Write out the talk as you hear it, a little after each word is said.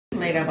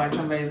made up like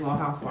somebody's little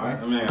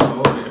housewife. I mean, what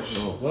What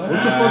the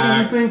fuck is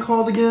this thing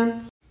called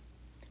again?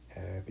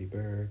 Happy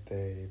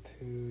birthday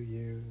to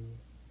you.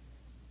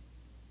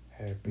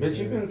 Bitch,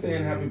 you've been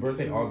saying happy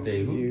birthday all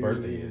day. Whose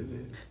birthday is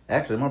it?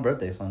 Actually, my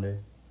birthday's Sunday.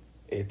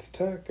 It's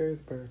Tucker's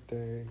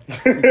birthday.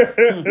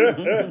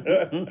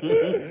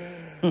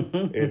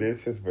 It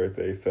is his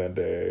birthday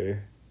Sunday.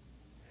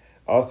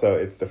 Also,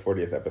 it's the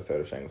 40th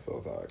episode of Shameless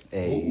Pillow Talk.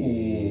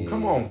 Hey. Ooh,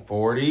 come on,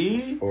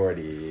 40?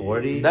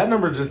 40. That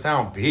number just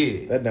sound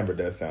big. That number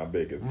does sound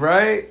big as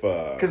right?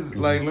 fuck. Because,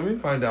 like, let me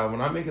find out.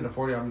 When I make it a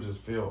 40, I'm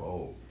just feel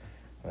old.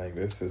 Like,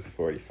 this is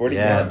 40. 40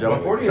 Yeah,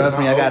 don't- 40 trust is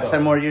me, not I got old, 10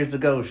 though. more years to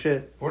go.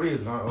 Shit. 40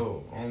 is not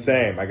old.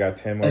 Same. I got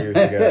 10 more years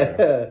to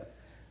go.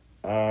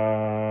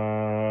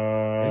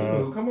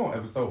 Anywho, come on,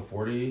 episode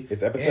 40.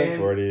 It's episode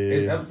 40.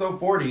 It's episode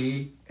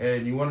 40,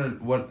 and you want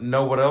to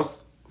know what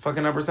else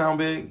fucking numbers sound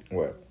big?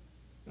 What?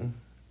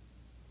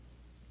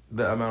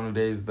 The amount of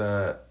days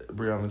that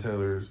Breonna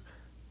Taylor's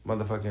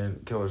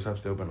motherfucking killers have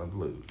still been on the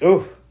loose.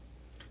 Oof.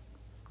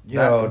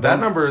 That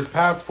number is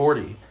past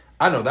 40.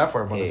 I know that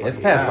for a motherfucker. It's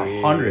past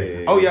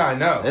 100. Oh, yeah, I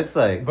know. It's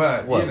like,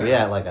 But, what, you know, we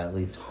at like at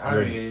least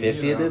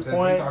 150 at this since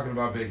point? we're talking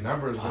about big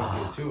numbers,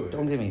 let's get to it.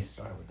 Don't get me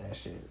started with that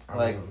shit. I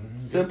Like, mean,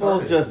 simple,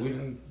 get started. just, We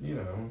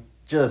didn't,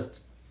 just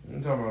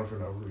I'm talking about it for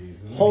no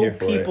reason.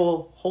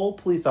 hold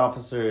police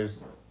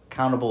officers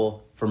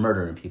accountable for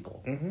murdering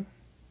people. Mm-hmm.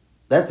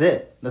 That's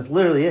it. That's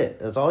literally it.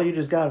 That's all you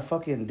just gotta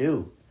fucking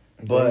do.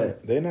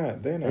 But they're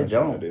not they trying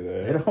don't to do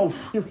that. They don't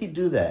really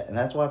do that, and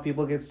that's why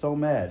people get so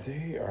mad.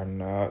 They are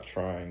not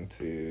trying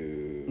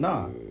to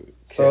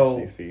catch So,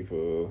 these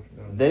people.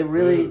 They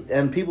really,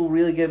 and people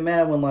really get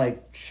mad when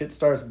like shit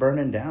starts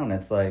burning down.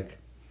 It's like,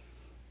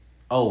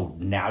 oh,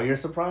 now you're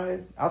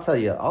surprised? I'll tell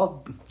you,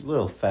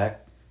 little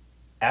fact.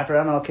 After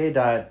MLK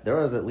died, there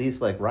was at least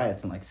like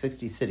riots in like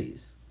 60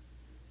 cities.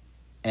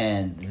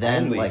 And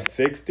then Only like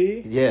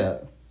 60? yeah.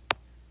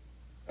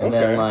 And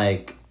then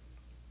like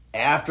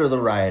after the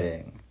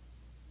rioting,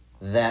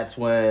 that's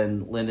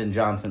when Lyndon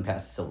Johnson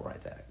passed the Civil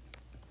Rights Act.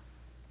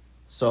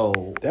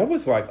 So That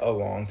was like a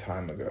long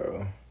time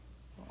ago.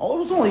 it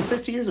was only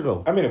 60 years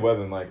ago. I mean, it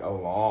wasn't like a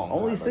long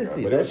Only time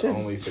 60. ago, but That it was shit's-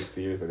 only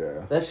 60 years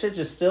ago. That shit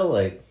just still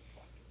like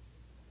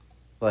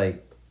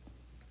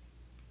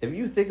if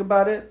you think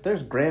about it,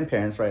 there's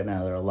grandparents right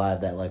now that are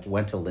alive that like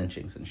went to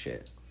lynchings and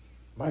shit.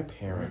 My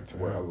parents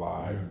were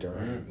alive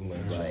during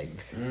lynching.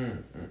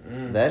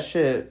 Like that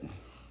shit.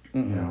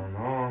 Hell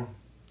no.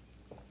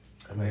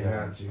 They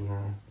had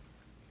to,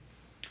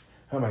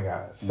 Oh my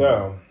god.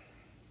 So,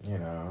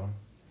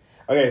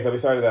 Okay, so we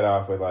started that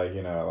off with like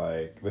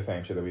the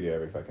same shit that we do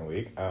every fucking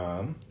week.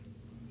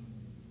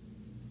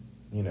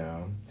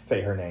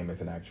 Say her name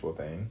is an actual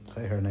thing.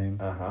 Say her name.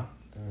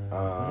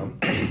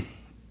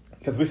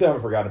 Because we still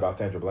haven't forgotten about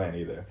Sandra Bland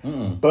either.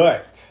 Mm-mm.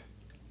 But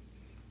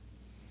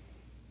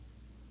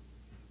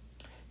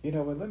you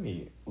know what? Let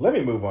me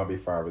move on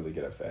before I really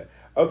get upset.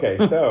 Okay,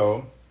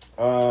 so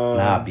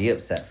Be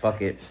upset.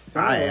 Fuck it.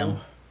 I am.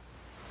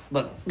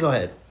 But go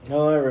ahead.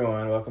 Hello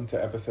everyone, welcome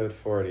to episode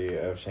 40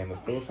 of Shameless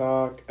Pool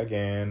Talk.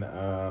 Again,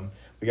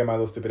 we got my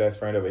little stupid ass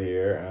friend over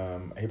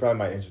here. He probably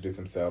might introduce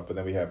himself, but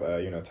then we have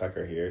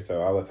Tucker here,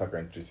 so I'll let Tucker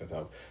introduce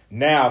himself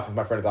now since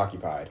my friend is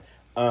occupied.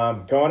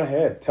 Go on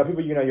ahead. Tell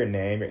people your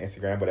name, your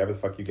Instagram, whatever the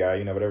fuck you got,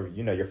 whatever,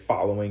 your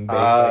following base,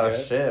 I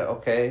guess. Shit,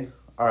 okay.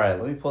 Alright,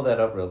 let me pull that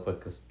up real quick,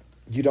 because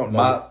You don't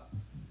know.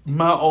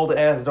 My old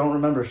ass don't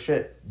remember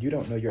shit. You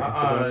don't know your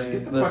Instagram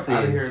get the Let's fuck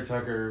out of see. here,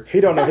 Tucker.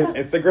 He don't know his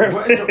Instagram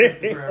What is your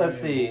Instagram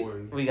Let's name, see.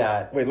 boy? We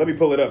got Wait, let me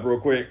pull it up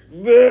real quick.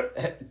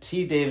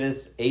 T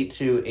Davis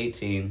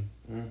 8218.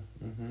 Mm-hmm.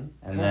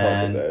 And How hard was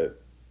then that?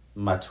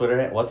 my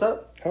Twitter what's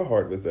up? How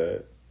hard was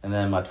that? And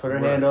then my Twitter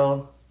Right.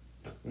 handle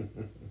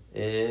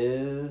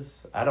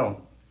is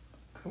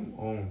Come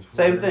on.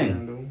 Same Twitter thing.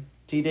 handle.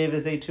 T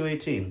Davis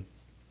 8218.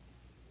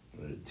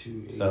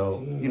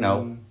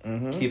 218.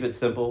 Mm-hmm. Keep it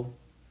simple.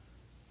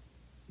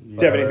 Do you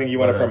have anything you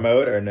want to but,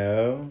 promote or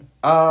no?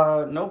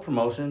 No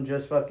promotion,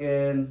 just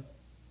fucking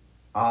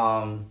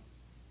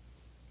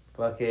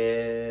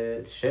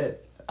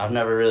shit. I've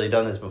never really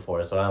done this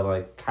before, so I'm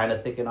like kind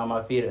of thinking on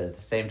my feet at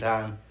the same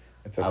time.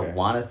 It's okay. I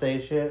want to say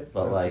shit,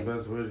 but That's like the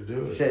best way to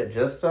do it. shit,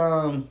 just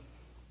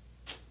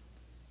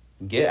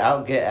get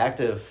out, get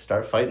active,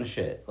 start fighting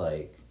shit.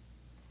 Like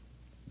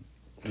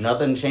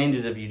nothing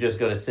changes if you just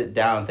go to sit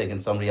down thinking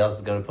somebody else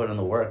is gonna put in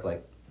the work.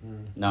 Like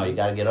no, you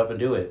gotta get up and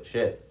do it.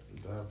 Shit.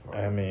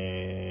 I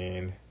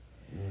mean,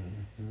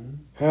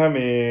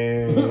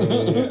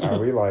 Mm-hmm. are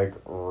we like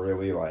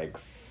really like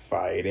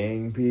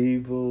fighting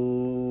people?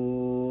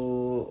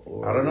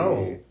 Or I don't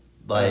know.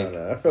 Like I don't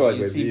know. I feel like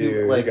you with see you,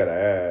 people, like, you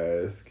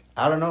gotta ask.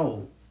 I don't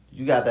know.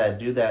 You got that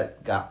dude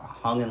that got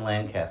hung in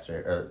Lancaster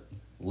or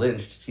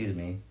lynched, excuse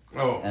me.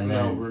 Oh, And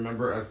no, then-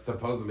 remember,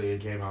 supposedly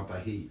it came out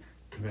that he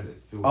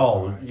committed suicide.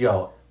 Oh,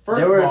 yo, First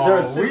there were of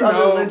all, 6 we other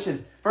know-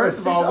 lynchings. First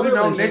of There were all, 6 we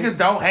other know lynchings niggas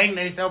don't hang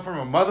themselves from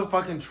a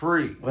motherfucking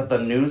tree. with the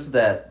news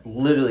that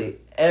literally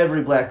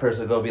every black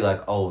person go be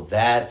like, oh,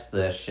 that's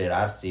the shit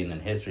I've seen in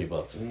history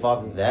books.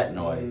 Fuck that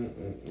noise.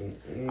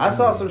 I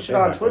saw some shit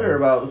on Twitter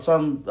about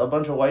a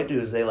bunch of white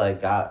dudes.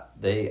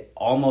 They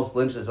almost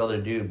lynched this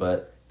other dude,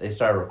 but they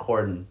started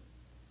recording,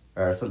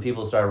 or some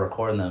people started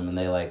recording them, and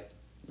they like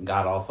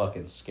got all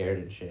fucking scared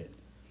and shit.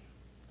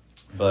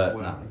 But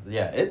Wow.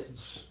 yeah,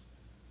 it's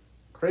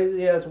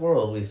crazy ass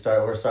world we're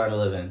starting to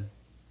live in.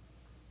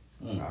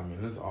 I mean,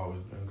 it's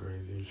always been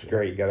crazy. It's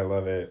great. You gotta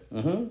love it.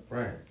 Mm-hmm.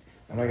 Right.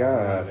 Oh my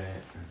god.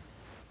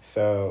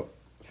 So,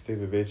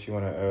 stupid bitch, you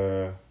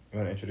wanna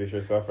introduce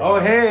yourself? Oh,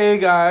 hey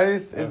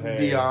guys, Oh, it's hey.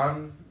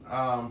 Dion.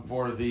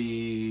 For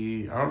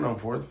the, I don't know,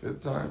 4th,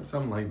 5th time,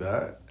 something like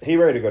that. He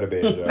ready to go to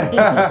bed,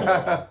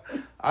 y'all.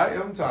 I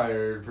am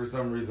tired for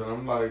some reason.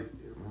 I'm like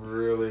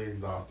really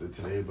exhausted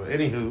today. But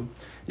anywho,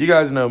 you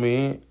guys know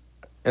me.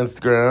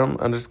 Instagram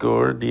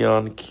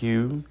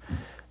 _DionQ.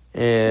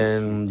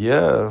 And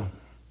yeah,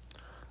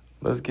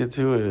 let's get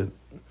to it.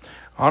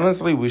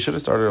 Honestly, we should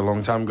have started a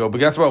long time ago. But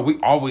guess what? We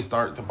always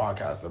start the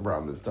podcast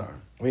around this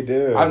time. We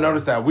do. I've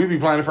noticed that. We be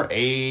planning for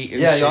 8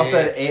 and Yeah, y'all shit,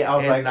 said 8. I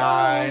was and like,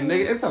 9.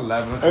 Nigga, it's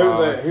 11 He was o'clock.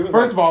 like- he was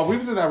First like- of all, we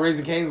was in that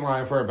Raising Cane's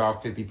line for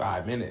about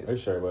 55 minutes. It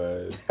sure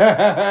was.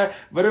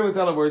 But it was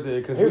hella worth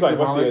it because He was like,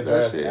 "What's the demolished that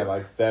address?" shit. At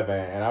like 7,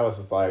 and I was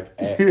just like,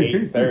 at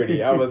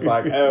 8:30. I was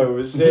like,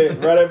 "Oh shit,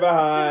 running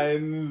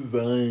behind."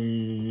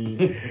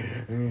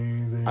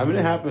 I mean,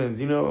 it happens.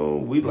 You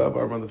know, we love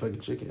our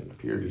motherfucking chicken.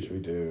 Period. Which we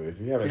do. If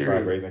you haven't Period.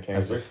 tried Raising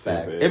Cane's, That's a you're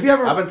fact. stupid. If you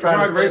ever I've been trying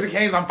to tried stay- Raising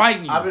Cane's, I'm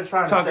fighting you. I've been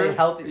trying to Tucker. stay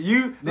healthy.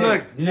 You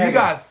Nick, you nigga.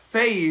 got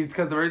saved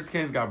because the Raising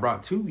Cane's got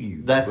brought to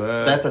you. That's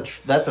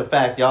a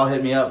fact. Y'all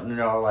hit me up and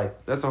y'all were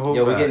like, that's a whole.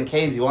 yo, we fact. getting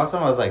canes. You want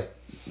some? I was like,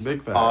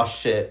 Big fact. oh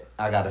shit,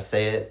 I gotta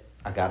say it.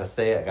 I gotta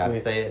say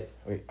it.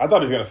 Wait, I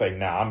thought he was gonna say,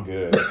 "Nah, I'm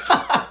good."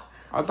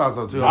 I thought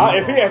so too. I'm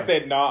If he not had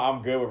said, "Nah,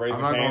 I'm good with Raising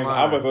I'm not gonna Cane's,"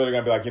 lie. I was literally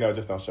gonna be like,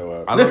 just don't show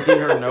up. I looked at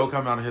heard no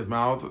come out of his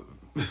mouth.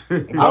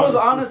 I was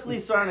honestly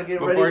starting to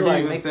get ready Before to he like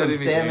even make said some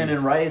anything. salmon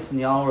and rice, and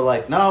y'all were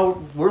like,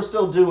 no, we're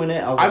still doing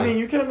it. I was I like, mean,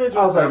 you could have been.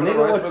 I was like,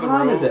 nigga, what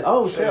time is it?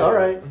 Oh shit, all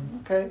right,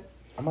 okay.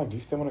 I'm like, "Do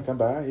you still want to come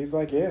by?" He's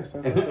like, "Yes." I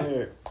was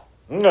like,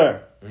 "Yeah." Okay.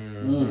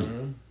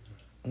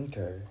 Mm-hmm.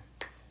 Okay.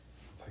 So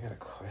I got a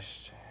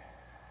question.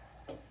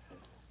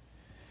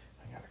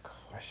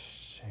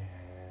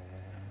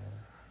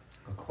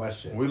 A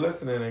question. We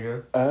listening,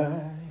 nigga.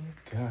 I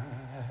got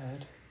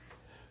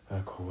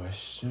a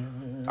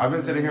question. I've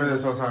been sitting here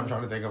this whole time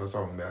trying to think of a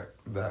song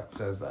that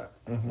says that.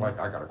 Mhm. Like,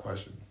 I got a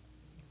question.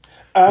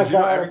 I 'Cause you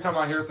know, got every time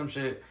I hear some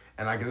shit,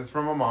 and I get this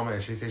from my mama,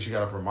 and she says she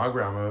got it from my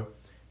grandma.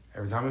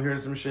 Every time I hear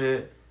some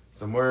shit,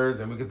 some words,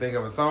 and we can think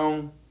of a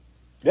song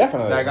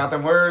definitely that got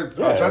them words,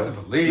 Yeah. I'm trust and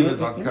believe it's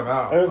about to come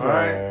out. It was, All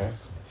right.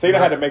 So you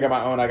don't have to make up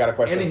my own I got a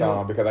question Anywho.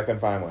 song because I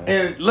couldn't find one.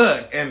 And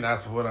look, and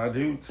that's what I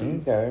do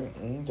too.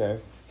 Okay.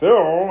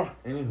 So,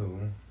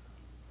 Anywho,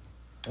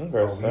 okay, we in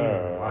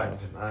the live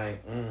so, tonight.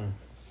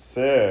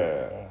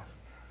 so,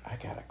 I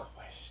got a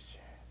question.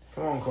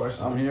 Come on,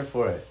 question. I'm here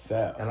for it.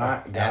 So, And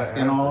I got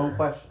Asking all the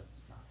questions.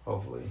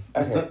 Hopefully.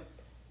 okay,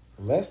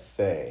 let's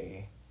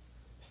say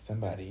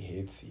somebody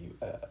hits you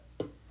up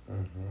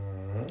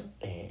Mm-hmm.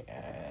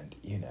 and,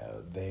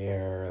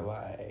 they're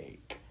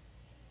like,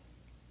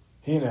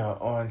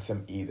 on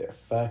some either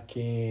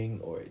fucking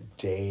or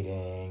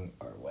dating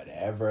or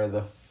whatever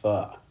the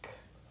fuck.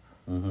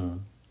 Mm-hmm.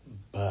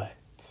 But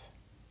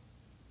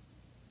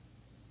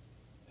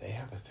they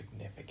have a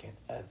significant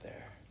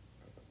other.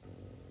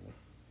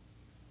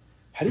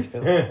 How do you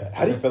feel about that?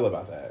 How do you feel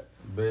about that?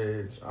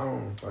 Bitch,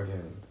 I'm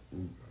fucking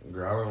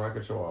growling like a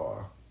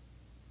chihuahua.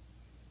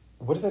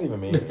 What does that even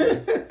mean?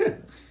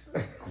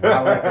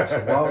 Wow, like a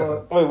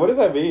chihuahua. Wait, what does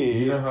that You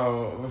mean?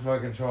 know how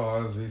fucking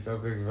chihuahuas be so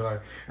quick to be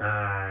like,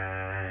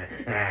 I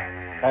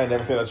ain't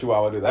never seen a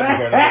chihuahua do that.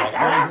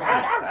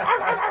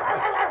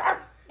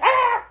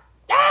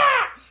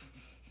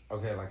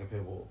 okay, like a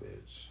pit bull,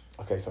 bitch.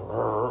 Okay, so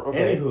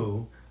okay.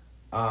 Anywho,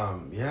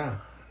 yeah.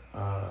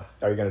 Are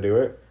you gonna do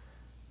it?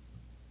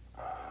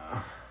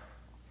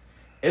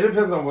 It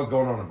depends on what's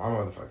going on in my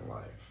motherfucking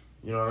life.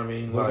 You know what I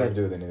mean? What does that Like, have to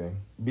do with anything?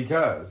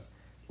 because,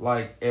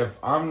 like, if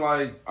I'm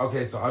like,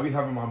 okay, so I be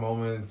having my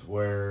moments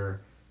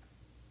where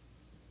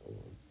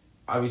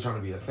I be trying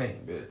to be a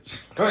saint, bitch.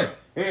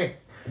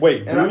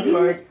 Wait, And I do be you?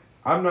 like,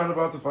 I'm not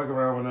about to fuck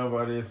around with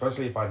nobody,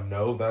 especially if I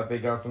know that they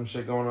got some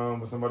shit going on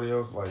with somebody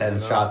else. Like 10 you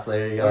know? shots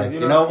later, you're Like, like, you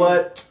you know know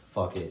what?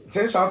 Fuck it.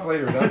 10 shots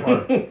later, that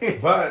part.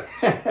 But,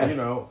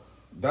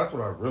 that's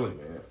what I really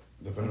meant,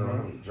 depending on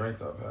how many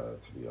drinks I've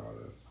had, to be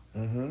honest.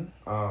 Mm-hmm.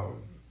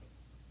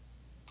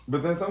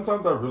 But then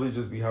sometimes I really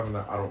just be having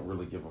that I don't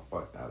really give a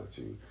fuck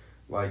attitude.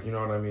 Like, you know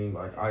what I mean?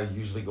 Like, I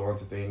usually go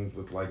into things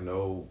with, like,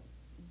 no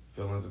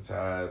feelings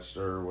attached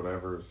or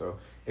whatever. So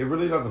it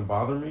really doesn't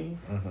bother me.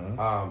 Mm-hmm.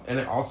 And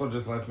it also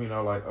just lets me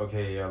know, like,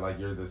 okay, yeah, like,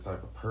 you're this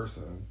type of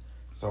person.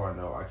 So I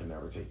know I can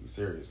never take you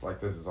serious. Like,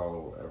 this is all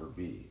it will ever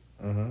be.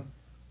 Mm-hmm.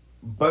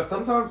 But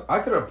sometimes I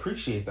could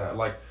appreciate that.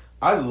 Like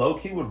I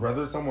low-key would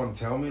rather someone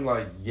tell me,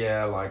 like,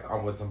 yeah, like,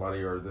 I'm with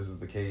somebody or this is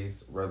the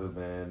case, rather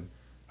than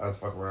us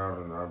fuck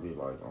around and I'll be,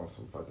 like, on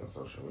some fucking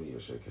social media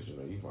shit. Because, you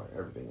know, you find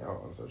everything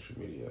out on social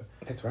media.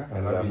 That's right.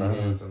 And I'd be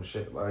seeing some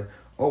shit like,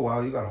 oh,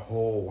 wow, you got a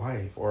whole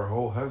wife or a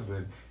whole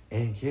husband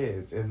and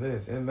kids and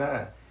this and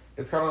that.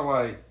 It's kind of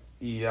like,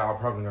 yeah, I'll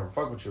probably never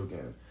fuck with you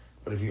again.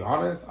 But if you're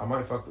honest, I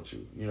might fuck with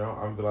you. You know,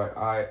 I'm be like,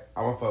 I'm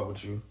going to fuck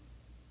with you.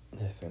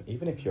 Listen,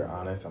 even if you're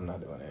honest, I'm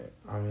not doing it.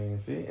 I mean,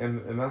 see?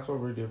 And that's where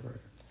we're different.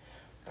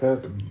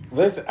 Because,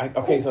 listen,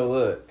 so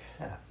look.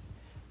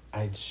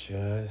 I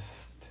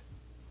just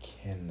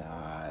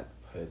cannot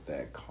put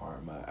that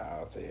karma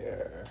out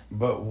there.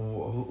 But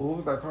who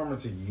was that karma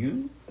to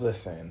you?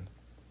 Listen.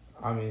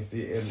 I mean,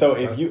 see, so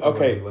if you,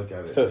 okay, look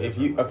at it so if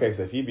you, okay,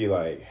 so if you be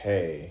like,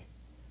 hey,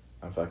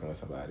 I'm fucking with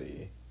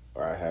somebody,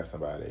 or I have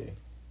somebody,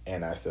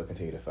 and I still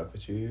continue to fuck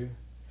with you,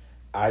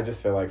 I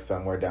just feel like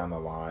somewhere down the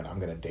line, I'm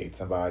going to date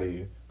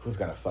somebody who's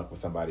going to fuck with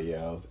somebody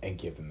else and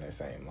give them their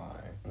same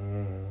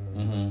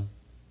line.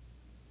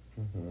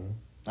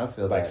 I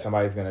feel like that.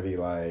 Somebody's going to be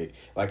like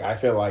I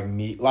feel like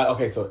me, like,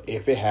 okay, so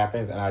if it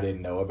happens and I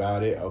didn't know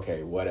about it,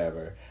 okay,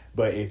 whatever.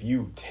 But if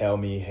you tell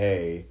me,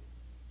 hey,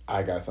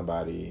 I got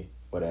somebody,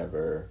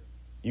 whatever,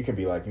 you can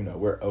be like, you know,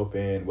 we're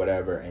open,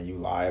 whatever, and you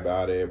lie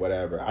about it,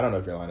 whatever. I don't know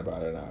if you're lying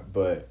about it or not,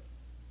 but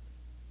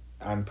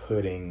I'm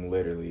putting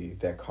literally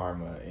that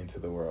karma into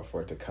the world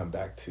for it to come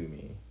back to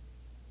me.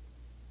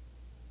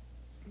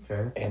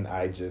 Okay. And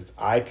I could...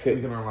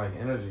 Speaking on, like,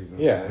 energies and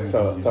shit. shit.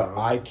 So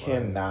I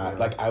cannot...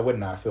 Like, I would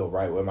not feel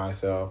right with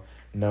myself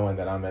knowing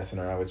that I'm messing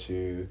around with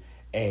you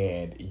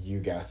and you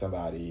got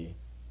somebody,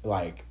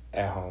 like,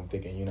 at home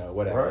thinking, you know,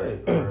 whatever.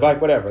 Right. Like,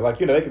 whatever. Like,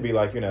 you know, they could be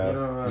like, you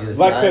know...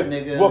 like,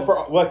 for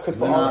all...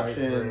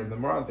 The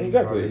more I think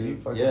exactly.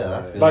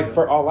 About it, like,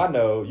 for all I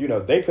know, you know,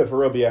 they could for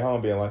real be at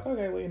home being like,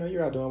 okay, well, you know,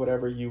 you're out doing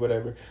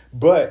whatever.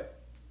 But...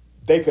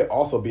 they could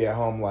also be at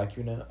home like,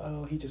 you know,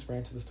 oh, he just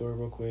ran to the store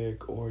real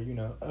quick, or, you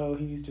know, oh,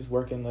 he's just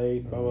working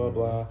late, blah, blah,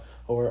 blah,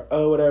 or,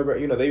 oh, whatever.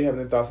 You know, they be having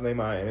their thoughts in their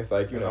mind, and it's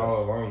like, you know.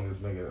 all along, this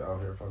nigga out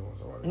here fucking with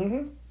somebody.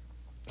 Mm-hmm.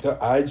 So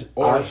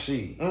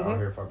she out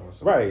here fucking with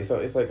somebody. Right, so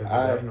it's like,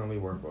 I definitely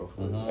work both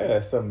ways.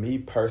 Yeah, so me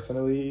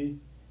personally,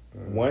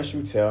 once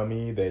you tell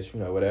me that, you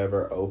know,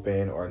 whatever,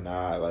 open or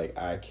not, like,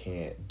 I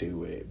can't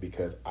do it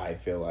because I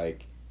feel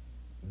like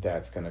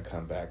that's going to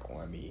come back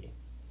on me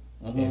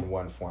in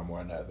one form or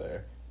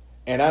another.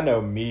 And I know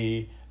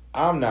me,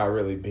 I'm not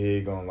really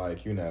big on,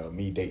 like, you know,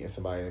 me dating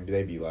somebody and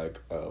they be like,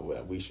 oh,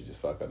 well, we should just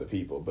fuck other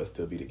people but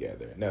still be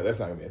together. No, that's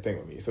not going to be a thing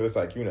with me. So it's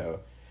like, you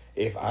know,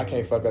 if I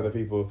can't fuck other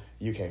people,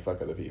 you can't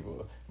fuck other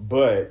people.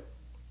 But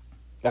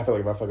I feel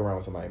like if I fuck around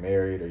with somebody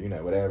married or, you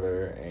know,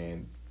 whatever,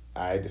 and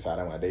I decide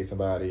I want to date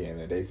somebody and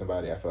then date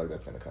somebody, I feel like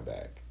that's going to come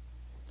back.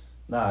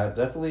 Nah,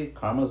 definitely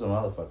karma's a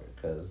motherfucker.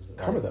 Cause,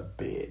 karma's a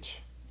bitch.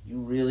 You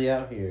really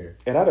out here.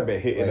 And I'd have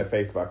been hit in the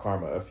face by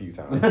karma a few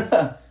times.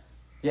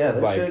 Yeah,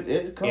 that like, shit,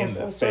 it comes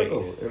full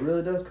circle. face. It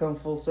really does come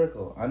full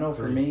circle. I know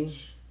for me,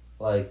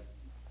 like,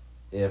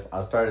 if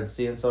I started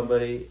seeing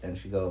somebody and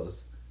she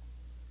goes,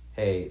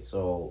 hey,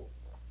 so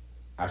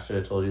I should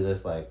have told you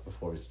this, like,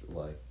 before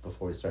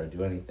we started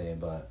doing anything,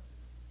 but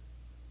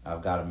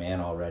I've got a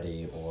man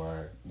already,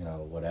 or, you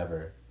know,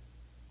 whatever.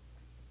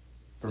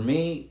 For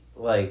me,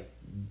 like,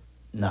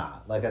 nah.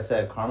 Like I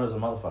said, karma's a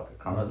motherfucker.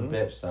 Karma's a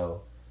bitch,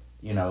 so,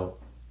 you know,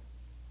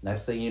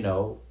 next thing you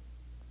know,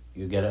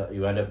 you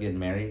end up getting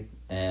married,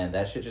 and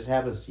that shit just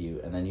happens to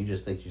you, and then you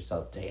just think to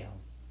yourself, damn,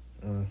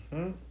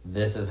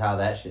 this is how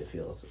that shit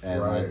feels,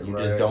 and you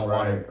just don't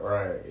want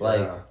to,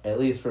 like, at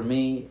least for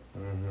me,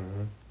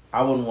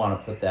 I wouldn't want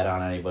to put that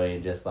on anybody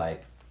and just,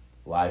 like,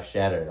 life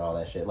shattered, all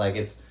that shit. Like,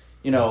 it's,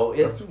 you know,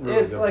 it's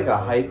like a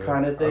hype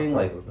kind of thing,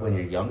 like, when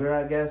you're younger,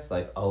 I guess,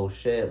 like, oh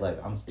shit,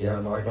 like, I'm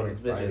stealing motherfucking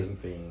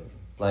bitches,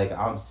 like,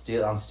 I'm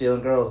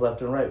stealing girls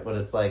left and right, but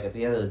it's like, at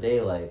the end of the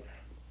day, like,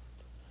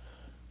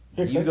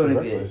 you're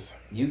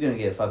gonna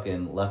get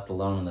fucking left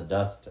alone in the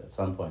dust at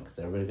some point because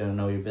everybody's gonna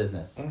know your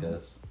business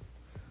because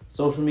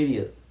social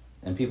media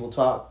and people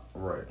talk.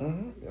 Right.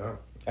 Yeah.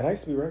 And I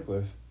used to be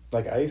reckless.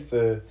 Like I used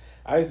to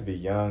be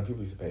young.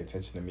 People used to pay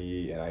attention to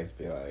me, and I used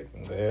to be like,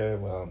 yeah,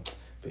 well,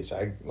 bitch,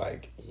 I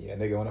like, yeah,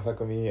 nigga wanna fuck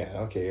with me. I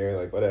don't care.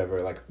 Like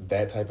whatever. Like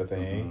that type of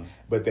thing.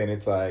 But then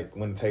it's like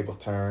when the tables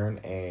turn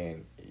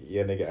and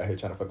yeah, nigga out here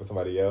trying to fuck with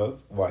somebody else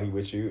while he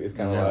with you, it's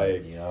kind of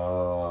like,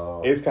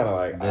 it's kind of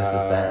like, this is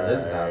how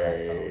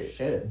that felt.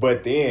 Shit.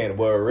 But then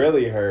what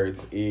really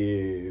hurts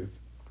is,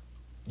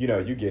 you know,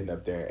 you getting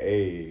up there in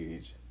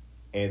age,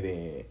 and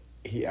then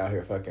he out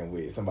here fucking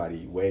with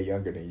somebody way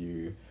younger than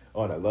you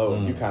on a low,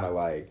 and you kind of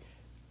like,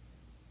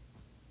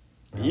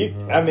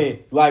 I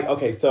mean, like,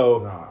 okay,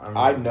 so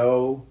I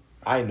know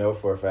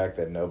for a fact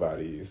that I'm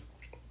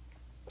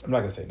not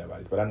gonna say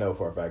nobody's, but I know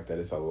for a fact that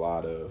it's a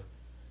lot of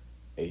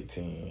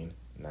 18,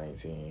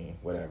 19,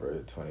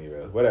 whatever,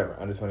 20-year-olds, whatever,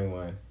 under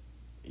 21,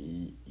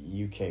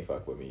 you can't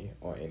fuck with me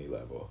on any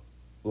level.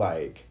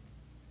 Like,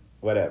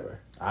 whatever.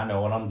 I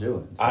know what I'm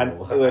doing.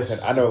 So. Listen,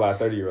 I know a lot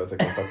of 30-year-olds that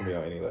can fuck with me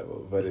on any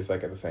level, but it's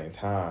like at the same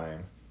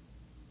time,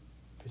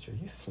 Bitch, are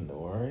you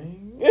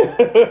snoring?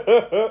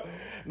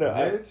 No,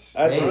 Bitch,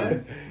 I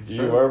hey, you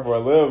sure. were for a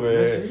little Bitch,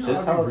 bit. you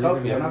Just know I be hella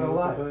comfy, breathing I'm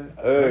not gonna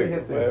heavy. lie. Let me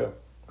hit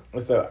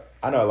this. So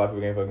I know a lot of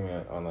people can't fuck me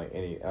on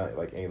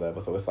like any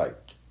level. So it's like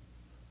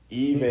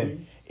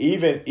even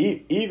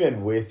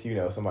with, you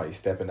know, somebody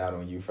stepping out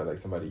on you for like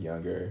somebody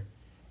younger,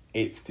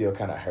 it still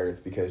kind of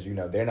hurts because, you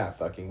know, they're not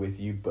fucking with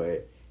you,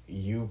 but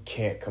you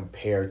can't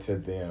compare to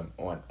them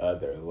on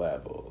other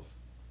levels.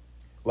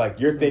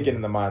 Like, you're thinking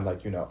in the mind,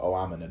 like, you know, oh,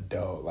 I'm an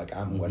adult. Like,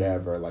 I'm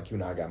whatever. Like, you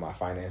know, I got my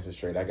finances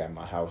straight. I got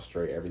my house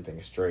straight.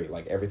 Everything's straight.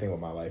 Like, everything with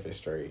my life is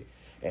straight.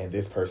 And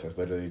this person's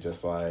literally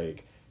just,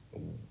 like,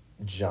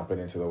 jumping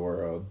into the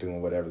world,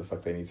 doing whatever the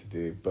fuck they need to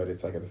do. But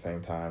it's, like, at the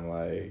same time,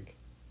 like,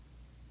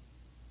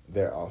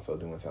 they're also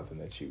doing something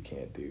that you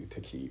can't do to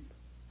keep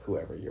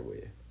whoever you're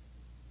with.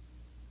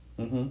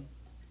 Mm-hmm.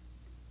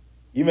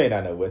 You may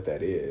not know what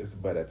that is,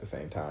 but at the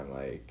same time,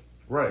 like...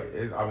 Right.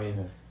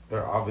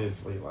 They're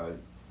obviously, like,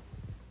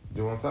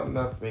 doing something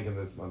that's making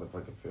this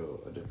motherfucker feel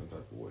a different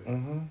type of way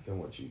than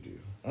what you do.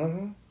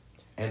 Mm-hmm.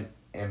 And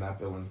that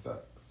feeling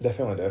sucks. That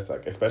feeling does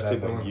suck, especially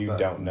when you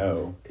don't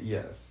know.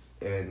 Yes.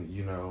 And,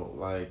 you know,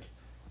 like,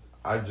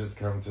 I've just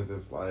come to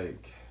this,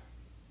 like,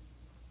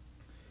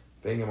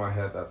 thing in my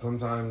head that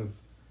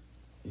sometimes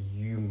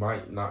you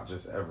might not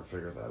just ever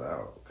figure that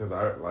out. Because,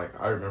 I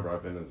remember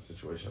I've been in a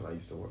situation I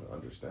used to want to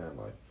understand,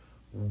 like,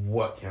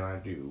 what can I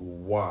do?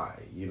 Why?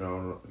 You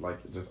know,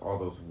 like, just all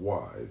those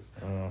whys.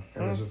 Mm-hmm.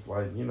 And it's just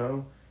like, you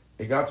know,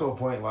 it got to a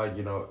point, like,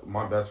 you know,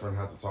 my best friend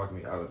had to talk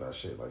me out of that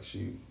shit. Like,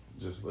 she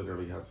just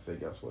literally had to say,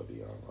 guess what,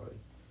 Dion? Like,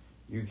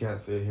 you can't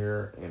sit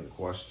here and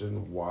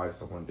question why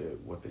someone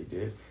did what they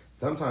did.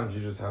 Sometimes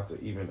you just have to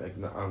even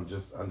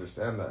just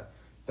understand that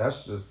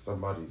that's just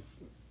somebody's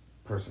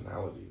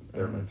personality,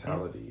 their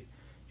mentality.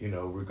 You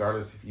know,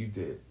 regardless if you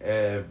did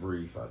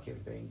every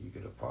fucking thing you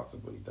could have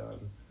possibly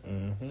done.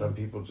 Mm-hmm. Some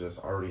people just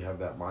already have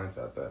that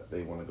mindset that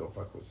they want to go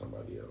fuck with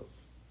somebody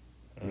else.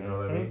 Do you know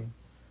what I mean?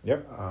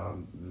 Yep.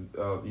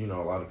 You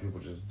know, a lot of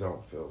people just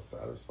don't feel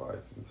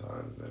satisfied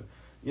sometimes. And,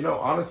 you know,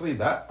 honestly,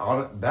 that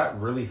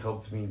really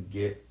helped me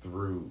get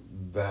through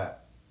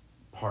that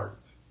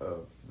part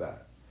of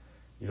that.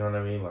 You know what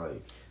I mean?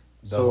 Like,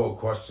 the whole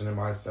questioning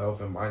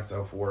myself and my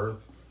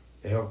self-worth,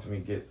 it helped me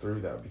get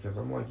through that because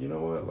I'm like, you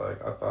know what?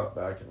 Like, I thought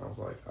back and I was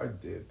like, I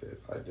did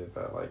this, I did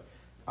that. Like,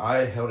 I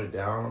held it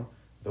down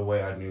the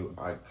way I knew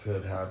I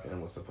could have and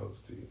was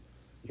supposed to,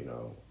 you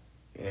know.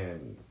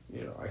 And,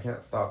 you know, I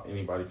can't stop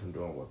anybody from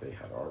doing what they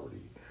had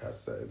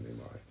set in their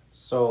mind.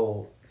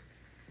 So,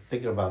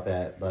 thinking about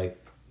that,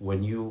 like,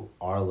 when you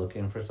are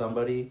looking for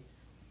somebody,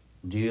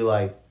 do you,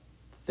 like,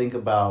 think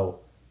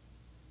about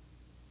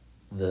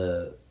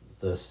the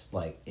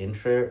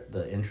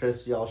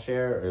interests y'all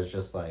share, or is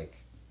just like,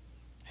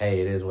 hey,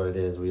 it is what it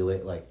is. We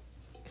like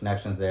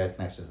connections there.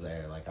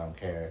 Like, I don't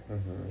care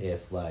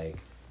if, like,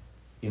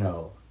 you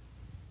know,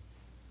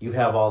 you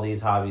have all these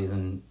hobbies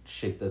and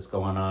shit that's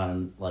going on,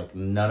 and like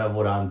none of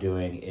what I'm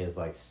doing is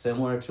like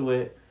similar to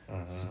it.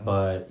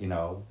 But, you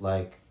know,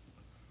 like,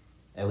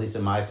 at least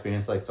in my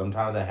experience, like,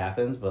 sometimes that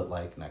happens. But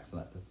like,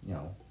 you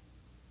know,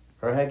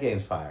 her head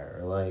game's fire,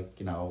 or like,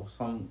 you know,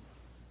 some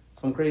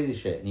crazy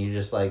shit, and you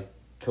just like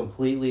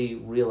completely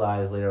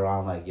realize later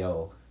on, like,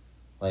 yo,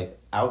 like,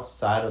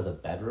 outside of the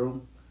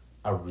bedroom,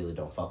 I really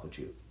don't fuck with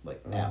you,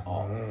 like, at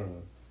all.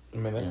 I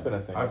mean, that's been a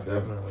thing. I've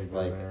definitely been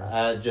like,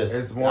 there.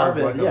 It's more of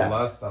like a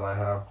lust that I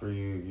have for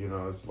you. You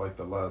know, it's like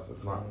the lust.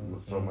 It's not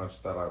so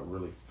much that I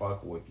really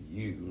fuck with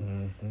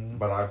you,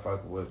 but I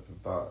fuck with the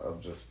thought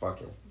of just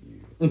fucking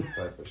with you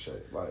type of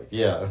shit. Like,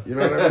 yeah, you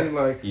know what I mean?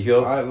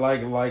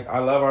 Like, I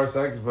love our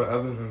sex, but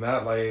other than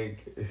that,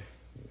 like,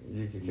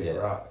 you can kick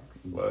rocks.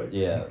 Like,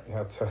 yeah,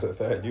 outside of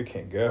that, you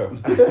can't go.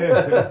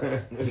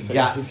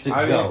 Got to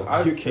go.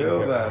 I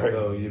feel that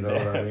though, you know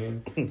what I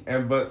mean?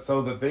 But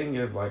so the thing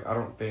is, like, I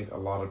don't think a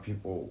lot of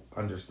people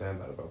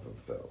understand that about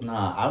themselves.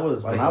 Nah, a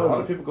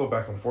lot of people go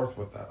back and forth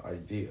with that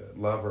idea,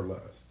 love or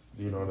lust.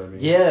 Do you know what I mean?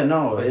 Yeah,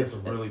 no, like, it's a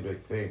really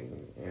big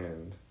thing,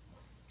 and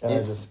I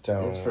just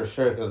don't. It's for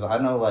sure, because I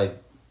know,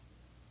 like,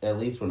 at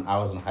least when I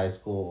was in high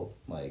school,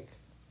 like,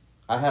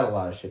 I had a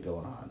lot of shit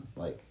going on,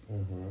 like,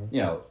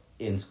 you know,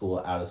 in school,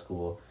 out of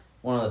school.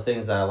 One of the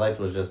things that I liked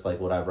was just,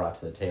 like, what I brought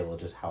to the table,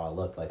 just how I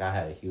looked. Like, I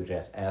had a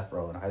huge-ass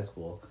afro in high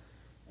school.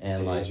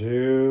 And, Did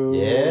you?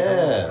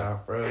 Yeah.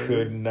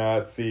 Could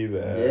not see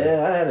that.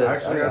 Yeah, I had it.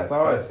 Actually, I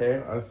saw it.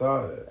 Hair. I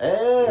saw it.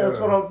 Yeah, that's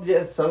what I'm...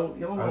 Yeah, so,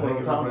 you don't know what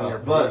I'm talking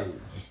about. But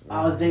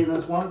I was dating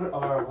this one girl,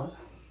 or what?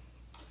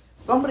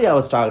 Somebody I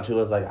was talking to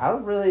was like, I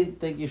don't really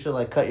think you should,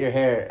 like, cut your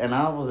hair. And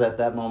I was, at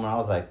that moment, I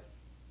was like,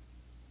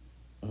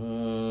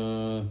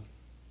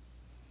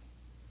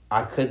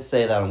 I could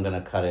say that I'm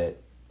going to cut it,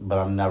 but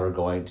I'm never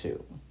going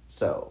to.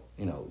 So,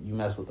 you know, you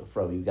mess with the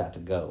fro, you got to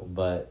go.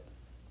 But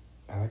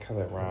I like how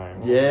that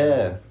rhymes.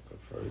 Yeah.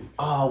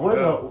 Oh,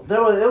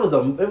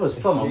 it was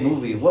from a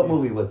movie. What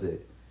movie was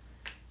it?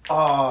 Oh,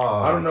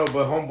 I don't know,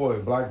 but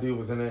homeboy, black dude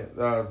was in it.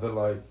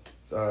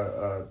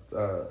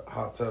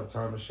 Hot Tub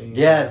Time Machine.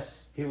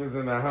 Yes, he was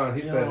in that.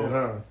 He said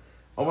it.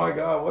 Oh my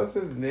God, what's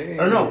his name?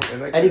 Or no,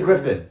 Eddie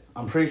Griffin.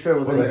 I'm pretty sure it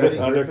was Was Eddie it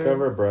Griffin.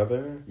 Undercover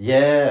Brother?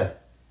 Yeah.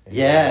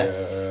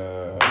 Yes.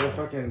 The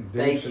fucking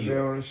Dave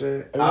Chappelle and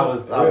shit. I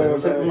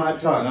was tipping my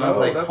tongue. I was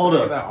like, hold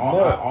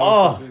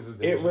up.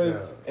 It was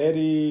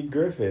Eddie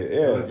Griffin.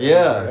 Yeah.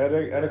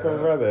 Yeah. Undercover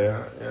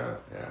Brother.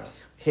 Yeah.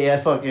 He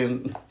had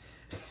fucking...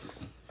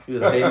 He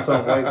was dating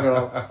some white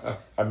girl,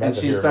 and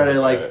she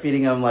started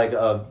feeding him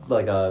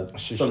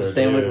some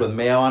sandwich with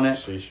mayo on it.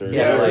 She sure.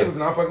 Yeah, he was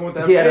not fucking with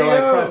that. He had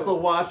to press the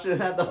watch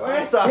and had the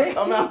hot sauce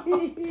come out.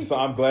 So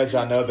I'm glad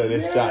y'all know that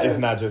it's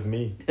not just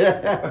me,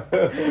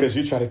 because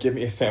you try to give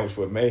me a sandwich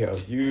with mayo,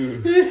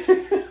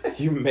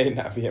 you may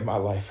not be in my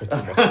life for too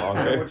much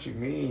longer. What you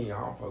mean? I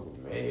don't fuck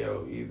with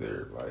mayo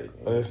either.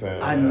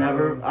 Listen, I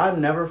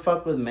never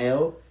fuck with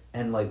mayo.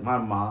 And my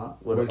mom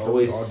would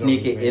always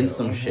sneak it in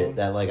some shit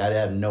that I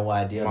had no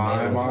idea.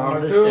 My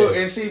mom too,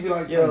 and she'd be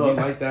like, "Yo, you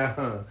like that,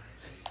 huh?"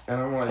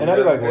 And I'm like, and I'd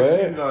be like, "What?"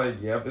 She'd be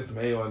like, "Yep, it's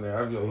mayo in there."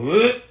 I'd be like,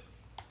 "What?"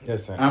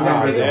 Listen, I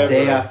remember the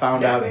day I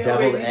found out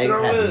deviled eggs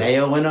had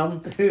mayo in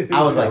them.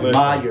 I was like,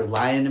 "Ma, you're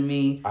lying to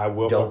me." I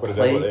will fuck with a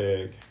deviled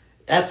egg.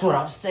 That's what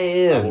I'm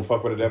saying. I will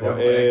fuck with a deviled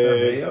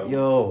egg.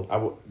 Yo, I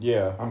will.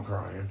 Yeah, I'm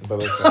crying.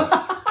 But listen, I'm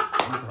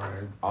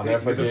crying. I'll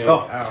never forget.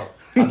 Out.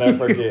 I'll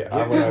never forget.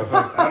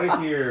 Out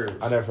of here.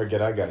 I'll never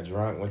forget. I got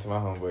drunk, went to my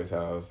homeboy's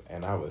house,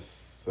 and I was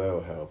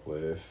so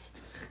helpless.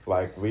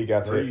 We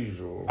got to.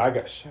 Usual.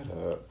 Shut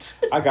up.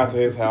 I got to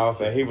his house,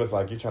 and he was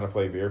like, "You trying to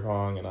play beer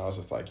pong?" And I was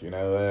just like, "You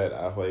know what?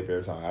 I play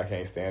beer pong. I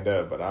can't stand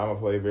up, but I'm gonna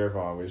play beer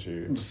pong with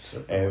you."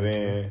 And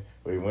then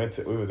we was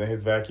in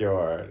his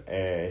backyard,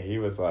 and he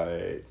was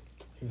like,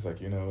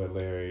 "You know what,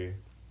 Larry?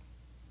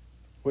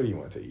 What do you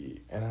want to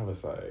eat?" And I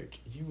was like,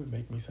 "You would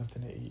make me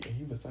something to eat." And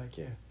he was like,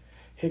 "Yeah."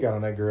 He got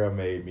on that girl,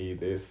 made me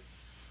this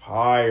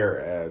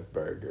fire-ass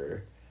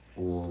burger.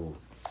 Ooh.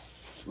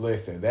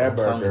 Listen, that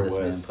burger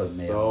was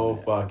so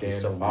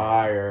fucking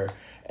fire.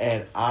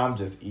 And I'm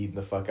just eating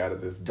the fuck out of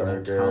this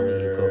burger. Don't tell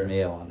me you put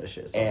mayo on this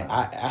shit. And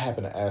I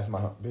happen to ask my...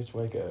 Bitch,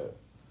 wake up.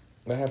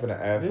 I happen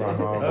to ask my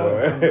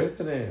homeboy.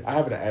 Listening. I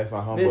happen to ask my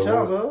homeboy. Bitch,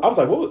 I was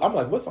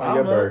like, what's on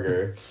your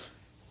burger?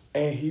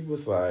 And he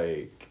was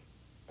like,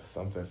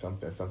 something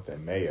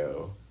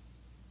mayo.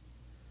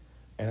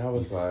 And I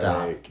was I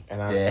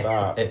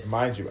stopped.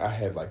 Mind you, I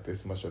had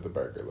this much of the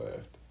burger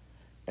left.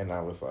 And I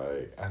was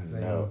like, I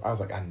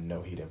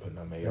know he didn't put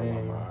no mayo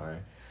on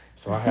mine.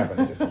 So I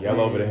happened to just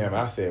yell over to him.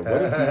 I said, what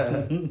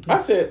did you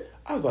do?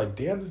 I was like,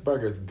 damn, this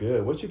burger is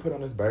good. What you put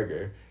on this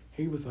burger?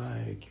 He was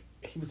like,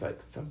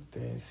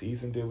 something,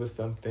 seasoned it with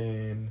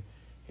something.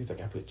 He was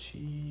like, I put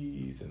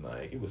cheese and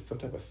it was some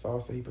type of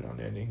sauce that he put on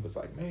there. And then he was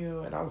like,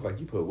 mayo. And I was like,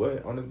 you put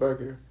what on this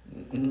burger?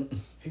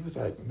 He was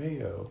like,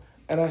 mayo.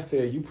 And I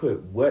said, you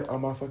put what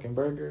on my fucking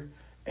burger?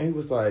 And he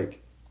was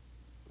like,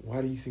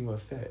 why do you seem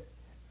upset?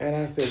 And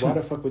I said, why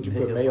the fuck would you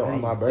put mayo on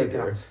my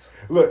burger?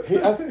 Look,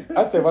 I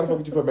said, why the fuck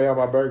would you put mayo on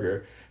my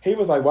burger? He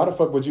was like, why the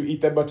fuck would you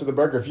eat that much of the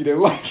burger if you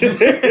didn't like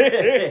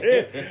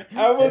it?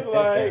 I was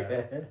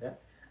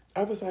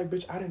like,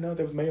 bitch, I didn't know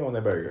there was mayo on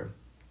that burger.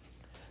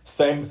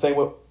 Same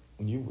what,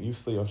 you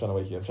sleep, I'm trying to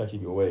wake you, I'm trying to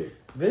keep you awake.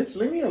 Bitch,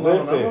 leave me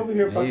alone. I'm over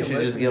here fucking you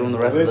should just give him the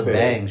rest of the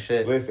bang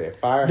shit. Listen,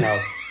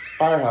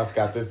 Firehouse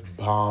got this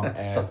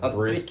bomb-ass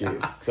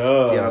brisket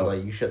sub. I was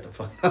like, you shut the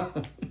fuck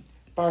up.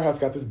 Firehouse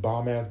got this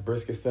bomb-ass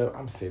brisket sub.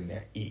 I'm sitting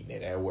there eating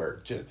it at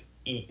work. Just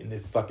eating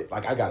this fucking...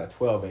 I got a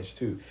 12-inch,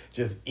 too.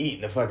 Just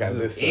eating the fuck out of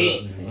this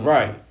sub.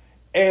 Right.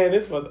 And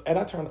this was... And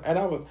I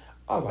was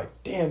like,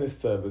 damn, this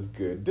sub is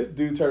good. This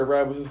dude turned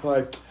around and was just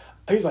like...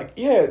 He was like,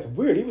 yeah, it's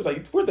weird. He was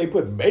like, where'd they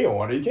put mayo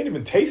on it? You can't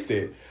even taste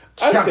it.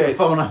 Shut the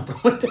phone out the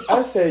window.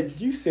 I said,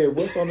 you said,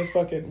 what's on this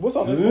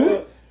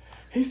sub?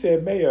 He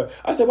said mayo.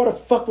 I said, why the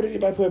fuck would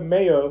anybody put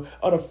mayo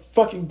on a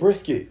fucking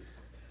brisket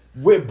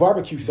with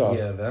barbecue sauce?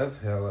 Yeah, that's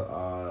hella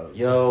odd.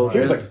 Yo,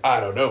 he was like, I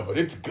don't know, but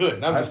it's good.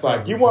 And I'm just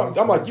like, you want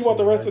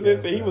the rest of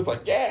this? And he was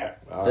like, yeah.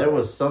 There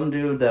was some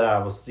dude that I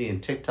was seeing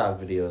TikTok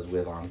videos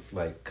with on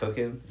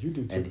cooking. You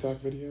do TikTok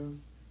videos?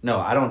 No,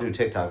 I don't do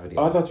TikTok videos.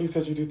 Oh, I thought you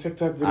said you do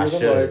TikTok videos. I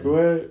should. I'm like,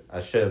 what?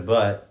 I should,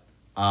 but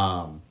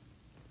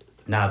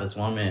this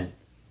woman,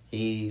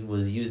 he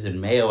was using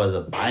mayo as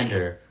a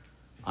binder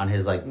on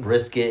his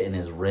brisket and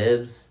his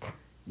ribs.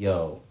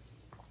 Yo,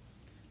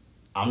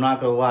 I'm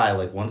not gonna lie,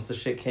 once the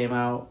shit came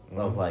out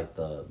of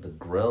the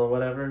grill or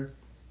whatever,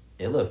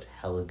 it looked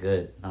hella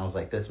good. And I was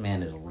like, this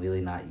man is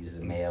really not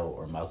using mayo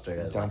or mustard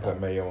as put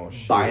mayo on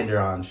binder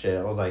on shit.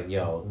 I was like,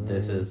 yo,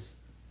 this is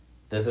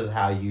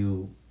how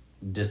you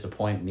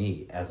disappoint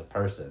me as a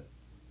person.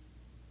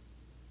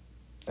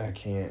 I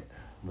can't.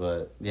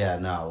 But yeah,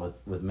 no,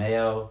 with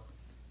mayo,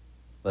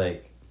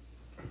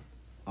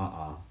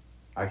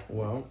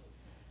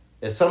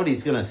 if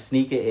somebody's gonna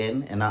sneak it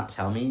in and not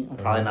tell me, I'm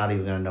probably not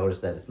even gonna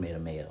notice that it's made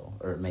of mayo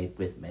or made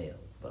with mayo.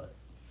 But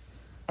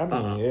I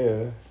mean,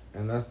 yeah.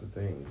 And that's the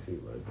thing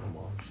too. My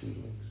mom,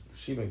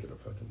 she make it a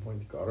fucking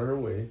point to go out of her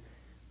way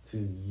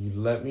to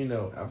let me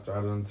know after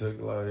I done took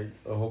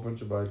a whole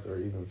bunch of bites or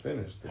even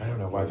finished. I don't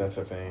know why that's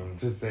a thing.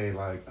 To say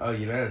oh,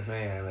 you know this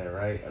man there,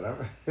 right? And I'm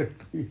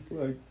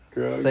like,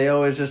 girl, they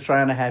always just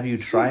trying to have you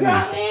try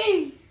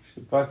me.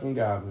 She fucking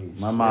got me.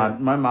 My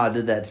mom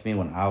did that to me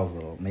when I was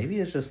little. Maybe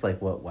it's just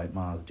like what white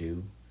moms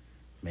do.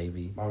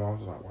 Maybe. My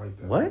mom's not white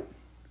though. What?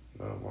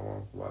 No, my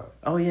mom's black.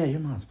 Oh yeah, your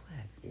mom's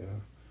black. Yeah.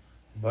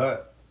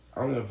 But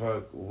I don't give a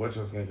fuck what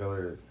your skin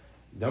color is.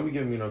 Don't be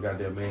giving me no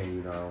goddamn man,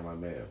 you know I don't like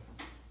mayo.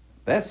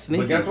 That's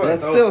sneaky. But guess what?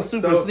 That's still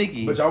super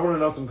sneaky. But y'all want to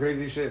know some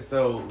crazy shit?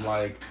 So,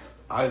 like,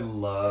 I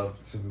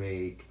love to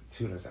make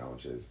tuna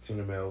sandwiches,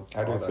 tuna meals,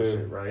 all that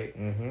shit, right?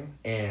 Mm-hmm.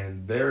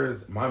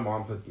 And my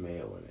mom puts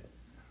mayo in it.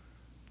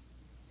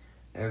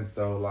 And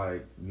so,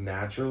 like,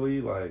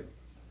 naturally, like,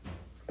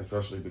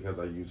 especially because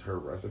I use her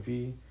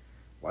recipe,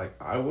 like,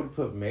 I would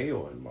put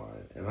mayo in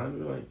mine. And I'd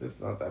be like, this is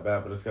not that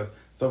bad, but it's because,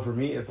 so for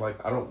me, it's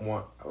like, I don't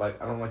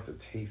like the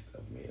taste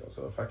of mayo.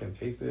 So if I can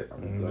taste it,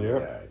 I'm going to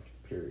gag,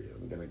 period.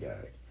 I'm going to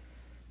gag.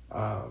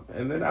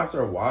 And then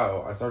after a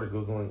while, I started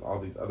Googling all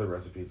these other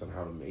recipes on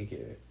how to make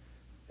it.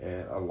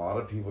 And a lot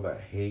of people that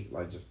hate,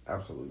 like, just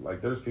absolutely,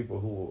 like, there's people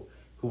who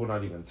will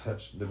not even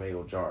touch the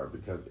mayo jar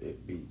because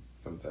it be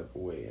some type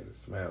of way and it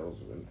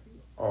smells and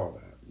all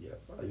that.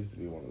 Yes, I used to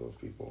be one of those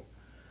people.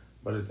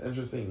 But it's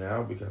interesting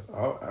now because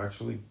I'll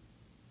actually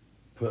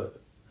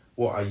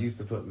I used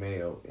to put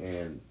mayo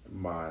in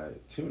my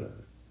tuna,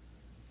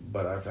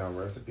 but I found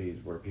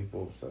recipes where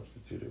people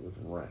substitute it with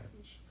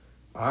ranch.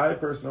 I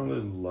personally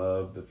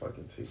love the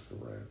fucking taste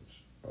of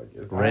ranch. Like,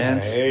 it's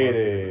Ranch? I hate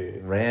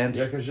it. Ranch.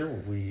 Yeah, because you're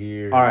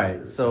weird. All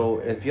right, so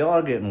if y'all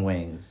are getting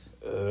wings,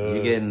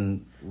 you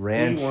getting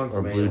ranch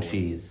or blue wings?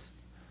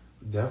 cheese?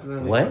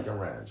 Definitely What? fucking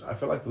ranch. I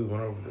feel like we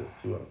went over this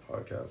too on a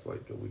podcast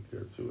like a week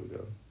or two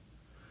ago.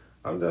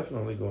 I'm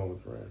definitely going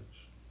with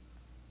ranch.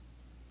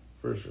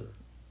 For sure.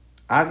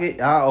 I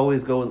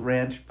always go with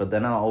ranch, but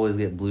then I'll always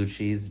get blue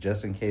cheese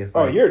just in case.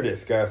 Oh, Like, you're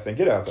disgusting.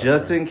 Get out there.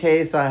 just in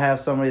case I have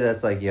somebody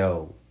that's like,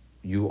 yo,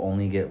 you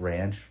only get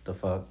ranch? The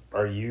fuck?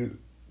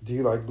 Do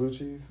you like blue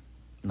cheese?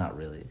 Not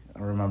really. I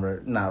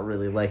remember not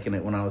really liking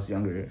it when I was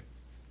younger.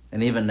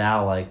 And even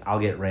now, like, I'll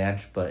get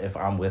ranch, but if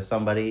I'm with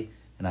somebody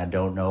and I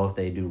don't know if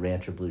they do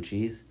ranch or blue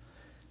cheese,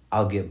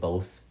 I'll get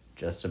both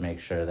just to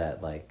make sure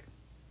that, like,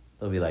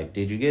 they'll be like,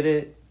 did you get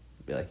it?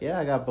 I'll be like, yeah,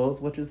 I got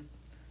both. What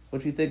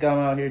you think I'm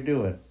out here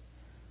doing?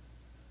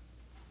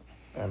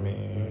 I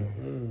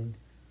mean...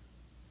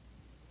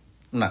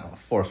 I'm not going to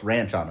force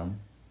ranch on them,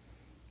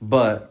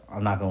 but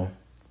I'm not going to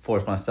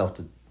force myself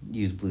to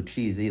use blue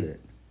cheese either.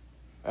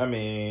 I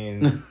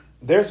mean,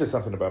 there's just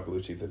something about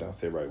blue cheese that don't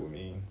sit right with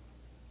me.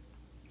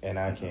 And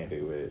I can't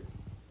do it.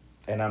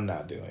 And I'm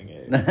not doing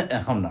it.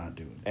 I'm not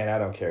doing it. And I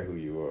don't care who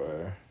you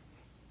are.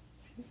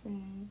 Excuse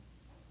me.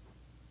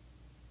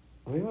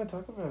 What do you want to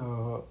talk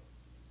about?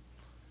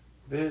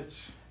 Bitch,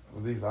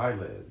 with these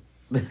eyelids.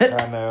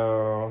 I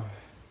know.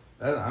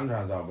 I'm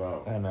trying to talk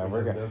about. I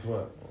know. That's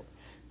what.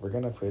 We're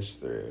going to push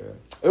through.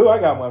 Ooh, I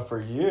got one for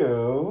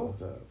you.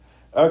 What's up?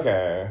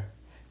 Okay.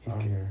 I'm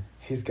here.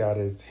 He's got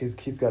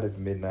his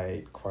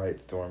midnight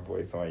quiet storm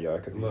voice on, y'all,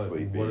 because he's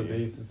sleepy. What did they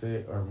used to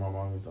say? Or my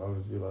mom used to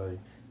always be like,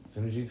 as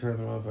soon as you turn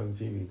the motherfucking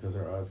TV, because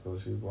her eyes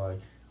closed, she's like,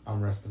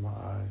 I'm resting my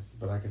eyes,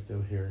 but I can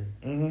still hear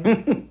it.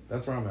 Mm-hmm.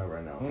 That's where I'm at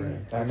right now,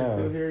 friend. I know. Can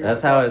still hear you.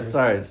 That's how it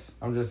starts.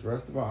 I'm just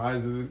resting my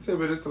eyes, and then 10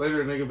 minutes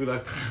later, a nigga be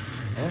like,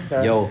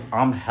 Okay. Yo, if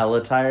I'm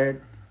hella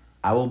tired,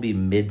 I will be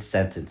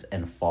mid-sentence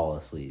and fall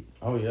asleep.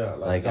 oh yeah,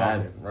 Like,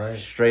 talking, right?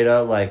 Straight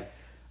up, like,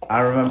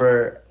 I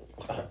remember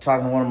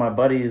talking to one of my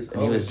buddies,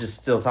 and he was just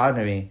still talking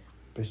to me.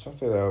 Bitch, don't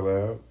say that out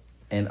loud.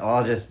 And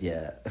I'll just,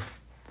 yeah.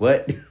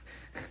 What?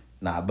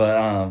 Nah, but,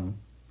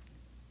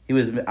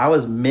 I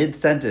was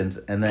mid-sentence,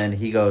 and then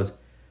he goes,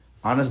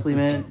 honestly,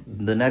 man,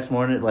 the next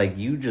morning, like,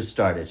 you just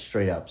started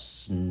straight up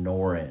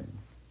snoring.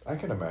 I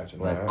can imagine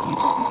Like, that.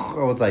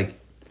 I was like,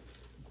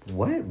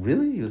 what?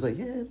 Really? He was like,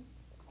 yeah.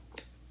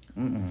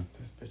 Mm-mm.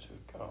 This bitch is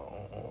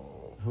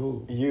gone.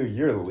 Who?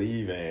 You're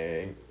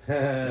leaving.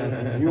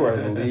 You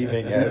are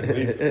leaving as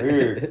we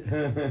speak.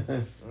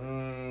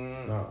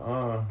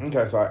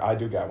 Okay, so I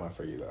do got one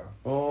for you,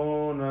 though.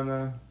 Oh,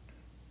 no.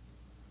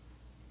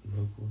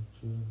 Look what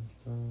you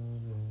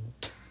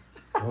started.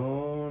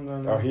 Oh,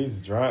 no. Oh,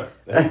 he's drunk.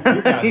 He's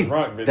not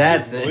drunk, bitch.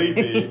 That's he's it.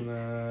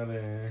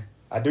 sleepy.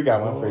 I do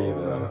got one for you,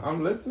 though.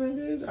 I'm listening,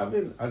 bitch.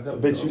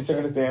 Bitch, you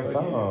singing this damn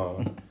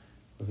song.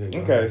 Okay,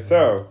 Okay,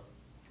 so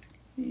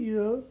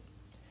Yeah.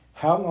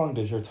 how long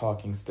does your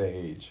talking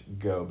stage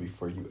go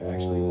before you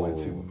actually want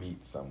to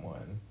meet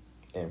someone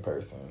in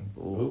person?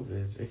 Oh,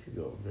 bitch, it could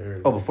go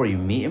very Oh, before you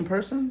meet in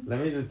person?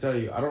 Let me just tell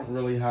you, I don't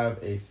really have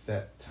a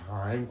set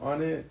time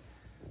on it.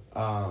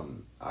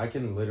 I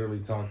can literally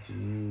talk to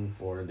you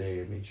for a day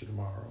and meet you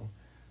tomorrow.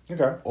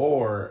 Okay.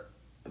 Or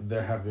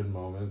there have been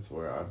moments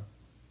where I've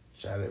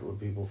chatted with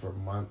people for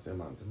months and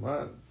months and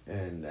months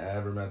and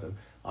never met them.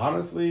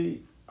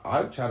 Honestly,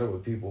 I've chatted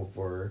with people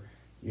for,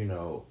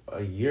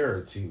 a year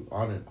or two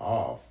on and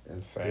off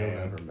and still Same.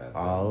 never met them.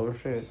 Oh,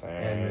 shit.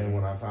 And then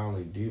when I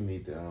finally do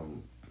meet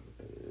them,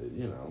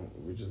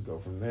 we just go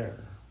from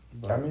there.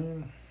 But I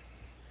mean,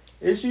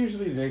 it's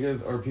usually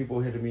niggas or people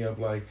hitting me up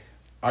like,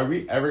 are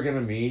we ever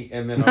gonna meet?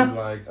 And then I'm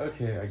like,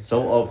 okay, I guess.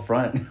 So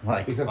upfront.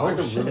 Like, Because oh, I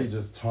can shit. really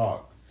just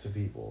talk to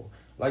people.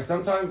 Like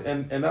sometimes,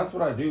 and that's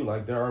what I do.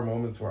 Like there are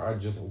moments where I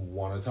just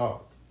want to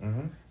talk,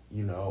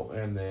 you know,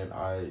 and then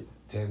I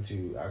tend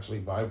to actually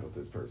vibe with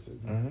this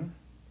person,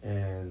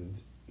 and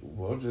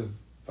we'll just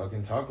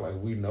fucking talk like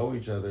we know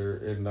each other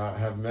and not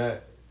have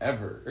met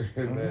ever,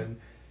 and then,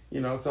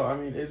 you know. So I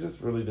mean, it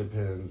just really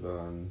depends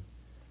on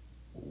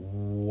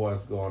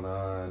what's going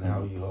on,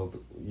 how you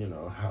hold, you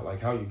know,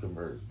 how you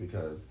converse,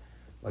 because.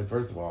 Like,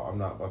 first of all, I'm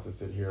not about to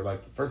sit here.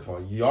 Like, first of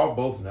all, y'all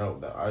both know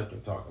that I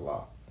can talk a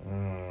lot.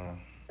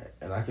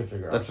 And I can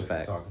figure out shit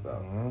to talk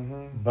about.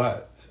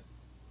 But,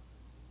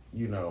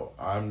 you know,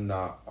 I'm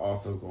not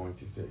also going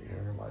to sit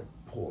here and, like,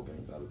 pull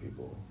things out of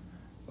people.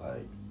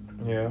 Like,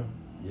 you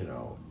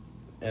know.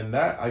 And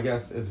that, I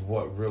guess, is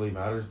what really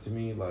matters to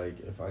me.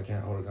 Like, if I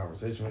can't hold a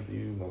conversation with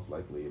you, most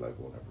likely, like,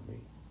 we'll never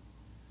meet.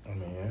 I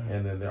mean, yeah.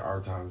 And then there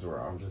are times where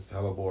I'm just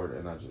hella bored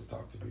and I just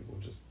talk to people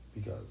just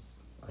because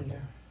I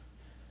can.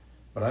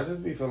 But I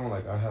just be feeling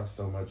like I have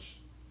so much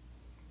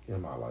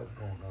in my life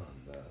going on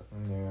that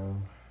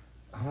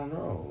I don't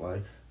know.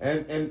 Like,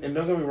 and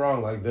don't get me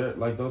wrong, like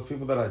those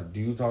people that I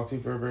do talk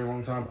to for a very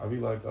long time, I'd be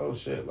like, oh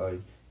shit,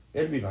 like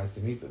it'd be nice to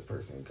meet this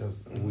person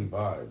because we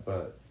vibe.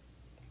 But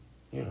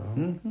you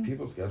know,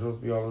 people's schedules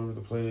be all over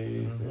the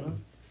place,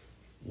 and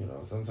you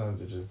know,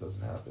 sometimes it just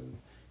doesn't happen.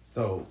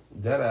 So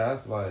dead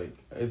ass, like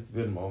it's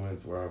been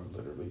moments where I've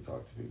literally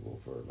talked to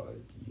people for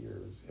like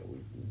years and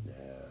we've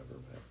never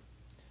met,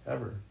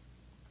 ever.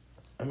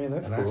 I mean,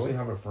 that's cool. I actually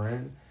have a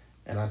friend,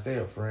 and I say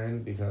a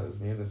friend because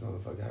me and this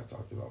motherfucker have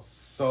talked about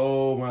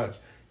so much.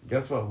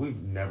 Guess what?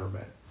 We've never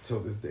met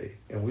till this day,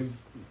 and we've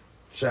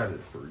chatted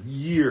for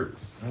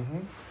years.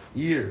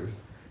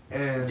 Years.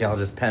 And y'all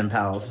just pen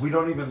pals. We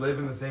don't even live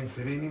in the same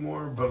city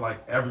anymore, but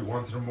like every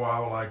once in a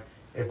while, like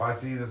if I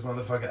see this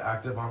motherfucker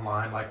active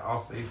online, like I'll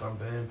say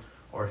something,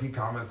 or he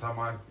comments on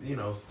my, you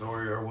know,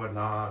 story or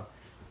whatnot,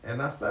 and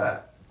that's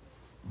that.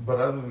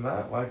 But other than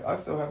that, like I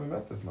still haven't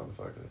met this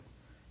motherfucker.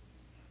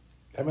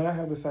 I mean, I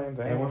have the same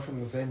thing. And we're from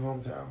the same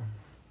hometown.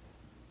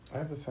 I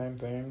have the same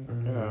thing,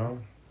 you know.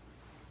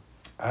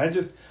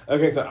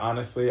 Okay, so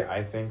honestly,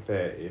 I think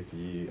that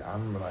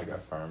I'm like a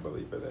firm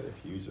believer that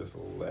if you just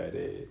let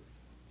it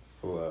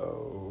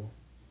flow,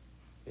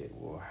 it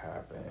will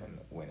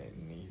happen when it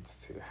needs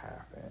to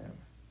happen.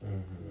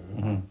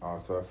 I'm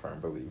also a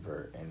firm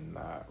believer in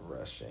not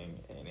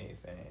rushing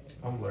anything.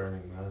 I'm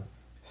learning that.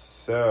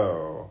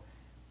 So,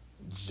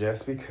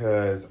 just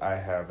because I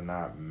have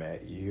not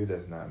met you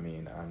does not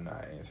mean I'm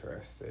not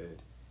interested.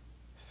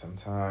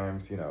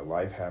 Sometimes, you know,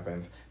 life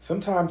happens.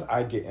 Sometimes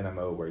I get in a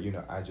mode where, you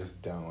know, I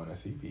just don't want to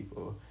see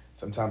people.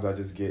 Sometimes I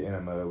just get in a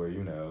mode where,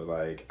 you know,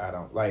 like, I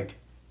don't, like,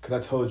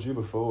 because I told you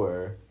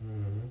before,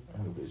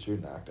 oh, bitch, you're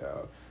knocked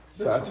out.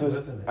 So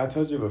I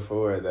told you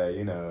before that,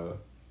 you know,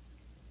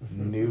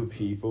 new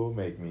people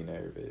make me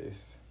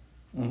nervous.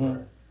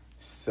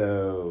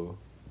 So,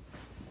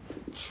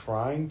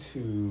 trying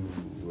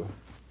to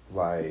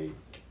like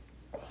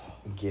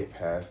get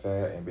past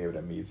that and be able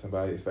to meet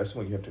somebody, especially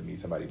when you have to meet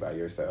somebody by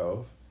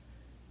yourself.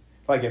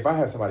 Like if I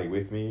have somebody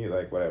with me,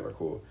 like whatever,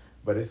 cool.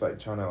 But it's like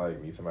trying to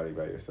like meet somebody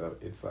by yourself.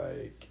 It's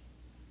like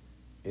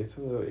it's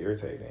a little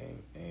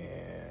irritating,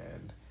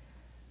 and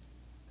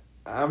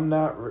I'm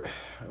not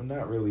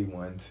really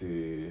one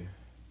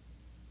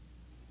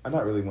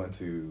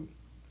to,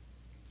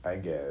 I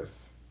guess,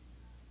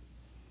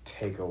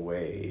 take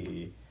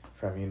away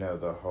from, you know,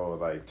 the whole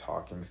like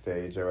talking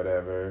stage or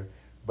whatever.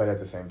 But at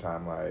the same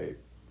time, like,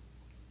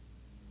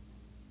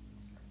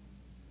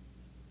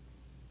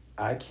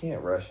 I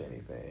can't rush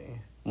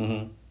anything.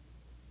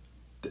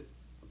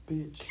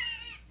 Bitch.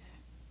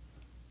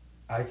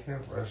 I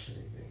can't rush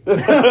anything.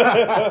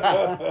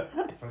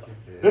 Fucking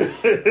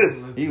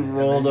bitch. He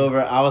rolled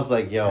over. I was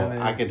like, yo,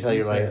 I could tell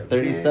you like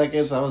 30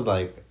 seconds. I was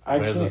like,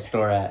 where's the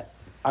store at?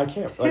 I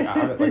can't, like,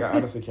 I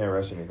honestly can't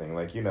rush anything.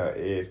 Like, you know,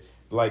 if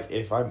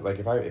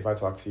I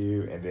talk to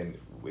you and then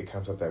it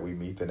comes up that we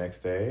meet the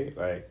next day,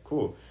 like,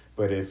 cool.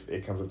 But if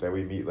it comes up that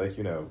we meet, like,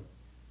 you know,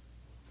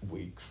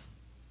 weeks,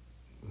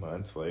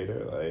 months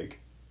later, like,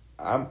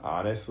 I'm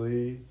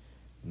honestly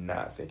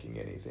not thinking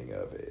anything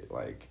of it.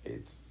 Like,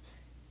 it's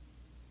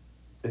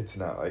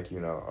not like, you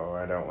know, oh,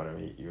 I don't want to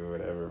meet you or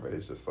whatever, but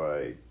it's just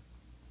like,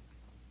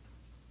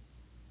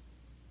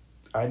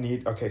 I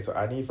need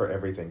for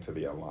everything to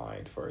be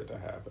aligned for it to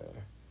happen.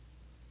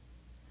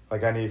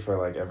 Like, I need for,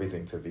 like,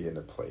 everything to be in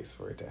a place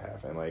for it to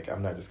happen. Like,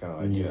 I'm not just going to,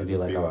 like, you know, just be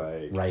like,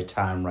 right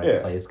time,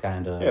 right place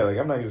kind of. Yeah, like,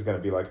 I'm not just going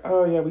to be like,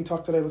 oh, yeah, we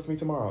talked today, let's meet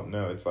tomorrow.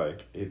 No, it's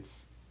like,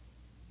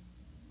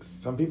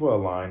 some people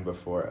align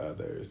before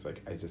others.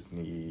 Like, I just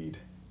need,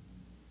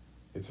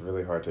 it's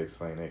really hard to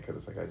explain it because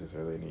it's like, I just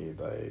really need,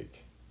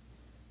 like,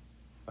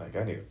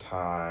 I need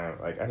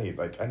time. Like, I need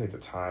the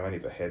time, I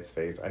need the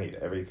headspace, I need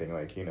everything,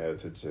 like, you know,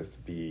 to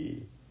just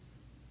be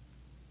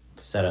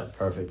set up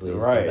perfectly.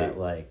 Right. So that,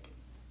 like,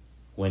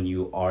 when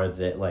you are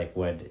there, like,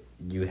 when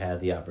you have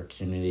the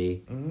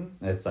opportunity,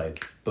 it's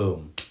like,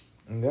 boom.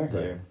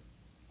 Exactly.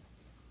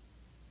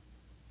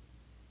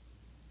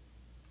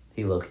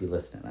 He low-key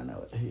listening, I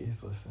know it. He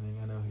is listening.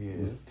 I know he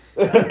is.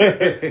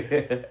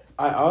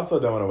 I also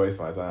don't want to waste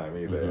my time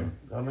either.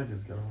 Y'all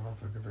niggas get on my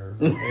fucking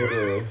nerves. It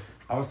is.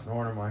 I was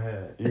snoring in my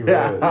head. You would. You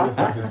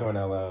just snoring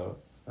out loud.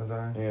 Was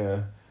I?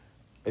 Yeah.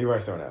 You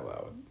weren't snoring out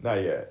loud.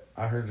 Not yet.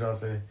 I heard y'all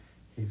say,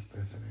 he's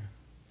listening.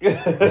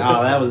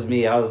 No, that was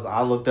me.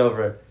 I looked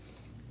over.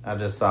 I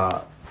just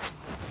saw,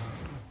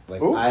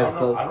 like, Ooh, eyes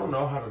closed. I don't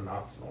know how to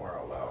not snore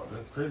out loud. And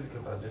it's crazy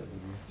because I didn't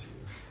used to.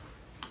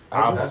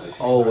 I've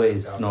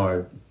always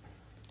snored.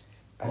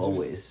 I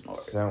Always snore.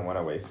 don't want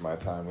to waste my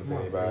time with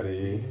anybody.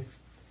 Easy.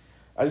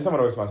 I just don't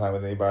want to waste my time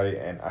with anybody,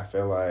 and I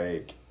feel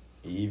like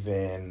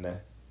even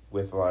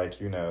with,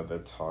 like, you know, the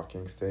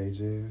talking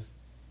stages,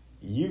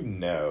 you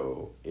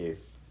know if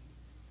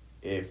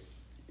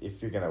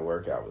you're gonna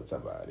work out with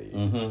somebody.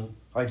 Mm-hmm.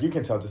 Like, you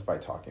can tell just by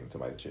talking to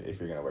somebody if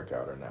you're gonna work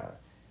out or not.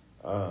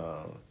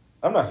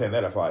 I'm not saying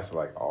that applies to,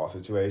 like, all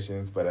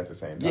situations, but at the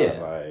same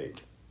time,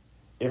 like,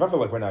 if I feel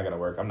like we're not gonna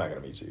work, I'm not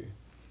gonna meet you.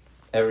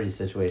 Every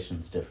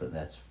situation's different.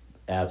 That's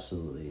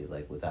absolutely,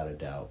 like, without a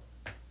doubt,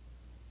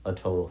 a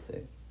total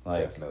thing.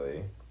 Like,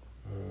 Definitely.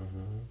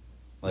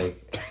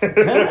 like.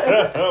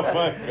 Oh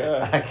my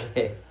god. I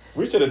can't.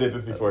 We should have did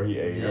this before he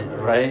ate.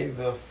 Right?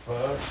 The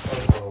fuck?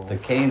 Oh. The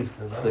canes,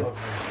 the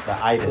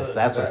itis.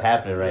 That's what's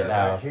happening right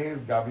now. The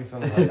canes got me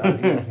feeling like I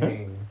need a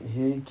cane.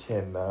 He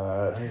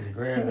cannot. I need a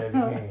granddaddy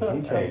cane. He I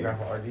need can't.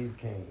 Grandpa RD's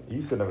cane.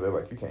 You sitting over there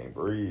like you can't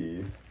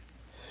breathe.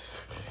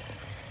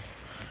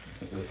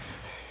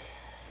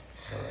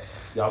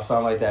 Y'all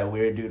sound like that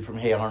weird dude from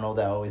Hey Arnold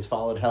that always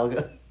followed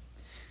Helga.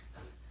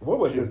 What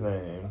was his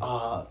name?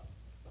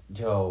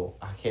 Yo,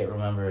 I can't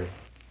remember.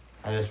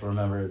 I just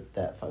remember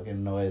that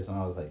fucking noise, and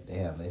I was like,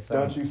 "Damn, they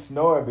sound." Don't you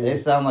snore, bitch. They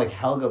sound like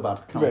Helga about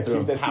to You come better through keep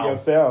and that to pow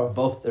yourself.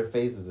 both their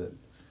faces in.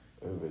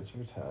 Oh, bitch,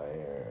 you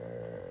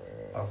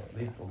tired. I'll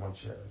sleep on my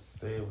chest.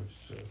 Say it with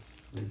your chest.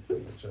 Sleep on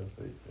your chest.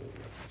 Say it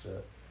with your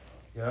chest.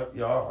 Yep,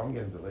 y'all, I'm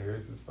getting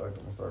delirious as fuck. I'm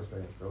gonna start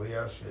saying silly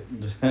ass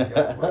shit.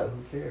 Guess what?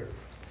 Who cares?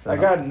 I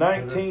got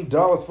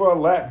 $19 for a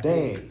lap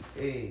dance.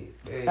 Hey,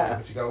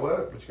 what you got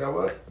what? What you got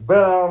what?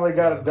 But I only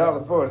got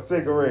 $1 for a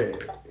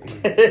cigarette.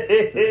 That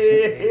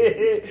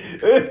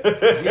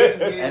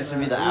should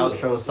be the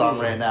outro song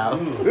right now.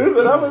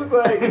 Listen, I was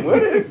like,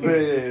 what is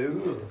this?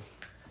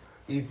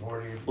 E40 if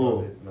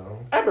you didn't know.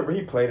 I remember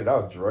he played it. I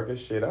was drunk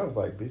as shit. I was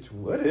like, bitch,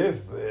 what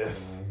is this?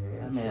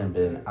 That man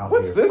been out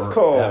What's here this forever.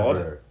 called?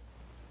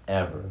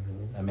 Ever.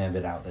 That man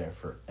been out there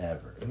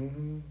forever.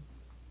 Mm-hmm.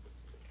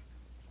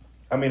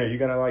 I mean, are you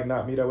gonna, like,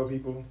 not meet up with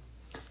people?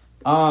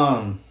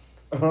 I'm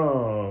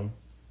gonna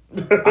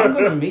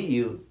meet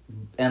you,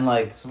 and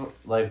like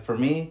for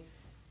me,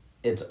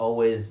 it's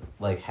always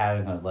like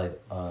having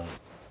a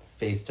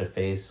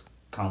face-to-face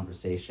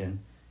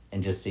conversation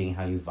and just seeing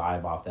how you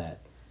vibe off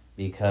that,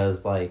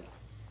 because like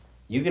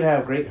you can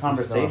have great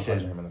conversation.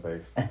 Punch him in the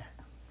face.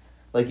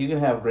 Like you can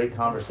have great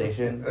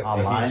conversation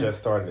online. He just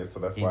started it,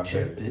 so that's why I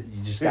said it.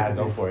 You just gotta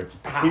go for it.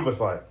 He was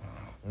like,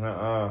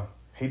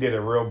 He did it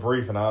real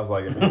brief, and I was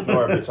like, if you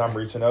snore, bitch, I'm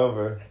reaching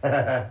over.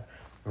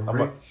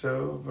 Reach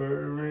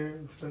over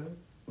into...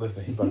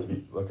 Listen, he about to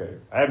be... Okay,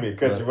 I didn't mean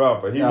to cut you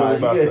off, but he really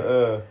about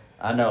to...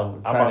 I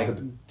know. I'm Trying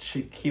about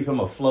to keep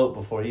him afloat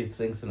before he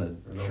sinks in a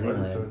Nobody told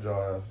dreamland.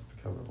 y'all asses to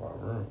come in my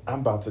room.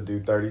 I'm about to do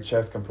 30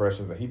 chest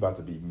compressions, and he about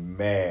to be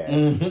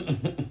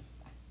mad.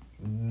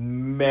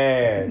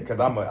 Mad,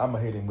 because I'm a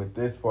hit him with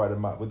this part of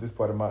my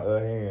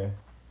hand.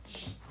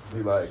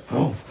 Be like,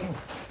 And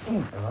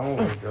I'm gonna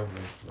wake up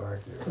and smack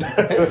you.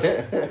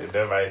 did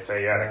nobody tell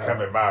you how to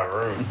come in my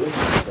room?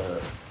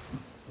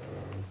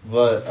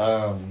 But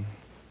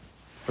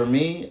for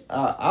me,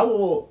 I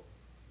will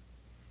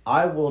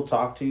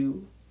talk to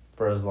you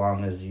for as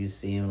long as you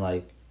seem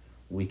like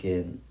we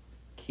can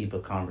keep a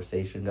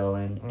conversation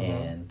going,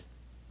 and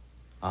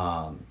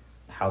how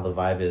the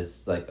vibe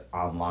is like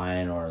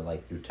online or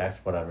like through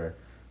text, whatever.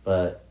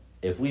 But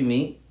if we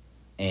meet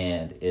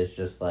and it's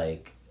just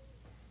like,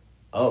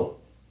 oh,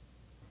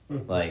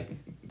 like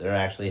they're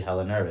actually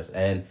hella nervous,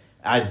 and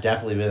I've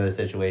definitely been in a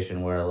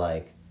situation where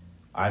like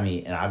I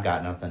meet and I've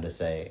got nothing to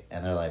say,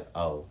 and they're like,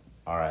 oh,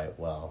 all right,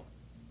 well,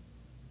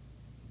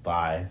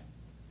 bye.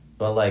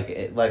 But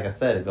like like I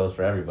said, it goes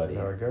for everybody.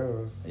 That's how it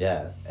goes.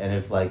 Yeah, and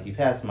if like you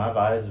pass my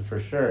vibes, for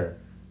sure,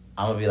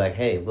 I'm gonna be like,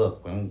 hey,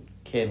 look, when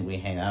can we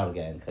hang out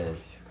again?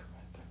 Because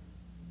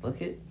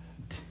look at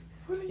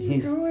What are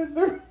you going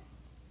through?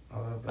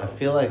 I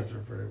feel like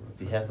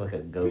he has like a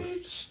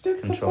ghost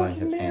controlling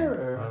his hand.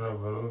 I know,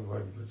 but it looks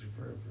like a picture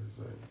frame for a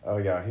second. Oh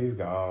yeah, he's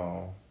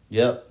gone.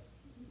 Yep.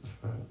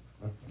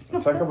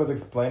 Tucker was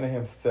explaining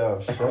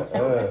himself. Shut I'm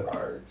so up.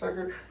 sorry,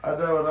 Tucker. I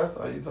know, and I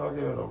saw you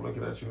talking, and I'm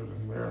looking at you in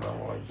this mirror, and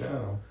I'm like,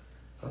 damn,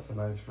 that's a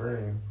nice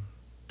frame.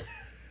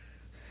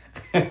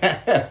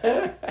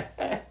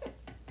 That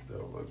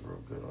looks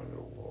real good on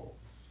your wall.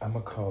 I'm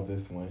gonna call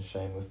this one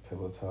Shameless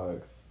Pillow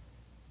Talks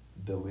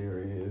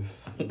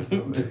Delirious.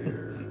 Delirious.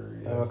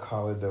 I'm gonna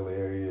call it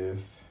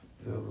Delirious.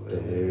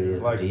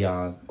 Delirious Like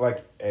Dion.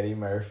 Like Eddie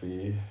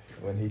Murphy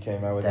when he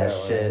came out with That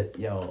that shit,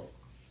 yo.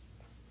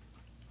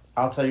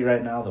 I'll tell you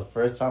right now, the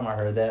first time I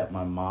heard that,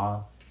 my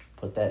mom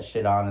put that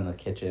shit on in the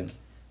kitchen,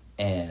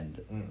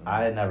 and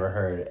I had never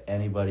heard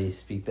anybody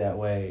speak that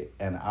way,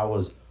 and I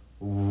was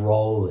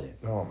rolling.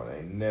 No, man, I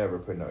ain't never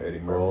put no Eddie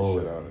Murphy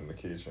shit on in the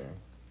kitchen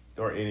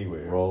or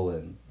anywhere.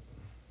 Rolling.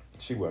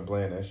 She wasn't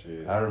playing that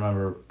shit. I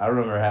remember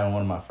having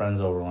one of my friends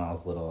over when I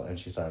was little, and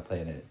she started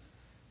playing it.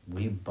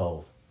 We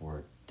both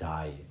were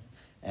dying.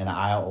 And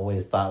I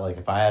always thought, like,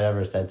 if I had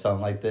ever said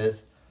something like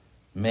this,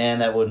 man,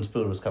 that wooden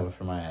spoon was coming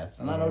from my ass.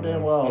 And I know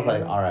damn well, I was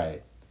like, all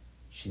right.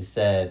 She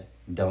said,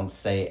 don't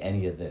say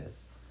any of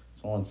this.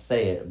 So I won't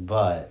say it,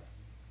 but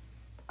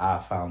I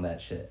found that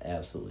shit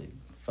absolutely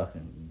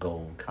fucking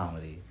gold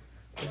comedy.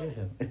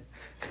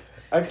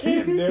 I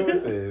can't deal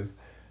with this.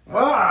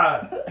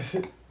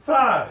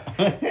 Fuck!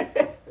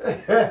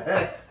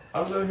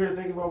 I'm sitting here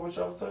thinking about what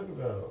y'all was talking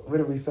about. What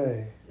did we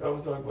say? Y'all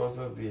was talking about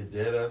something being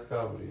dead-ass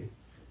comedy.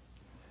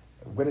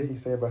 What did he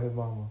say about his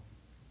mama?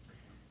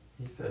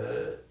 He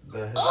said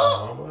that his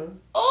mama... You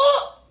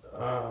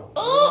don't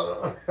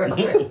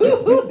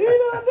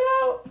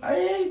know. I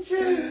hate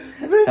you.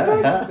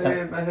 Bitch,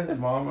 saying that his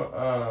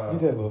mama... You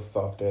did a little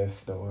soft-ass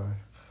snore.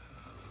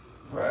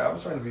 Right, I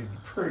was trying to be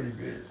pretty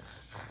bitch.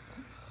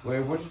 Wait,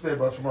 what'd you say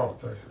about your mama,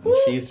 Tucker?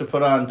 She used to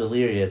put on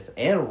Delirious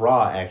and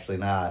Raw, actually,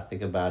 now I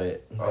think about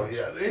it. Oh,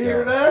 yeah, did you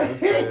hear that?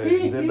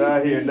 Did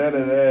not hear none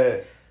of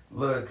that.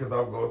 Look, because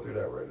I'm going through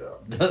that right now.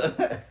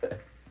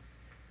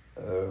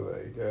 Oh,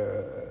 my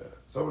God.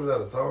 So, was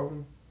that a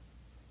song?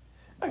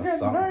 I got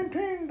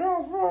 $19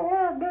 for a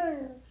lap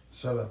dance.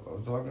 Shut up. I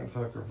was talking to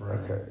Tucker for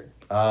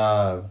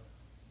Okay.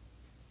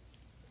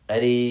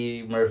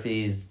 Eddie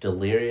Murphy's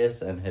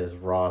Delirious and his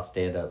Raw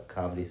stand-up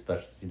comedy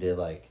specials he did,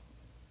 like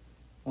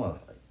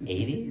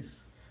 80s?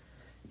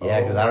 Yeah,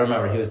 because I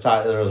remember he was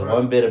talking, there was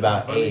one bit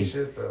about AIDS,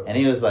 and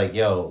he was like,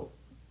 yo,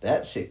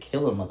 that shit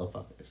killing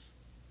motherfuckers.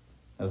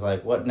 I was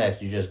like, what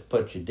next? You just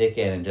put your dick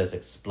in and just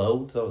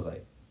explode? So I was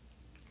like,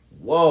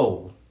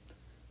 whoa,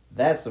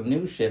 that's some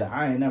new shit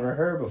I ain't never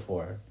heard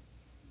before.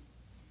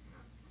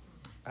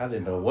 I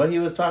didn't know what he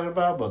was talking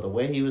about, but the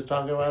way he was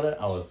talking about it,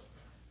 I was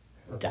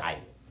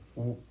dying.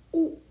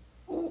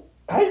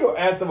 How you gonna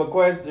ask him a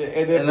question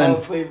and then fall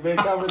asleep mid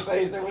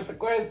conversation with the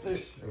question?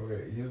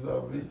 Wait, he was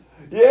on me?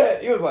 Yeah,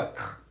 he was like.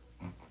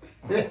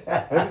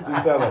 That's what you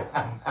sound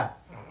like.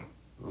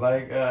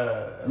 Like,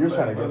 you were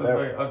trying to get that.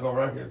 Like Uncle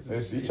Ruckus.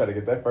 You trying to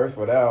get that first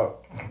one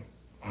out.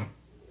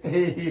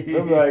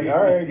 I'm like,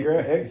 all right, girl,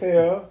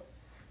 exhale.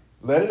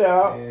 Let it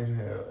out.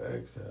 Inhale,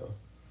 exhale.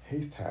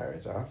 He's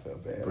tired, y'all. I feel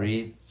bad.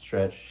 Breathe,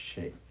 stretch,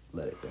 shake.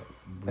 Let it go.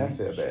 Breathe, I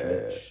feel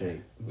bad. Stretch,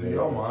 shake. Do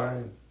y'all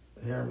mind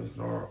hearing me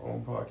snore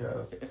on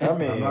podcast? I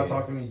mean, I'm not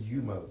talking to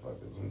you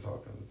motherfuckers. I'm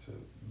talking to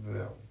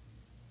them.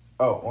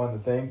 Oh, on the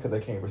thing because they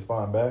can't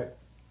respond back.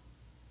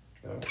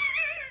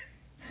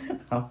 Yeah.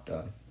 I'm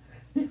done.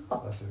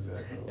 That's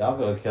exactly what Y'all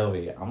gonna kill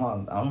me. I'm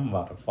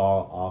about to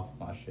fall off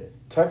my shit.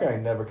 Tucker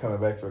ain't never coming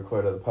back to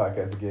record other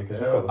podcasts again because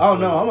you fell asleep. Oh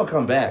no, I'm gonna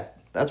come back.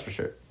 That's for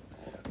sure.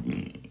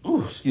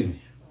 Ooh, excuse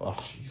me. Oh,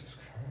 Jesus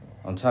Christ.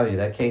 I'm telling you,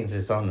 that cane's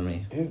just something to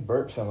me. His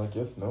burps sound like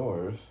your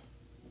snores.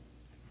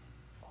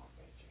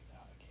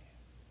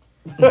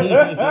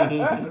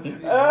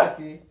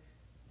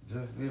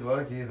 Just be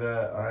lucky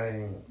that I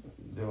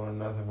ain't doing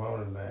nothing more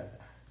than that.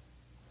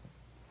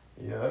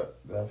 Yep,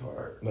 that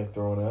part. Like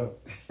throwing up?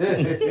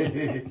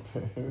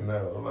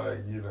 No,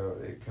 like,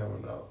 it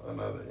coming out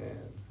another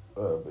end.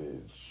 Oh,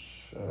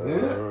 bitch.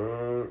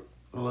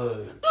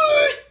 Look.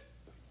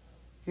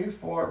 His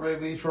fart made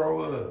me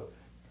throw up.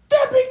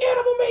 That big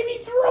animal made me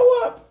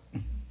throw up.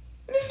 And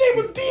his name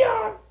was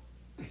Dion.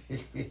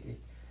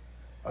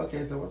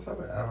 Okay, so what type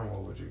of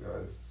animal would you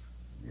guys,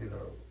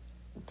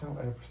 Don't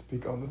ever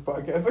speak on this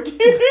podcast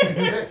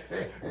again.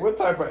 What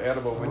type of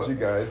animal would you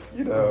guys,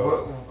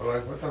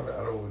 what type of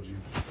animal would you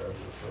describe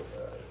yourself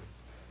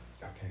as?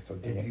 Okay, so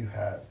if you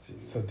had to.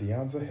 So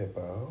Dion's a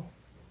hippo.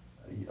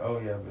 Oh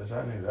yeah, bitch,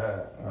 I knew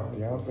that. I was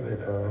Dion's gonna a say that.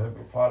 hippo. A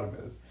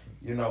hippopotamus.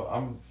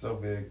 I'm so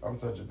big. I'm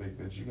such a big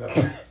bitch. You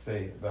gotta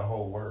say the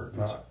whole word.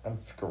 Bitch, I'm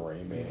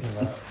screaming. You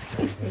cannot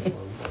say hippo.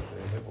 You gotta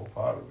say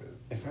hippopotamus.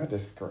 If I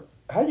just scream,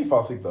 how you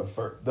fall asleep the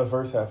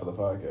first half of the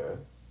podcast?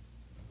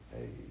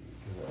 Hey,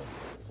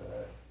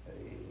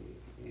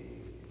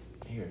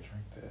 Here,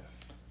 drink this.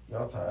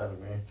 y'all tired of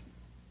me.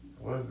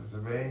 What is this, a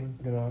bang?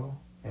 Hell no,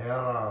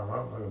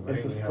 motherfucker.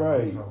 It's a Bang me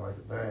Sprite. have like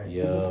a thing.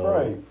 Yo. This is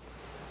Sprite.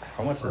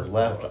 How much First is of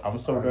left? all, I'm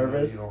so I know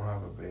nervous. You don't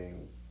have a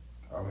bang.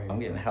 I'm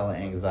getting hella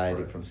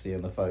anxiety from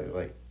seeing the fuck.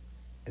 Like,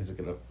 is it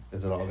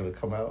all gonna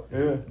come out?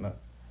 Yeah. No.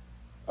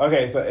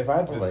 Okay, so if I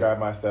had to describe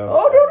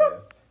myself,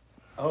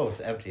 Oh, it's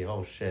empty.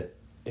 Oh shit.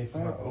 If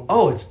not I open.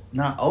 Oh, it's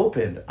not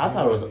opened. I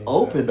thought it was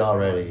opened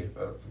already.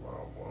 That's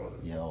tomorrow morning.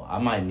 Yo, I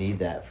might need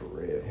that for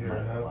real. Here,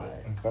 I'm not have gonna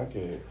it. lie. fuck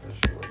it,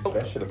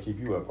 that shit'll keep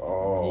you up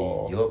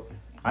all. Yup.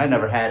 I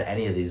never had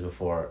any of these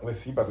before. Let's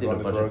see about to Seen go a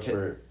on this bunch road of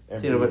trip.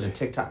 Seen a bunch of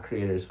TikTok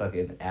creators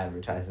fucking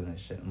advertising this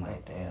shit. I'm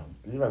like, damn,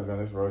 You about to go on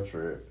this road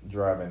trip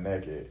driving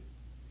naked,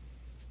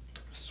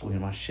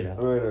 swinging my shit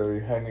out. literally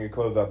hanging your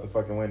clothes out the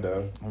fucking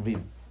window. I'm gonna be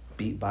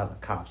beat by the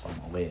cops on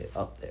my way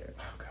up there.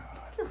 Oh God.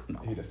 No.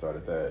 He just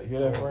started that. You hear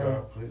that, friend?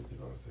 God, please do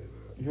not say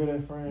that. You hear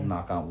that, friend?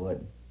 Knock on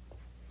wood.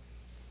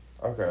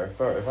 Okay,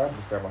 so if I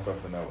describe myself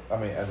as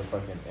a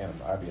fucking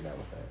animal, I'd be an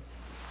elephant.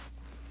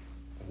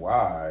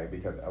 Why?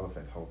 Because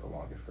elephants hold the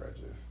longest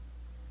grudges.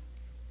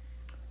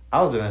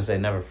 I was gonna say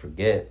never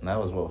forget. And that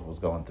was what was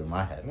going through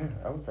my head. Yeah,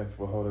 elephants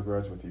will hold a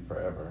grudge with you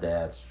forever.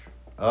 That's true.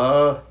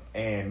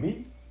 And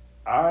me,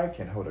 I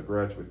can hold a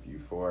grudge with you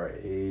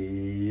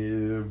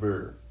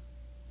forever.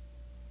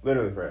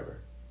 Literally forever.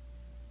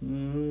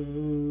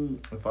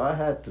 If I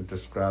had to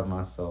describe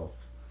myself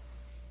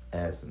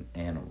as an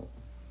animal,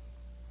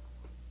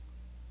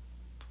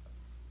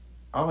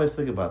 I always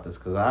think about this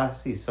because I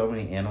see so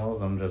many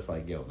animals. I'm just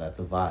like, yo, that's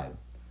a vibe.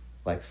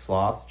 Like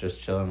sloths just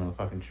chilling in a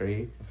fucking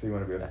tree. So you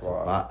want to be a That's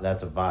sloth?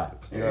 That's a vibe.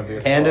 You want to be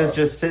a Pandas sloth?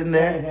 just sitting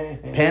there.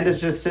 Pandas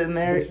just sitting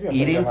there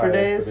eating for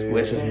days,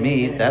 which is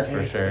me. That's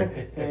for sure.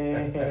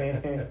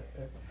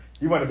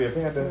 You want to be a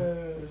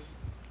panda?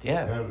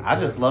 Yeah, I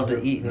just love to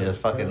eat and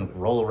just fucking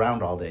roll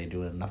around all day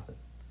doing nothing.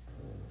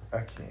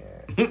 I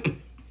can't.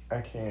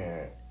 I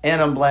can't. And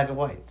I'm black and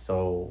white,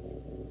 so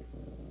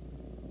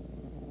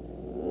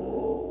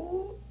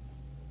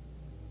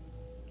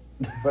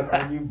But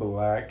are you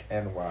black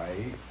and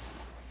white?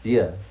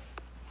 yeah.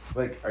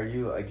 Like,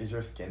 is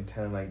your skin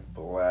tone like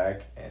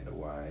black and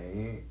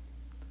white?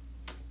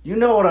 You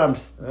know what I'm.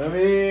 I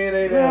mean,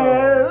 I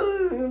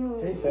know.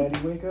 Hey, fatty,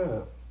 wake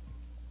up.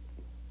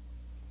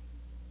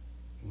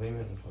 Leave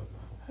it the fuck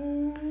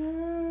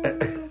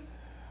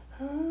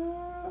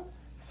up.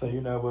 So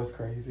you know what's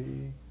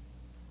crazy?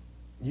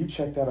 You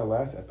checked out our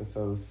last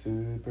episode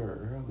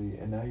super early,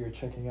 and now you're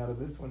checking out of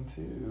this one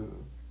too.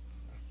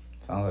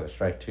 Sounds like a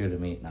strike 2 to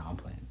me. No, I'm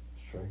playing.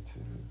 Strike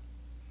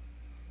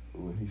 2.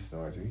 Ooh, and he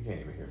snores. He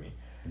can't even hear me.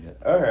 Yeah.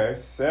 Okay,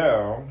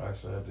 so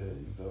Actually, I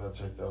did. You said I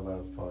checked out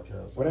last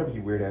podcast. Whatever,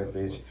 you weird ass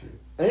bitch.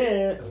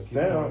 And and keep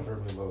going so for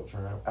me, little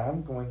tramp.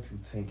 I'm going to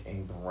take a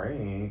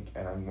break,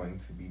 and I'm going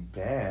to be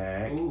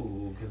back.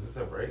 Ooh, because it's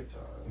a break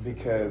time.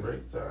 Because- it's a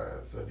break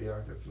time, so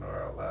Dion can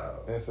snore out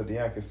loud. And so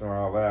Dion can snore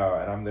out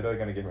loud, and I'm literally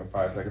going to give him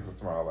 5 seconds to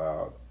snore out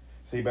loud.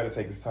 So you better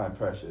take his time,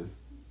 precious.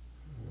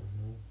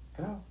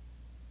 Mm-hmm. Go.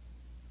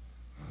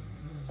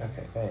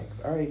 Okay,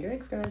 thanks. All right,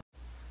 thanks, guys.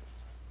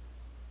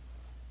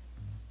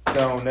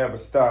 Don't ever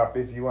stop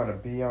if you want to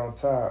be on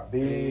top,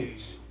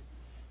 bitch.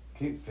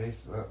 Keep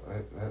facing up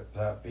like that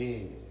top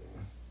big.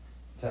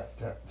 Top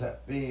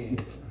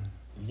big.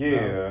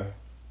 Yeah.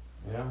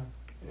 Yeah?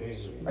 Hey.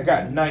 I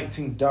got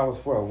 $19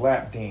 for a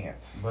lap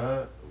dance.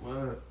 What?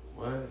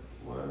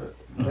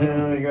 And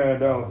I got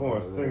 $1 for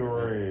a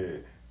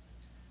cigarette.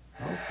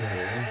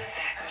 Okay.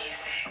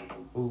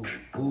 Ooh.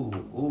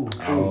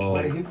 Oh.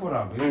 Wait, he pulled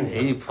out music.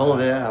 He pulled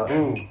it out.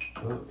 Ooh.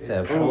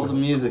 Said, pull the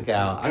music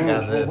out. I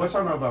got this. What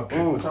y'all know about this?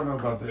 Ooh. What y'all know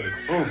about this?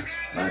 Ooh.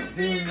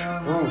 19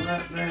 dollars Ooh. on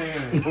that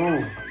man.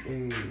 Ooh.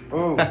 Hey.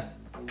 Ooh.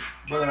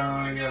 But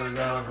I only got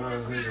 $1 for a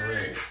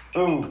cigarette.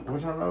 Ooh.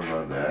 What y'all know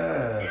about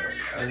that?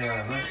 I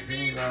got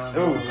 $19 Ooh.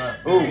 on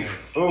that Ooh. man.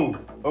 Ooh.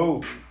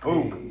 Ooh. Ooh.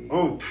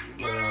 Ooh.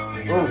 But I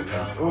only got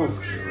 $1 for Ooh. a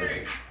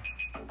cigarette.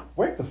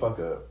 Wake the fuck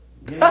up.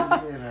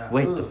 Yeah.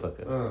 Wake the fuck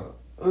up.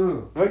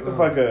 Wake the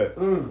fuck up.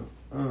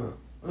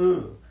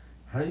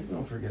 How you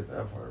gonna forget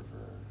that part,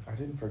 bro? I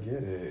didn't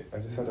forget it. I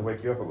just had to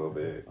wake you up a little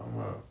bit. I'm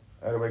up.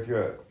 I had to wake you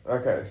up.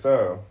 Okay,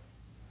 so.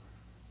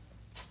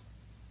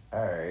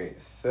 Alright,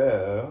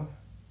 so.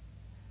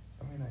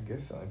 I mean, I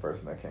guess the only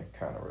person that can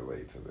kind of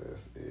relate to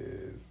this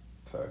is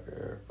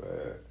Tucker,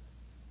 but.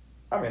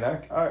 I mean, I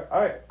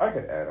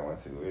could add on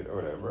to it or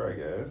whatever, I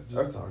guess.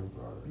 Just talk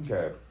about it.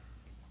 Okay.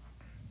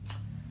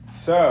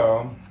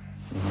 So,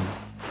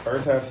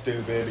 first half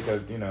stupid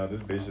because,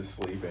 this bitch is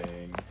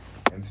sleeping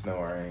and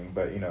snoring.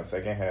 But,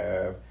 second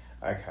half,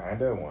 I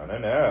kind of want to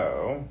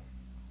know.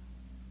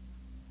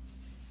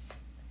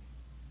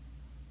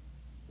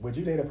 Would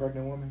you date a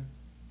pregnant woman?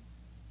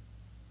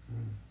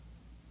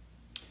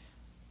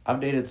 I've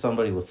dated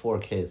somebody with 4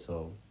 kids,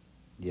 so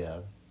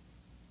yeah.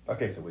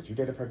 Okay, so would you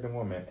date a pregnant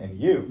woman? And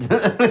you,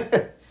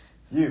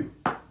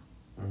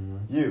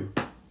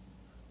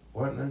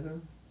 What, nigga?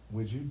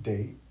 would you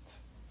date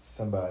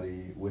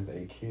somebody with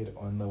a kid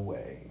on the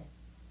way?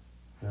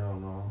 Hell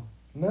no.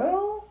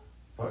 No?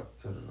 Fuck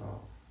to the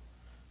no.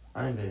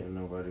 I ain't dating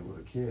nobody with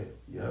a kid.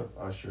 Yep,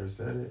 I sure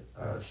said it.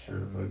 I sure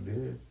the fuck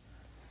did.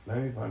 Let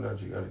me find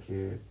out you got a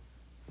kid.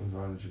 Let me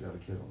find out you got a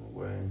kid on the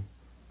way.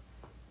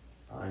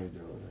 I ain't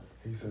doing it.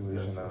 He says we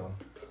should know.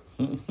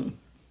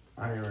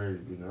 I ain't ready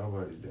to be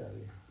nobody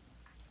daddy.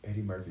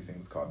 Eddie Murphy's thing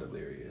was called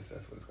Delirious.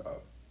 That's what it's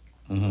called.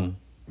 Mm-hmm.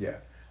 Yeah.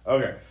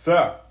 Okay,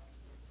 so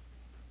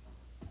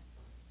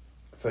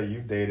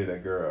you dated a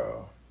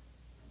girl.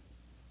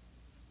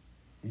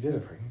 You dated a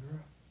pregnant girl?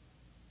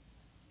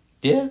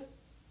 Yeah.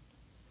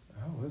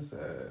 How was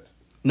that?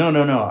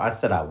 No. I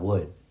said I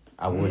would.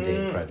 I would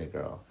date a pregnant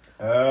girl.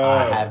 Oh.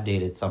 I have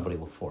dated somebody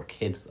with 4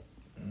 kids, though.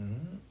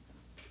 Mm-hmm.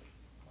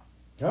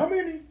 How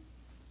many?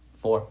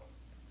 4.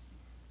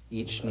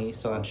 Each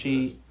Nissan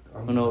Cheat.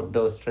 Uno,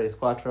 dos, tres,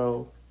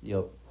 cuatro.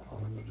 Yup.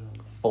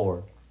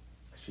 4.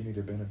 She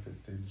needed benefits,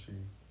 didn't she?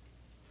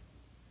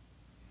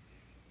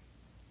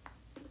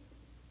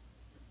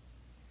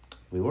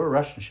 we were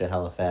rushing shit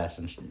hella fast,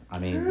 and I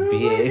mean,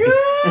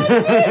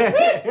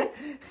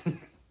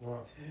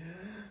 What?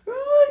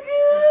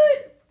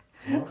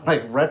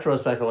 like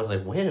retrospect, I was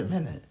like, wait a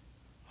minute,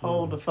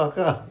 hold the fuck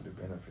up. The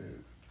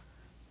benefits.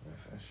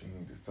 Listen, she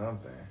needed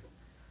something.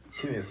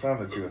 She needed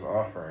something that she was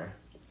offering.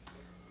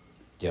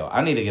 Yo,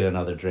 I need to get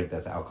another drink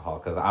that's alcohol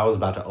because I was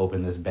about to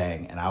open this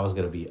bang and I was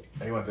gonna be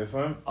Hey, you want this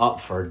one? up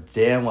for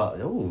damn well.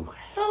 Ooh,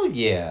 hell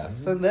yeah,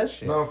 send that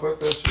shit. No, fuck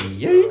that shit.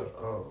 Yeah.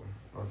 Oh,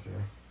 okay.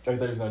 I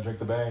thought he was gonna drink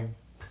the bang.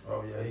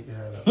 Oh yeah, he can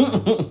have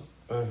that.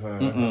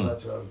 Listen. I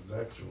thought y'all was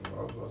next room.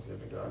 I was about to say,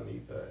 nigga, I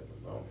need that in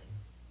the moment.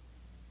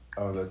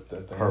 Oh, the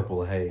thing.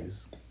 Purple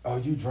haze. Oh,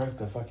 you drank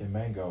the fucking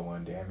mango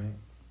one, damn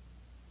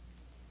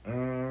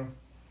it.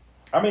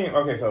 I mean,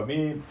 okay, so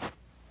me.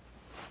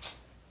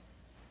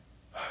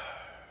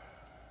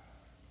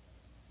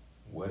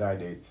 Would I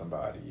date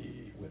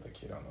somebody with a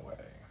kid on the way?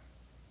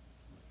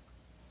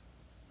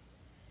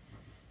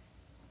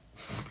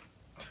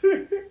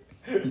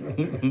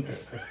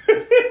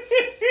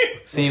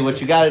 See, what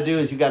you got to do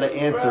is you got to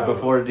answer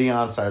before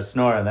Dion starts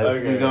snoring. That's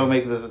Okay. we gonna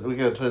make this. We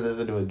gonna turn this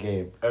into a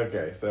game.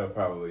 Okay, so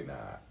probably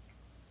not.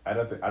 I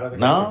don't think.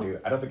 No?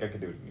 I don't think I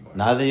could do it anymore.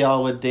 Neither of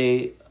y'all would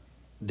date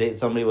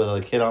somebody with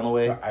a kid on the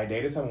way. So I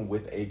dated someone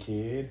with a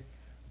kid,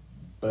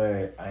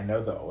 but I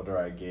know the older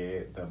I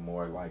get, the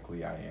more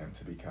likely I am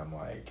to become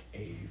like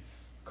a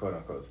quote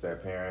unquote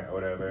step parent or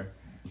whatever.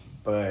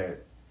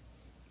 But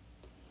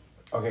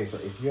okay, so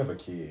if you have a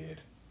kid,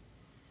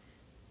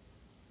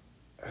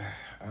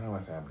 I don't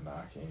want to say I'm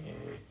knocking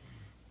it,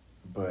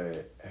 but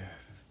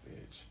this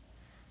bitch.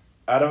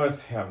 I don't want to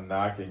say I'm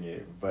knocking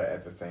it, but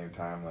at the same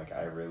time, like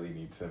I really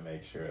need to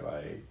make sure,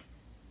 like,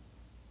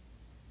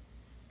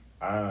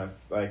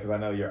 because I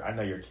know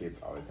your kid's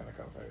always gonna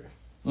come first.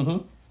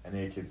 Mm-hmm. I know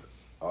your kid's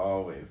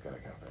always gonna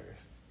come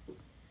first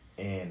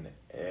in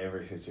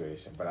every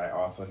situation. But I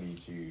also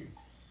need you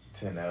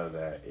to know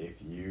that if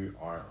you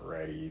aren't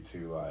ready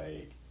to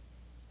like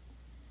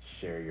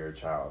share your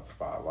child's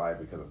spotlight,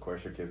 because of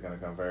course your kid's gonna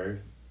come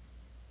first,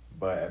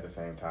 but at the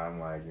same time,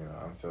 like, you know,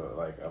 I'm still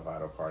like a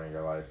vital part in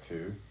your life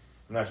too.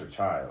 I'm not your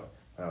child,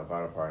 but I'm a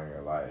vital part in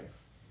your life.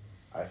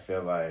 I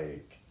feel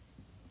like,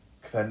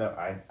 because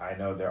I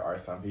know there are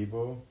some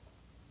people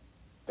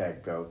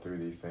that go through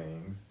these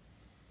things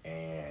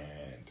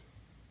and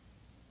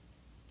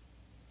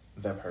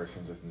the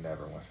person just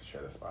never wants to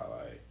share the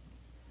spotlight.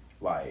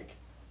 Like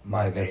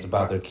It's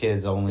about their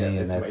kids only, yeah,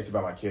 and it's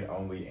about my kid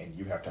only, and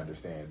you have to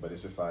understand. But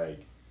it's just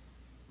like,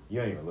 you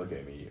don't even look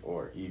at me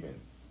or even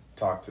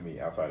talk to me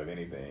outside of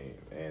anything,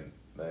 and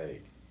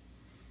like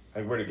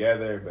we're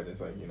together, but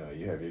it's like, you know,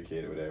 you have your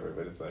kid or whatever,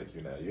 but it's like,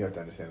 you know, you have to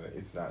understand that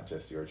it's not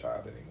just your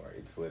child anymore.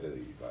 It's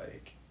literally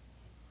like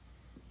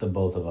the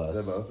both of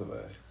us. the both of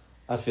us.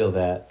 I feel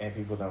that. And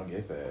people don't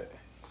get that.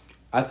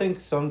 I think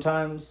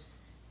sometimes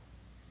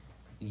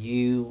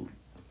you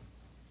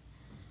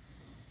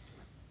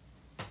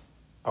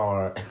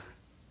are.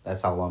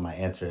 That's how long my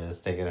answer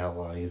is. Taking how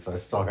long you start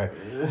story.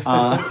 Okay,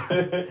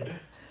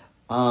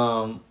 I'm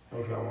on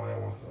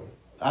that one still.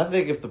 I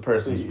think if the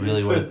person's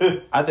really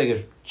worth, I think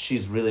if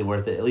she's really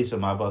worth it, at least in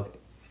my book,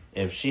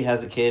 if she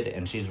has a kid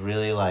and she's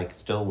really like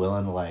still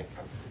willing to like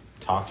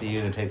talk to you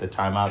and take the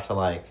time out to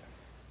like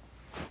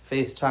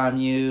FaceTime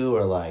you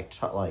or like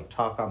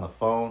talk on the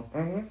phone,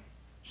 Mm-hmm.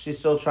 she's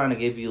still trying to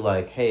give you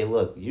like, hey,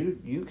 look,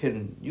 you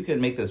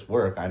can make this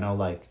work. I know,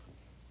 like,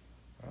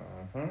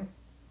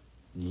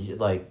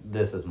 like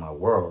this is my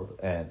world,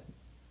 and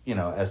you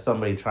know, as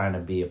somebody trying to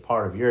be a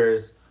part of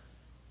yours,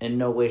 in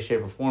no way,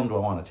 shape, or form do I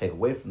want to take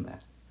away from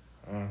that.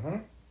 Mm-hmm.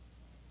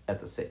 At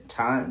the same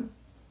time,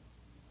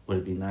 would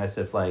it be nice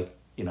if, like,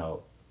 you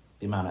know,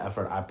 the amount of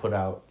effort I put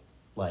out,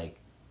 like,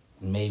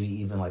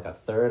 maybe even like a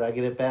third I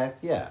get it back?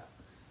 Yeah.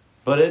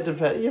 But it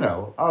depends, you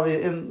know,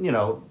 obviously, and, you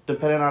know,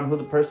 depending on who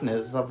the person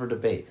is, it's up for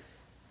debate.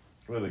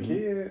 With a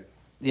kid?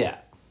 Yeah.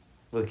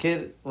 With a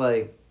kid,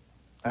 like,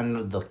 I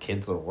know the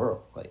kid's the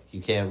world. Like,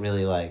 you can't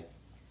really, like,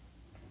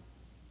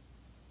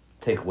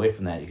 take away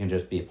from that. You can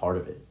just be a part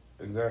of it.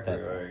 Exactly.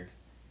 Like,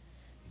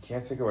 you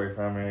can't take away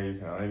from it. You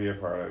can only be a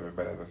part of it.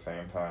 But at the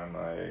same time,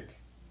 like,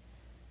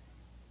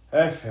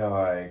 I feel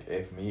like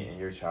if me and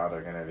your child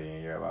are going to be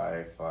in your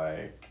life,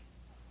 like,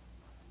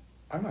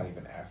 I'm not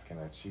even asking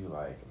that you,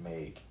 like,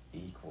 make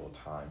equal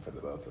time for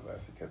the both of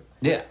us. Because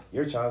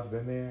your child's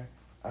been there.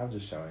 I'm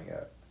just showing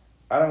up.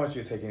 I don't want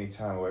you to take any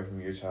time away from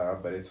your child,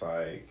 but it's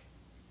like,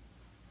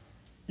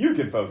 you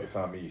can focus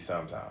on me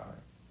sometime.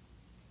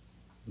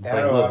 It's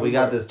like, look, we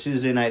got this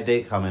Tuesday night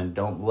date coming.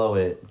 Don't blow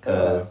it,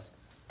 because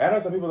I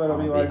know some people that'll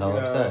be like,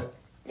 upset.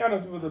 I know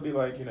some people that'll be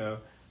like, you know,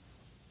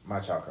 my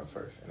child comes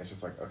first, and it's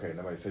just like, okay,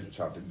 nobody said your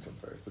child didn't come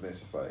first, but then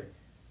it's just like,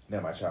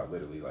 no, my child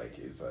literally like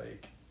is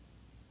like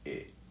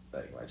it,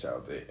 like my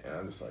child did, and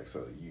I'm just like,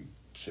 so you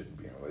shouldn't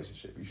be in a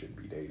relationship, you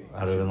shouldn't be dating.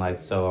 I'd have been like,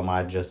 so am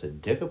I just a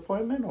dick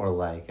appointment, or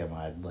like, am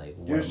I like,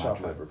 what You're am I child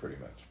trying? labor, pretty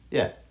much.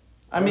 Yeah,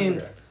 I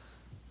mean,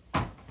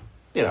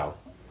 you know,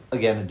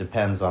 again, it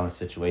depends on the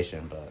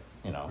situation, but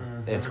you know,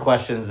 it's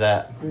questions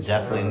that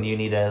definitely you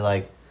need to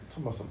like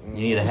You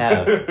need to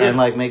have. And,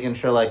 like, making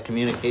sure, like,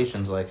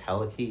 communication's, like,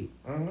 hella key.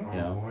 Mm-hmm. You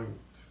know?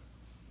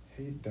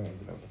 He don't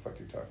even know what the fuck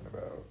you're talking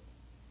about.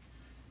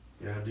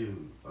 Yeah, I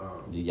do.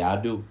 Yeah, I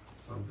do.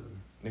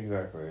 Something.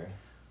 Exactly.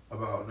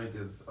 About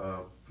niggas,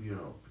 you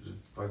know,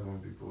 just fucking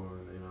with people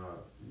and they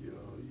not, you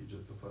know, you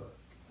just a fuck.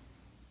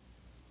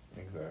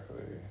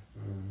 Exactly.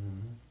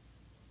 Mm-hmm.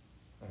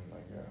 Oh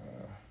my god.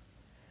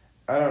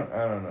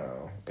 I don't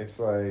know. It's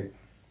like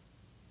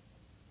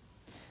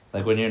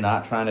when you're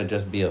not trying to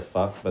just be a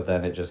fuck, but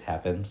then it just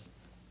happens,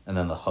 and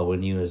then the hoe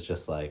in you is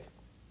just like,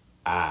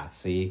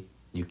 see,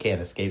 you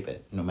can't escape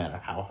it, no matter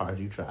how hard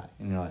you try.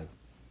 And you're like,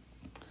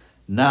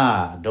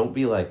 nah, don't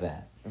be like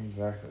that.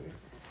 exactly.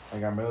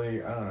 Like I'm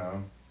really, I don't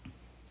know,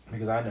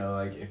 because I know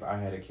like if I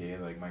had a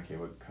kid, like my kid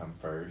would come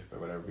first or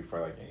whatever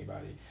before like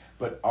anybody.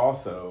 But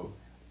also,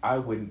 I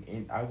wouldn't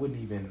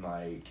even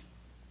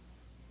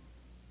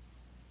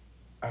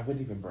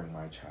bring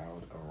my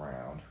child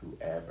around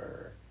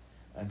whoever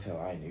until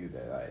I knew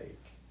that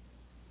like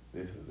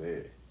this is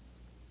it.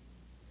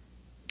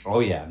 Oh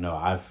yeah, no,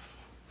 I've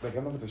Like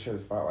I'm not going to share the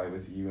spotlight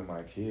with you and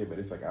my kid, but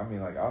it's like I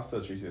mean like I'll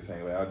still treat you the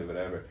same way. I'll do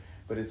whatever,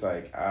 but it's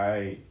like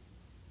I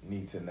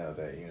need to know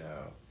that you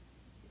know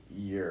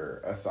you're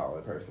a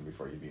solid person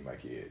before you be my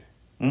kid.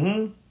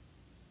 Mm-hmm.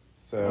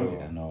 So oh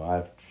yeah, no,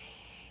 I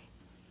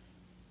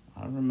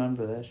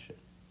remember that shit.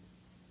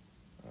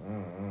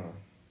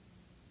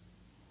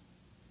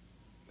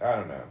 I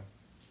don't know.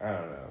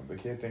 The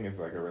kid thing is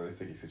like a really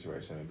sticky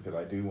situation because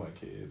I do want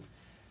kids.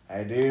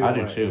 I do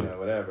too. You know,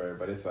 whatever.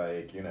 But it's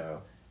like, you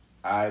know,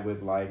 I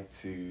would like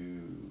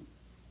to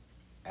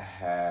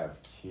have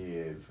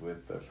kids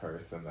with the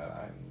person that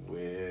I'm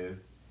with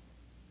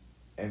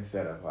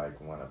instead of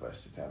like one of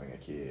us just having a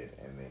kid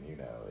and then, you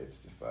know, it's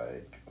just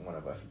like one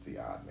of us is the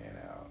odd man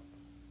out.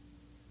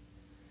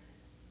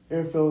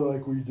 It felt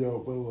like we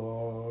don't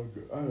belong.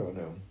 I don't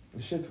know.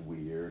 The shit's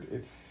weird.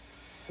 It's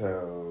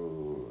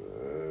so...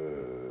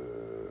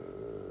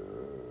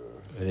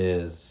 It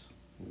is,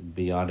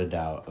 beyond a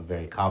doubt, a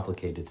very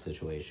complicated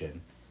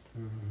situation.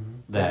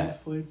 Mm-hmm. Are you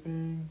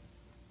sleeping?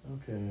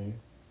 Okay.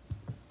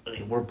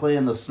 We're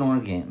playing the snore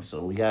game,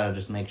 so we gotta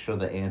just make sure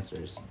the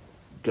answer's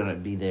gonna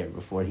be there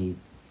before he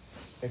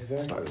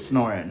starts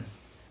snoring.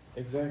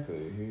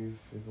 Exactly.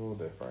 He's a little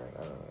different.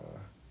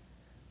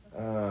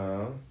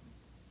 Okay.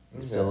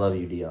 We still love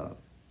you, Dion.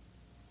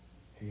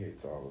 He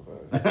hates all of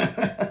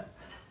us.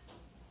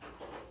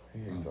 He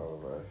hates all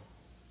of us.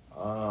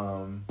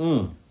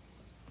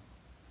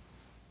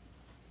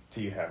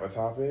 Do you have a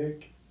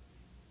topic?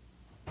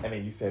 And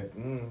then you said,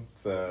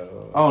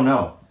 so... Oh,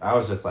 no. I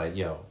was just like,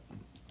 yo,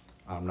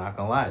 I'm not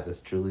gonna lie.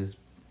 This Truly's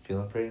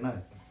feeling pretty nice.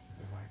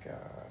 Oh, my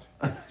God.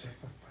 It's just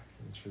a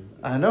fucking Truly.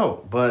 I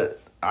know,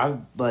 but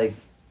I'm like,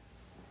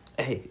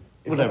 hey,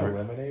 whatever. Is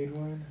that a lemonade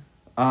one?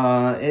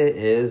 It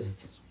is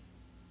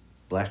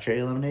black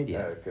cherry lemonade,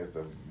 yeah. Yeah, because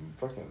the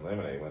fucking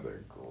lemonade ones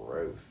are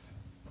gross.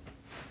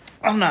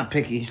 I'm not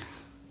picky.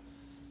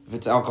 If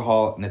it's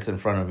alcohol and it's in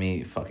front of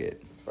me, fuck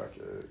it. Fuck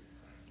it.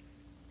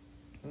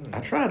 I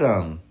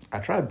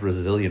tried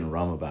Brazilian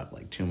rum about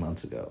like 2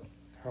 months ago.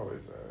 How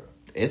is that?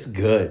 It's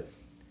good.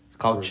 It's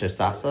called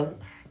cachaça.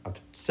 I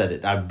said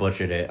it. I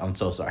butchered it. I'm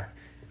so sorry.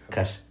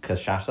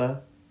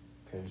 Cachaça.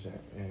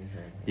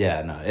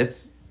 Yeah, no,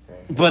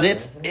 but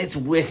it's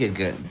wicked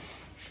good.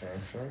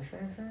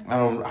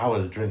 I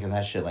was drinking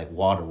that shit like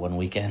water one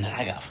weekend and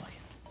I got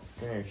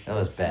fucking. That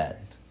was bad.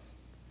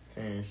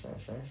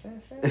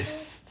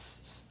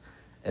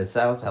 It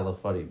sounds hella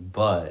funny,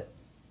 but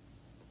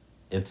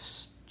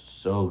it's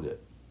so good.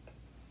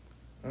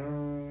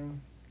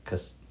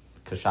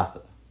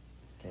 Cachaça.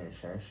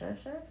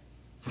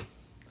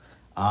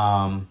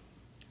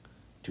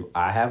 Do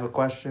I have a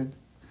question?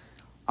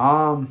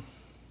 I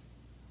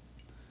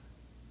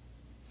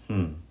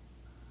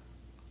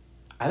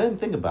didn't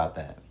think about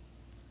that.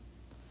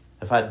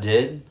 If I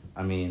did,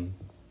 I mean...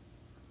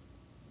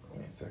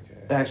 It's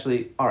okay.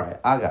 Actually, alright,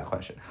 I got a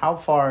question. How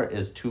far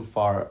is too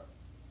far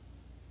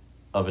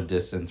of a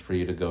distance for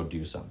you to go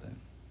do something?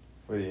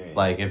 What do you mean?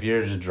 Like, if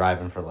you're just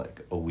driving for,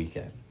 like, a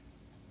weekend.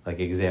 Like,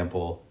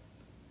 example,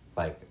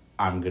 like,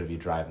 I'm going to be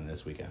driving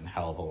this weekend,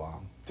 hell of a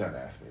long. Don't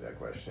ask me that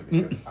question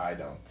because I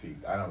don't see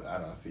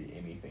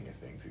anything as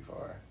being too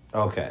far.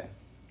 Okay.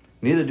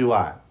 Neither do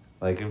I.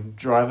 Like, if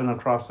driving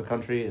across the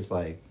country, it's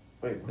like...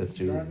 Wait, it's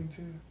too driving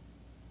to?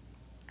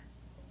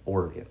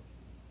 Oregon.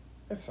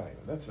 That's not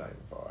even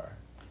far.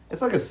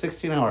 It's like a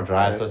 16-hour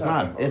drive, Yeah,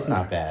 so it's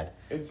not bad.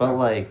 But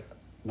like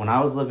when I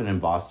was living in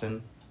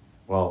Boston,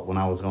 when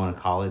I was going to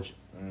college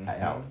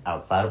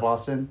outside of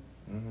Boston,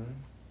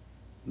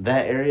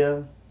 that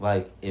area,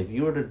 like if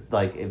you were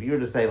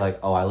to say like,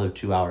 oh, I live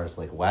 2 hours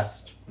like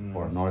west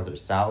or north or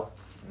south,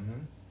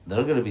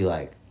 they're gonna be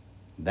like,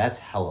 that's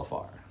hella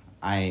far.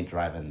 I ain't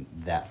driving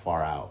that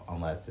far out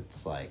unless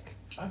it's like.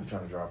 I've been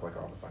trying to drive like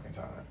all the fucking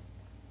time.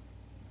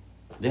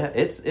 Yeah,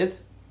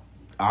 it's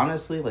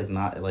honestly like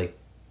not like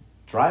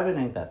driving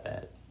ain't that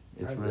bad.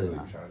 It's really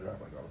not. Trying to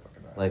drive like all the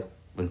fucking time. Like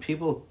when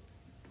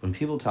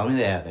people tell me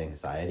they have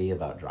anxiety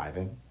about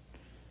driving,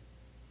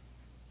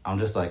 I'm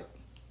just like,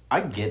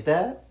 I get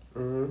that.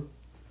 Mm-hmm.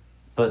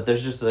 But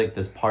there's just, like,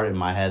 this part in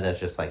my head that's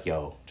just like,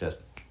 yo,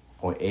 just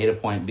point A to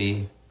point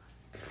B.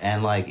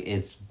 And, like,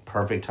 it's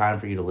perfect time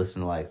for you to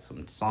listen to, like,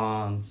 some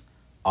songs,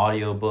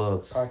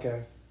 audiobooks,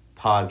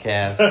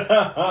 podcasts.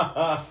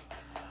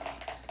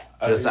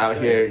 Just out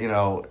here, you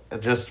know,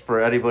 just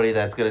for anybody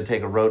that's going to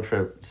take a road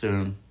trip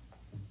soon,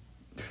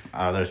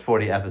 there's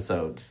 40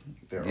 episodes.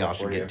 Y'all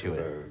should get to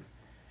it.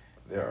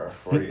 There are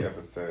 40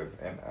 episodes,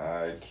 and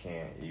I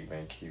can't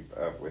even keep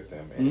up with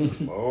them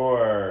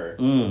anymore.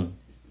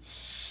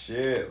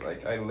 Shit,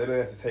 like, I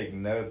literally have to take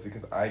notes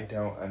because I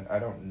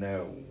don't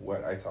know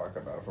what I talk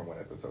about from one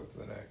episode to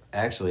the next.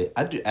 Actually,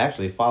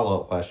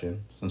 follow-up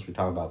question, since we're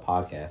talking about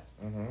podcasts.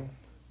 Mm-hmm.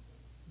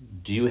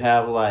 Do you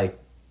have, like,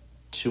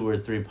 2 or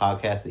 3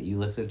 podcasts that you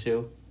listen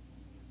to?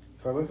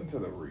 So I listen to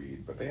The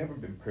Read, but they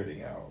haven't been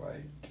putting out,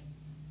 like,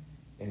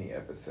 any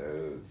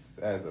episodes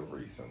as of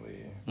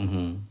recently.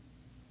 Mm-hmm.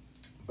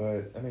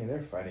 But, I mean,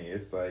 they're funny.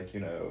 It's like, you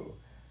know,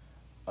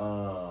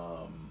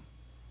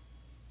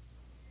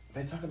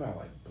 they talk about,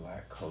 like,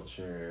 Black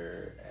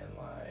culture and,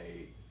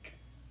 like,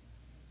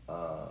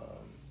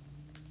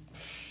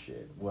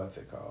 shit, what's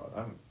it called?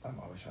 I'm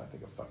always trying to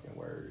think of fucking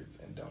words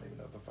and don't even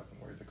know what the fucking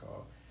words are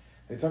called.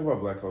 They talk about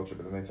Black culture,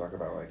 but then they talk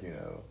about, like, you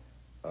know,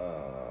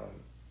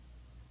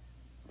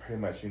 pretty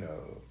much, you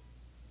know,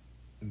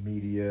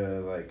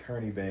 media, like,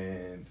 current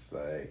events,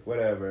 like,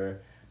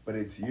 whatever. But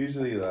it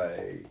usually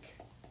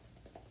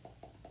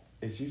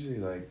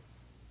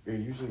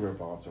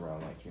revolves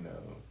around, like, you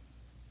know,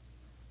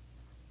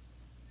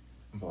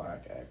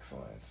 Black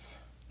excellence.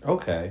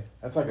 Okay.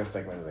 That's, like, a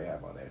segment that they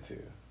have on there,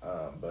 too.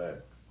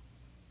 But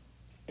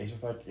it's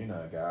just, like, you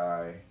know, a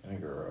guy and a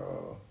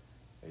girl.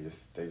 They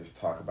just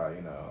talk about,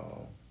 you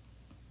know,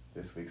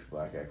 this week's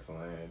Black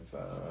excellence,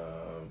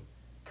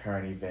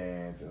 current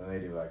events, and then they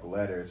do, like,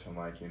 letters from,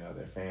 like, you know,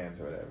 their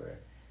fans or whatever.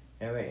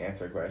 And they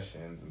answer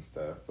questions and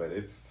stuff, but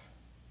it's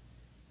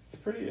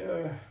pretty,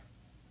 it's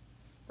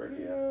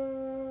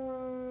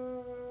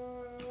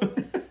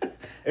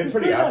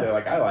pretty out there.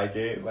 Like, I like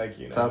it. Like,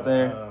 you know. It's out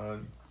there.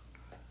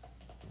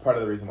 Part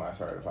of the reason why I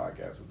started a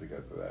podcast was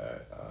because of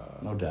that.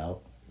 No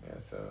doubt. Yeah,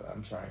 so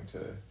I'm trying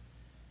to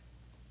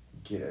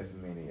get as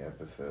many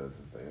episodes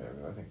as they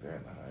have. I think they're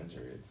in the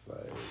hundreds.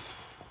 Like,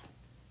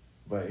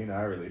 but, you know,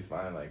 I release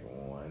mine, like,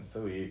 once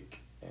a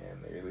week.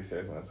 And they release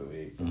theirs once a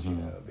week. But, you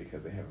know,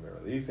 because they haven't been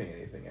releasing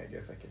anything, I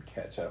guess I can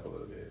catch up a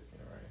little bit. You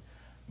know, right?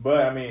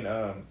 But, I mean,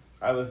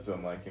 I listen to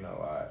them, like, you know, a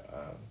lot.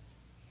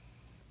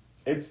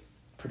 It's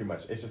pretty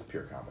much, it's just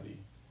pure comedy.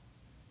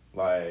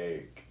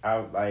 Like,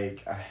 I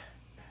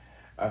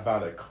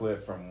found a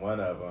clip from one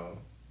of them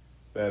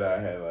that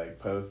I had, like,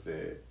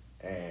 posted,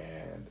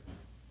 and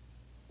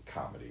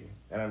comedy.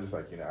 And I'm just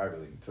like, you know, I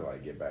really need to,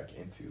 like, get back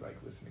into, like,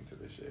 listening to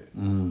this shit.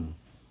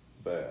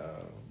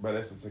 But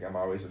it's just like I'm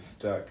always just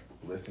stuck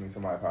listening to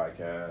my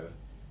podcast,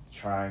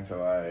 trying to,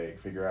 like,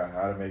 figure out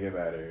how to make it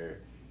better,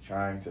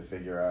 trying to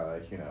figure out,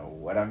 like, you know,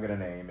 what I'm gonna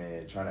name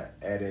it, trying to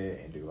edit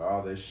and do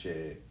all this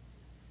shit.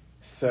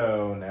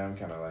 So now I'm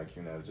kind of like,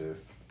 you know,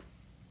 just,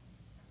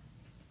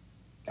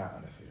 I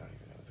honestly don't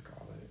even know what to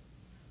call it.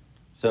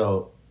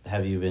 So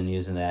have you been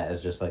using that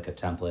as just, like, a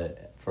template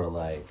for,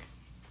 like,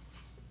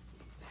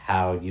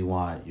 how you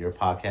want your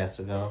podcast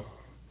to go?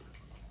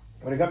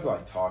 When it comes to,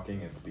 like,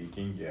 talking and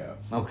speaking, yeah.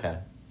 Okay.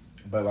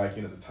 But, like,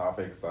 you know, the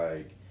topics,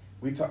 like,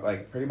 we talk,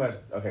 like, pretty much,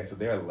 okay, so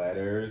their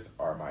letters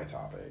are my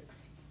topics.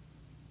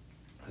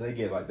 They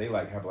get, like,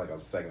 have, like, a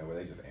segment where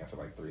they just answer,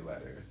 like, 3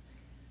 letters.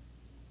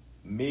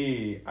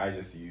 Me, I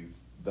just use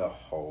the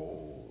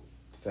whole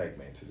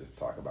segment to just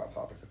talk about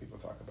topics that people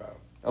talk about.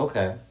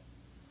 Okay.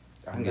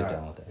 I can get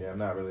down with that. Yeah, I'm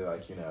not really,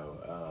 like, you know,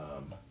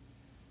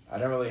 I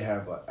don't really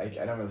have,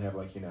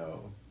 like, you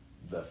know,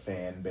 the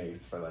fan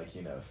base for, like,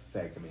 you know,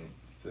 segments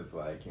of,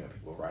 like, you know,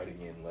 people writing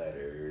in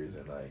letters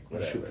and, like,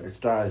 whatever. Shoot for the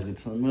stars, get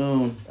to the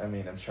moon. I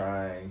mean, I'm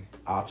trying.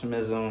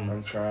 Optimism.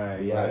 I'm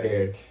trying. We out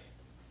here.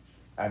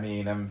 I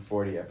mean, I'm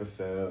 40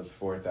 episodes,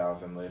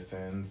 4,000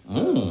 listens.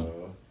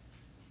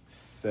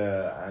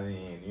 So, I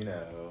mean, you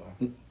know,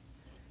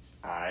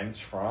 I'm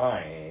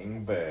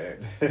trying, but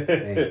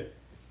Hey.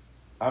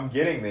 I'm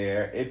getting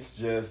there. It's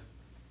just,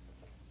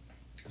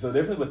 so the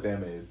difference with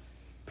them is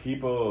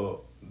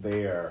people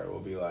there will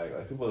be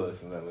like people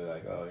listen to them and be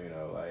like, oh, you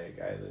know, like,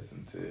 I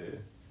listen to,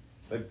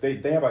 like,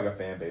 they have, like, a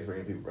fan base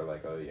where people are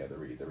like, oh, yeah, the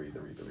read.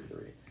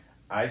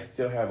 I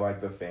still have, like,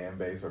 the fan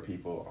base where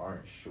people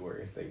aren't sure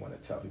if they want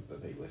to tell people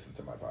that they listen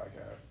to my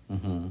podcast.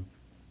 Mm-hmm.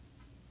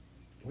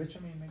 Which,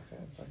 I mean, makes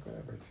sense. Like,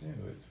 whatever, it's new,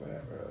 it's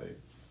whatever, like.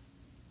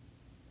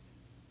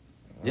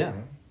 Yeah.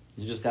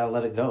 You just gotta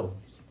let it go.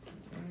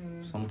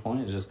 At some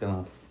point, it's just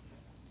gonna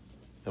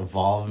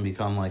evolve and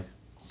become, like,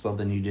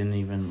 something you didn't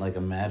even, like,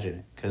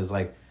 imagine. Because,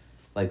 like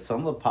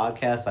some of the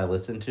podcasts I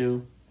listen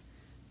to,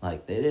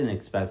 like, they didn't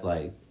expect,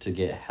 like, to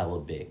get hella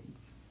big.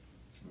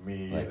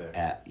 Me like,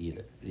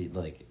 either.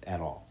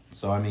 At all.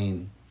 So, I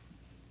mean,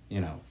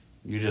 you know,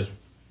 you just,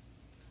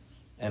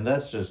 and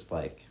that's just,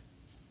 like,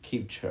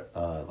 keep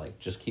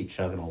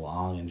chugging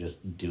along and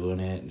just doing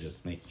it and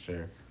just making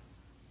sure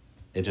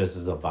it just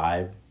is a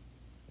vibe.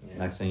 Yeah.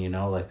 Next thing you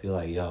know, like, people are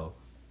like, yo,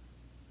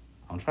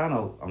 I'm trying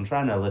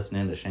to listen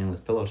into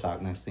Shameless Pillow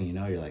Talk. Next thing you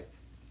know, you're like,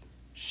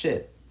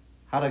 shit,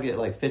 how'd I get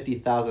like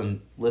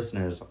 50,000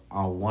 listeners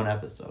on one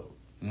episode?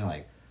 And you're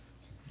like,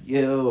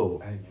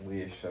 yo. I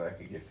wish I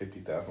could get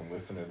 50,000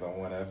 listeners on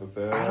one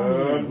episode.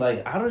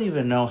 I don't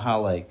even know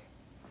how, like,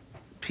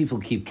 people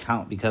keep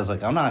count, because,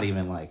 like, I'm not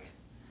even, like,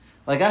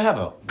 I have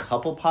a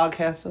couple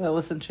podcasts that I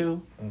listen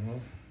to,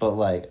 but,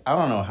 like, I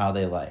don't know how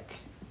they, like,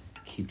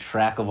 keep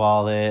track of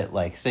all it.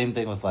 Like, same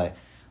thing with, like,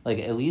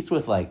 at least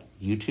with, like,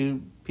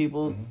 YouTube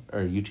people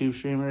or YouTube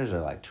streamers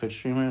or, like, Twitch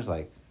streamers,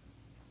 like,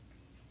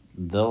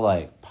 they'll,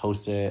 like,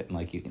 post it and,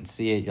 like, you can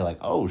see it. You're like,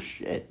 oh,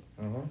 shit.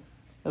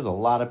 There's a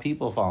lot of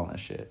people following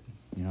this shit,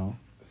 you know?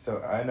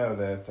 So I know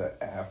that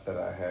the app that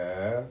I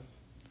have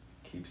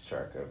keeps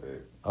track of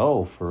it.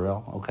 Oh, for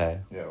real? Okay.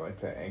 Yeah, like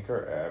the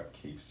Anchor app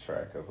keeps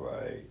track of,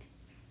 like,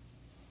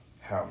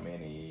 how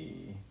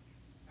many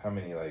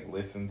like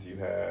listens you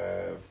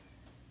have.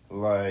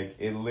 Like,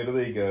 it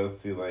literally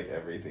goes to, like,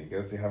 everything. It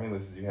goes to how many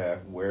listens you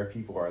have, where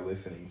people are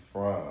listening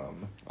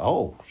from.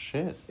 Oh,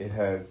 shit. It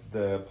has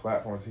the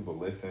platforms people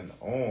listen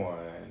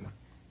on,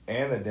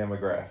 and the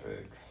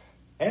demographics,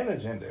 and the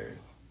genders.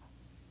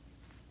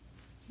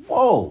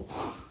 Whoa.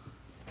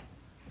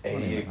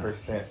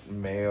 88%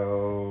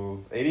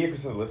 males.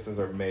 88% of listeners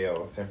are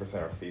males.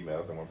 10% are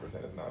females, and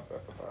 1% is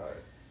non-specified.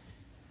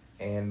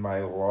 And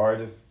my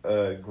largest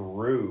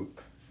group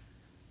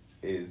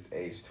is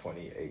age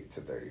 28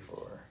 to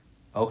 34.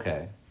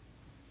 Okay.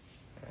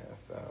 Yeah,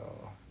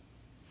 so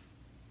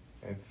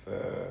it's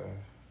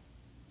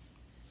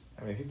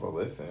I mean, people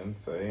listen,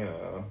 so you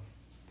know.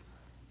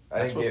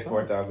 I didn't get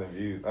 4,000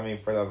 views.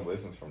 4,000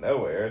 listens from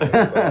nowhere. So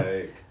it's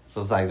like, so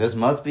it's like, this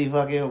must be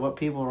fucking what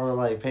people are,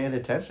 like, paying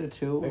attention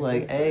to. Exactly.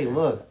 Like, hey,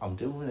 look, I'm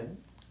doing it.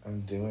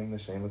 I'm doing the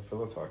Shameless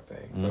Pillow Talk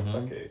thing. So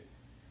fuck it.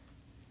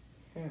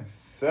 Yeah.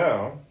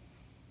 So,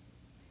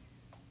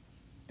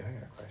 I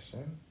got a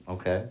question.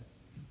 Okay.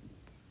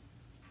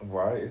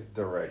 Why is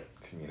direct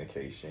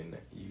communication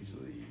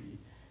usually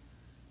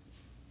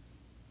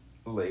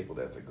labeled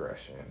as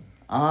aggression?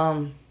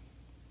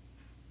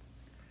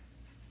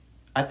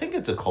 I think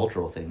it's a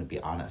cultural thing, to be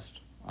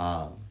honest.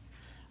 I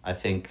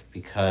think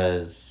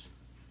because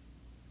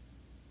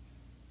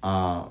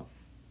I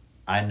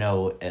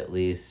know, at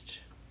least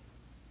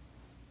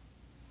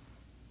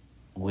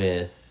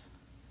with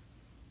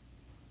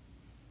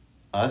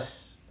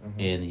us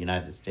in the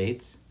United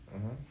States,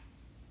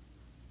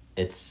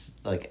 it's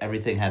like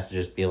everything has to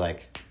just be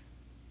like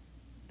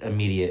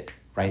immediate,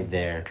 right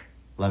there.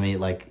 Let me,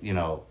 like, you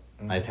know,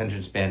 my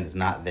attention span is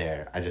not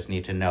there. I just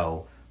need to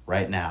know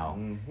right now.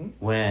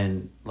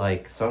 When,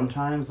 like,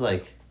 sometimes,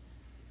 like,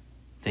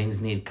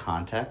 things need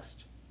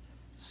context.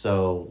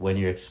 So when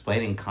you're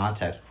explaining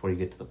context before you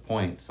get to the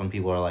point, some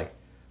people are like,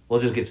 well,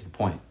 just get to the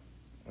point.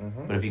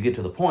 But if you get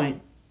to the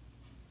point,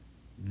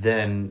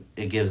 then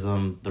it gives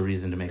them the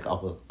reason to make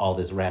up with all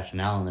this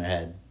rationale in their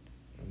head.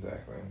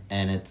 Exactly.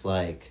 And it's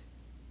like,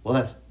 well,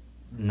 that's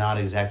not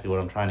exactly what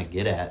I'm trying to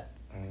get at.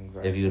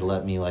 Exactly. If you would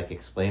let me, like,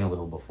 explain a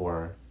little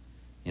before,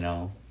 you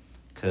know,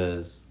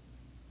 because,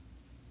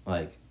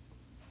 like,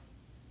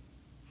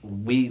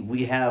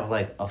 we have,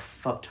 like, a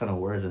fuck ton of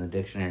words in the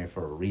dictionary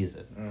for a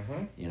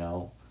reason. You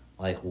know,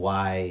 like,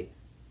 why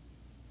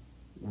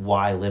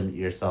limit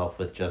yourself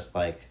with just,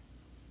 like,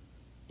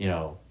 you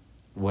know,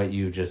 what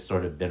you've just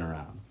sort of been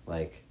around?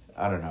 Like,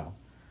 I don't know.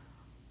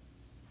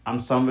 I'm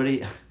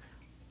somebody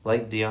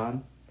like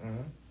Dion.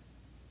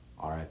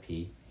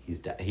 R.I.P.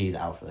 He's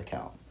out for the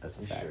count. That's a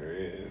fact. He sure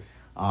is.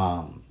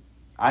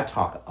 I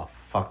talk a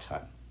fuck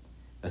ton,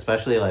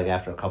 especially, like,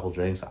 after a couple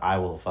drinks. I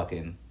will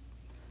fucking,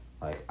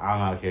 like,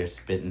 I'm out here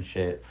spitting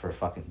shit for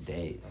fucking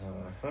days.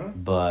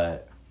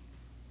 But,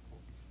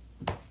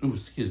 ooh,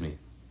 excuse me.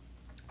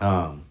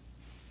 But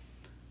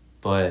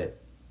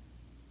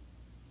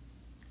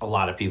a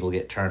lot of people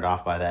get turned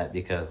off by that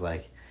because,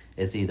 like,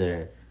 it's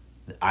either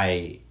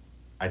I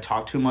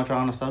talk too much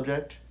on a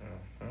subject,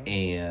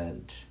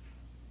 and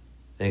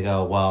they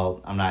go,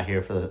 well, I'm not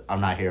here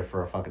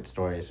for a fucking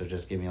story, so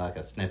just give me, like,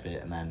 a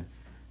snippet and then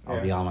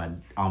I'll be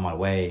on my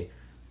way.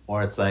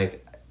 Or it's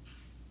like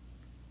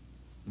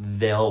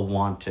they'll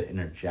want to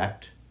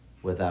interject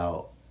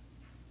without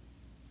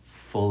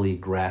fully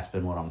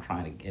grasping what I'm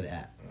trying to get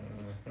at.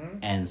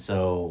 And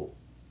so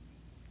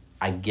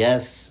I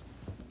guess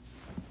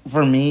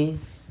for me,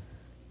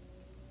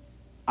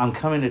 I'm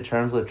coming to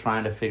terms with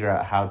trying to figure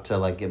out how to,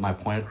 like, get my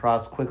point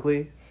across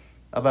quickly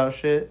about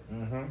shit.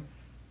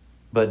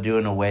 But do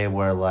in a way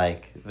where,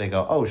 like, they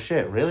go, oh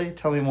shit, really?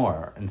 Tell me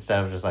more.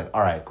 Instead of just like,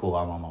 all right, cool,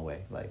 I'm on my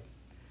way. Like,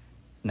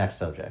 next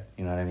subject.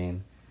 You know what I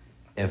mean?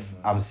 If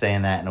I'm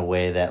saying that in a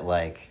way that,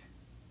 like,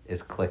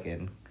 is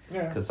clicking.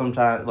 Yeah. Because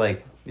sometimes,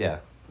 like, yeah.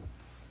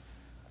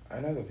 I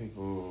know that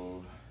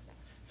people...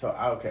 So,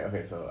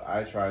 okay, so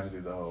I tried to do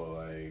the whole,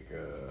 like,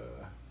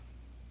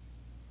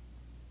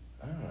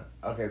 I don't know.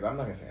 Okay, so I'm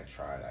not going to say I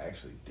tried. I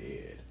actually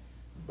did.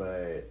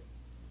 But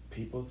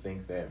people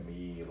think that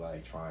me,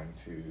 like, trying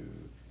to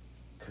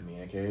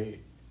communicate,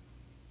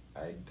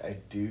 I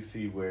do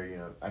see where, you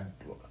know, I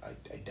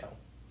don't.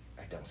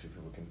 don't see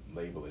people can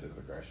label it as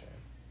aggression.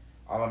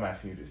 All I'm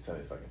asking you to do is tell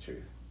me the fucking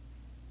truth.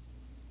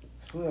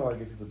 That's literally all I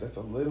give people. That's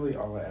literally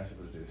all I ask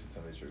people to do is just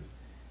tell me the truth.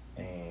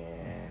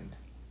 And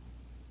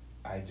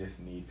I just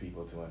need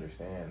people to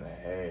understand that,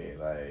 hey,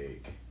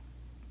 like,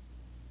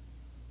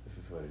 this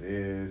is what it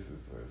is. This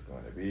is what it's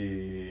going to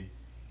be.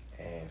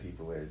 And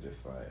people are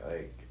just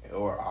like,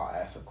 or I'll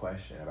ask a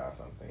question about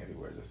something, and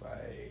people are just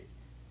like,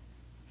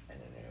 I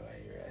don't know why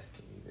you're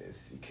asking me this,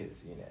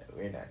 because, you know,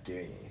 we're not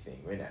doing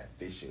anything. We're not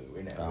official.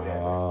 We're not whatever.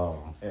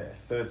 Oh. Yeah.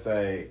 So it's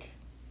like,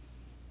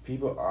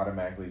 people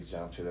automatically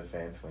jump to the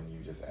fence when you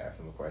just ask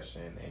them a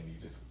question,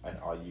 and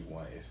all you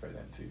want is for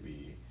them to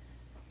be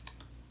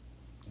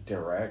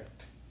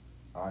direct,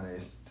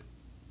 honest.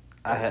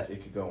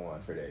 It could go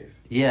on for days.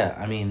 Yeah,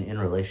 I mean, in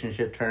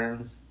relationship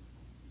terms,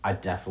 I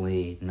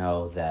definitely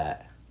know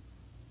that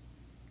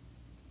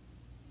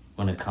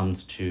when it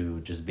comes to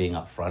just being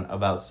upfront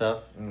about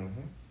stuff,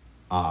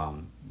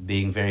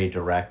 being very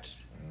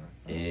direct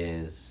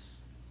is,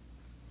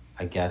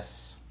 I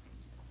guess,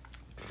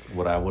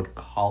 what I would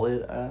call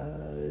it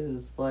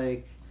is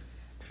like,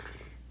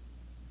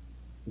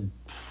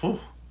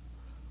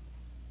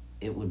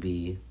 it would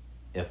be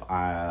if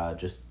I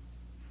just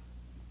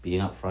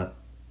being upfront,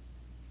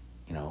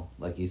 you know,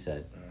 like you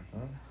said.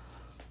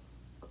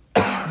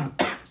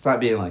 It's not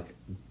being like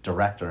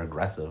direct or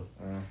aggressive.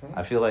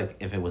 I feel like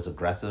if it was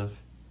aggressive,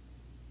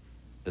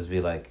 it would be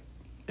like,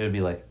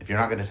 if you're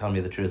not going to tell me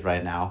the truth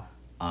right now,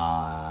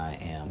 I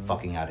am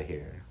fucking out of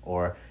here.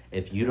 Or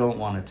if you don't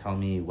want to tell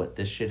me what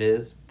this shit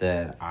is,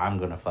 then I'm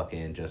going to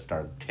fucking just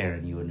start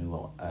tearing you a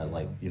new,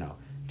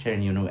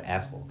 tearing you a new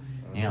asshole.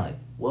 And you're like,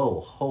 whoa,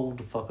 hold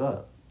the fuck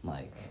up.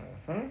 Like,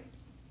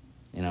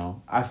 you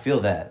know, I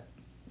feel that.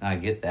 And I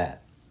get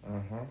that.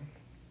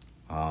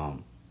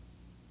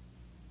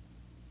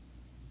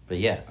 But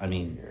yeah, I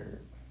mean,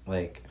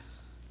 like,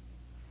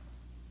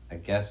 I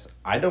guess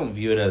I don't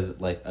view it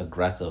as, like,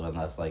 aggressive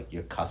unless, like,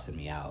 you're cussing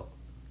me out.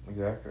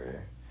 Exactly.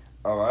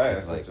 All I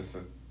ask like, is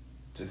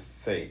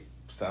just say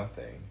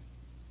something.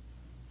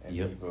 And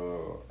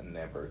people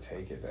never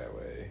take it that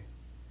way.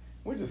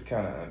 Which is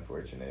kind of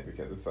unfortunate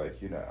because it's like,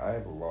 you know,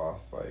 I've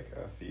lost, like,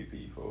 a few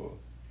people,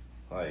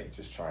 like,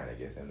 just trying to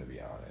get them to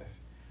be honest.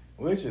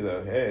 Which is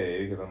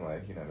okay, because I'm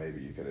like, you know, maybe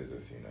you could have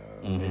just, you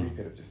know, maybe you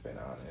could have just been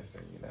honest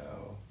and, you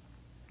know,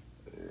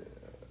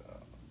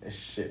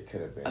 shit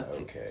could have been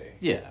okay.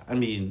 Yeah, I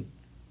mean,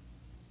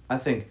 I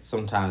think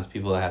sometimes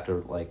people have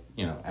to, like,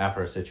 you know,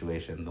 after a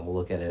situation, they'll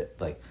look at it,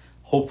 like,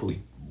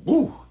 hopefully,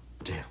 woo,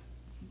 damn,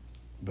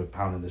 but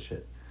pounding this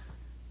shit.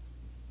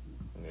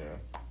 Yeah.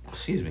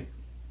 Excuse me.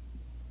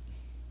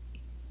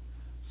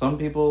 Some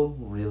people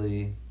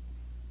really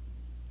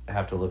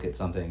have to look at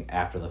something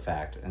after the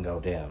fact and go,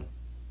 damn,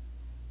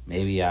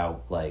 maybe I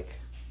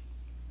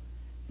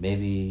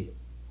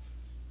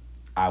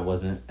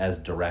wasn't as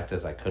direct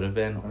as I could have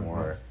been,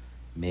 or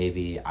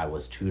maybe I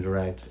was too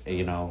direct.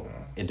 You know,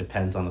 it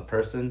depends on the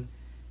person,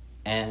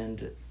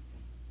 and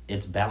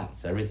it's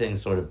balance.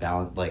 Everything's sort of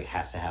balance, like,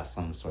 has to have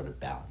some sort of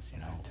balance, you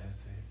know?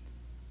 Does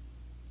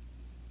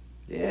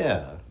it?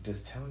 Yeah.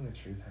 Does telling the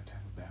truth have to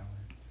have a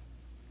balance?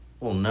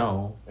 Well,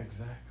 no.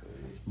 Exactly.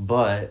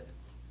 But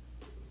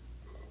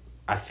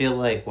I feel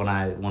like when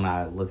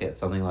I look at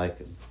something like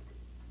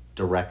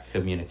direct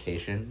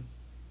communication,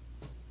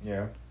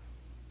 yeah.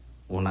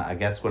 When I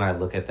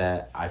look at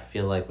that, I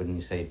feel like when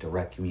you say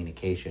direct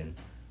communication,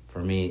 for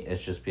me,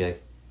 it's just be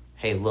like,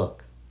 hey,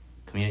 look,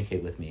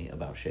 communicate with me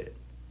about shit.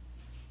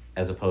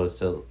 As opposed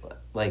to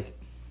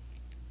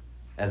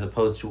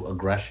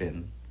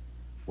aggression,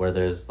 where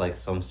there's, like,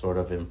 some sort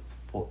of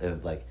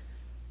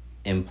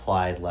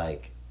implied,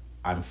 like,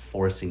 I'm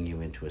forcing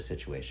you into a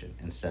situation,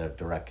 instead of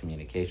direct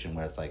communication,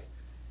 where it's like,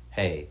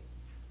 hey,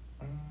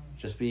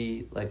 just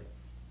be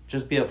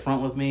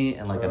upfront with me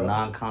in, like, a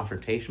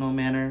non-confrontational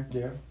manner.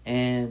 Yeah.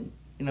 And,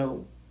 you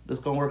know, it's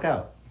gonna work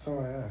out. That's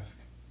all I ask.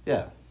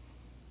 Yeah.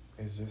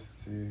 It's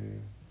just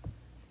to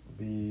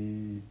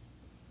be,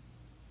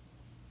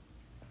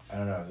 I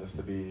don't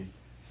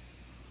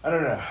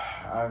know,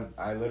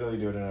 I literally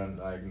do it in a,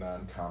 like,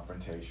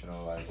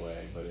 non-confrontational, like,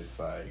 way, but it's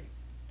like,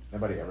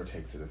 nobody ever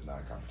takes it as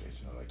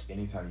non-confrontational. Like,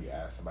 anytime you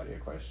ask somebody a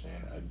question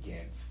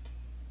against,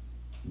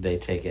 they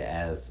take it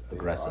as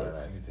aggressive. They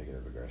automatically take it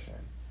as aggression.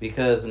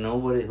 Because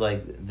nobody,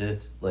 like,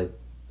 this, like,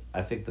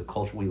 I think the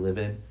culture we live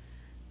in,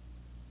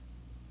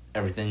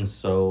 everything's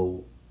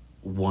so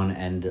one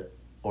end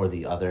or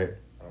the other,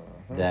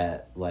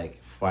 that,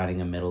 like,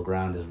 finding a middle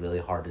ground is really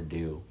hard to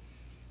do.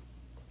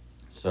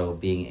 So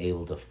being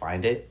able to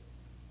find it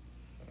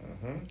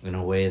in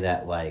a way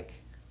that,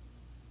 like,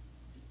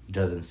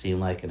 doesn't seem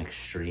like an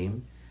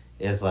extreme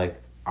is,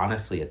 like,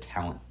 honestly a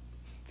talent.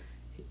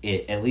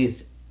 At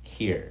least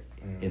here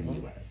in the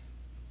U.S.,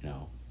 you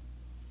know?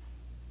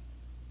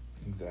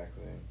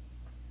 Exactly.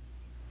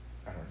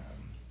 I don't know.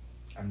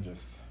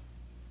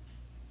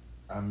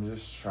 I'm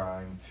just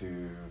trying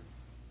to,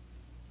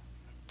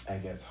 I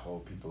guess,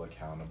 hold people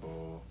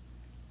accountable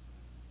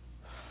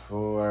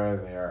for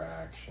their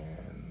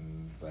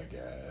actions, I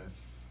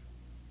guess.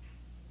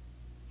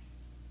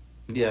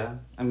 Yeah,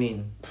 I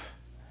mean,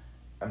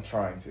 I'm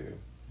trying to.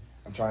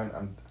 I'm trying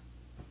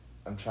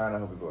to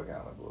hold people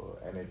accountable,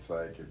 and it's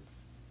like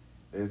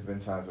there's been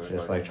times where it's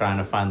just like trying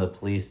to find the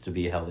police to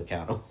be held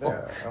accountable.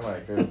 Yeah, I'm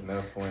like, there's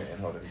no point in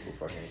holding people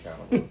fucking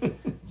accountable,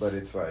 but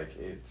it's like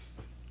it's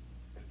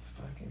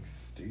fucking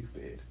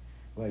stupid.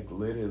 Like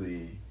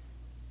literally,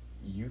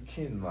 you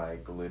can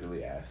like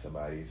literally ask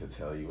somebody to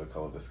tell you what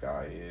color the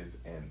sky is,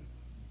 and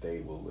they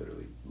will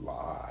literally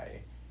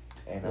lie,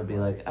 and They'll I'm be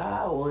like,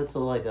 well, it's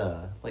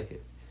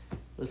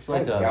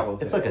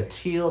like a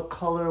teal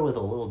color with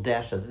a little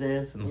dash of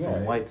this and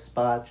some white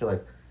spots. You're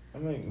like,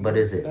 I'm like, but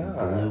is it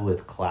blue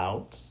with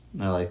clouds?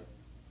 And they're like,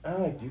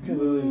 I'm like, you can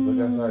literally just look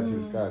outside to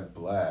the sky is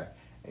black,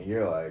 and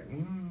you're like,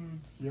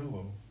 it's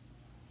yellow,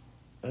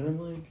 and I'm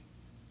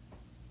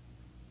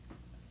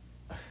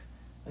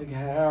like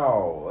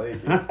how? Like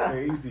it's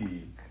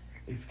crazy.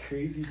 It's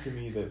crazy to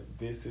me that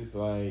this is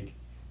like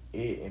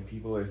it, and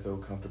people are so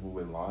comfortable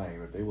with lying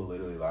that they will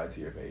literally lie to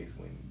your face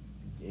when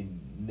you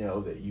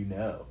know that you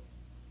know.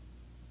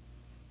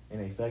 And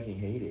they fucking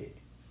hate it.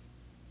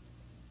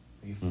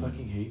 They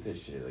fucking hate that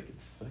shit. Like,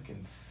 it's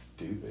fucking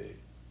stupid.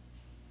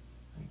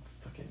 Like,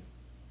 fucking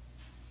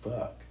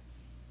fuck.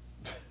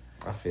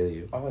 I feel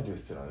you. All I do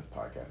is sit on this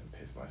podcast and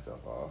piss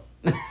myself off.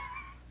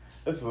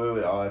 That's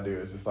literally all I do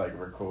is just, like,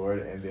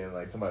 record, and then,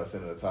 like, somebody will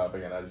send in a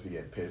topic, and I just be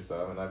getting pissed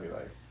off, and I'd be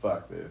like,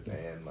 fuck this,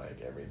 and, like,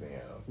 everything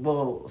else.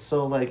 Well,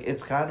 so, like,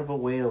 it's kind of a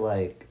way to,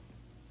 like,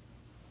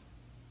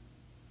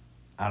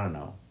 I don't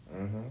know.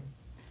 Mm-hmm.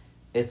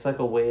 It's, like,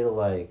 a way to,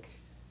 like,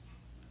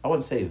 I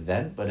wouldn't say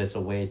vent, but it's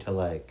a way to,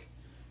 like,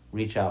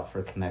 reach out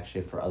for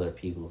connection for other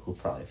people who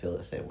probably feel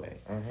the same way.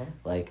 Mm-hmm.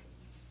 Like,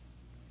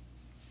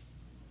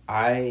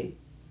 I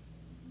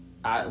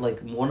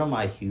like, one of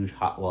my huge,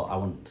 I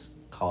wouldn't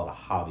call it a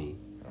hobby,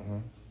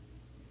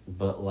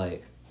 but,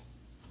 like,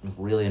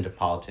 really into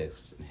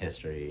politics and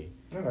history,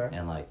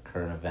 and, like,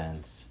 current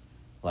events,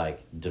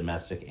 like,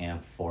 domestic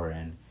and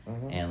foreign,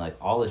 and, like,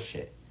 all this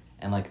shit.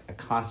 And, like, I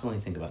constantly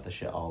think about this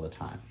shit all the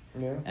time.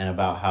 Yeah. And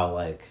about how,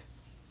 like,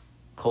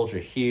 culture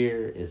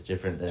here is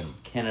different than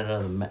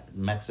Canada,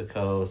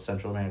 Mexico,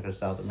 Central America,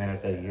 South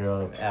America,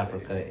 Europe,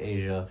 Africa,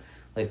 Asia.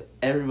 Like,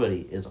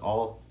 everybody is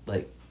all,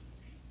 like,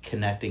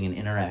 connecting and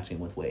interacting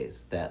with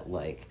ways that,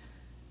 like,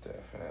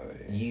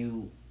 definitely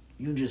you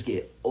just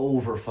get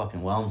over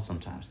fucking whelmed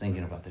sometimes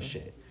thinking about this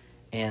shit.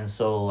 And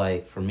so,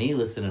 like, for me,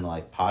 listening to,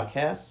 like,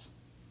 podcasts,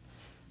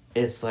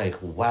 it's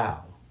like,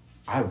 wow,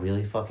 I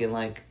really fucking,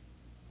 like,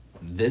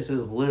 this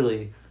is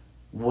literally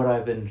what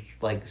I've been,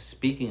 like,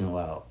 speaking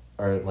about,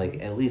 or,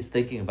 like, at least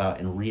thinking about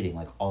and reading,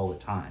 like, all the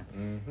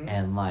time.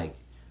 And, like,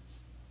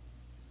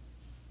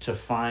 to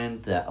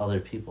find that other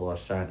people are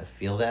starting to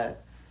feel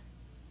that,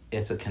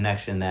 it's a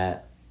connection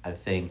that I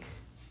think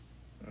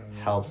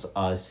helps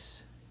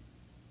us,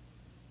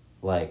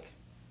 like,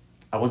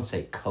 I wouldn't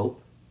say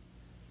cope,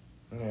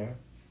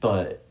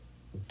 but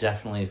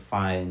definitely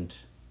find,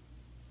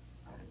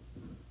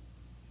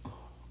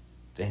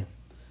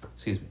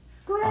 excuse me,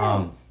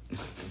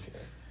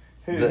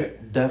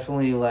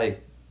 definitely,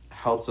 like,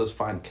 helps us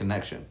find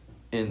connection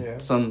in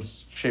some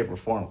shape or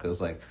form,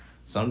 because, like,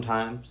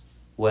 sometimes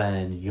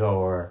when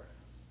you're,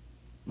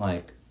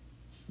 like,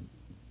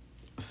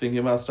 thinking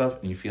about stuff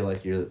and you feel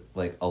like you're,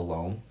 like,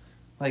 alone,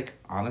 like,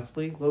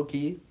 honestly,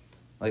 low-key,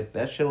 like,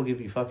 that shit will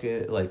give you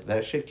fucking, like,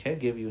 that shit can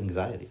give you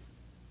anxiety,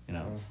 you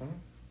know?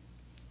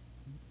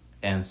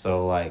 And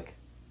so, like,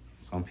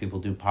 some people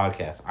do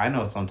podcasts. I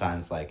know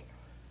sometimes, like,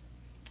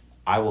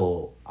 I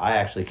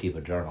actually keep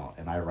a journal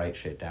and I write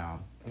shit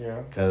down.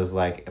 Yeah. Because,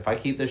 like, if I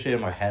keep this shit in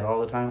my head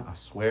all the time, I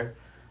swear,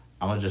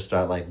 I'm going to just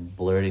start, like,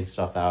 blurting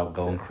stuff out,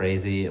 going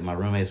crazy, and my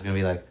roommates are going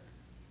to be like,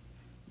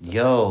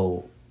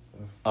 yo,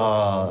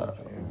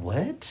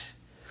 what?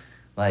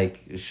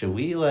 Like, should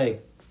we,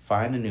 like,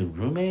 find a new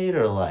roommate,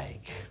 or,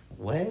 like,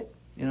 what?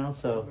 You know,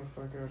 so. Get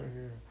the fuck out of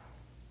here.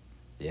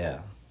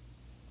 Yeah.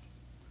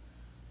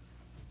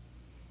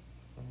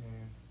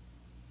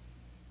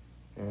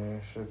 Yeah,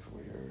 shit's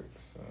weird,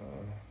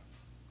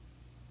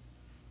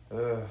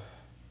 so.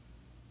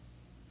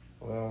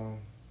 Well,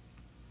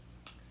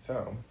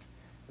 so,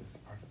 this is the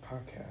part of the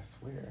podcast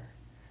where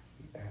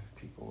we ask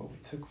people what we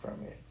took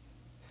from it.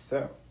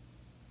 So,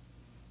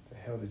 the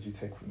hell did you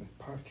take from this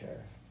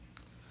podcast?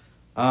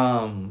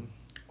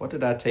 What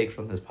did I take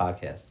from this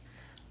podcast?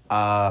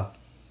 I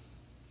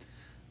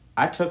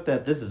took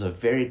that this is a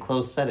very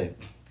close setting,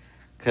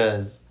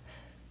 because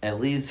at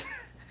least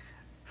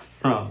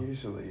from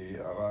it's usually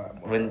a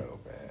lot more open.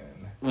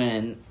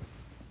 When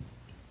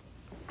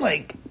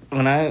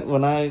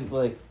I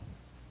like,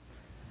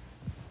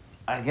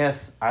 I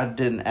guess I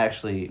didn't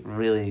actually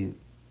really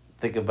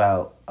think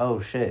about,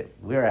 oh shit,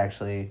 we're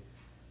actually,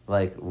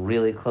 like,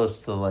 really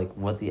close to, like,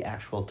 what the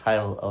actual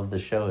title of the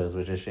show is,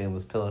 which is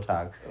Shameless Pillow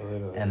Talk.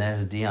 Literally. And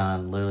there's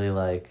Dion literally,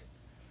 like,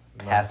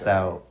 passed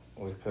out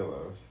with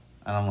pillows.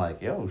 And I'm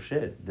like, yo,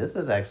 shit, this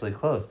is actually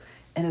close.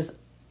 And it's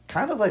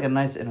kind of like a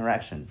nice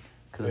interaction,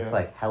 because it's,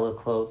 like, hella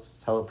close,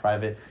 it's hella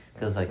private,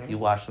 because, like, you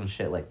watch some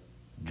shit like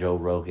Joe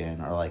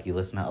Rogan, or, like, you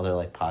listen to other,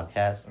 like,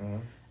 podcasts,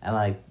 and,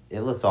 like,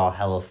 it looks all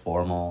hella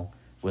formal,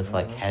 with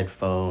like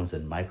headphones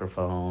and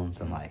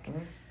microphones and like,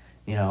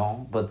 you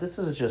know. But this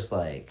is just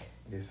like.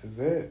 This is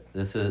it.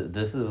 This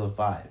is a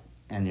vibe,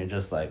 and you're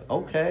just like,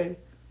 okay.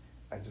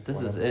 I just this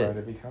want is everybody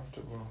it. to be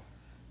comfortable.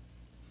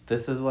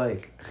 This is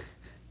like,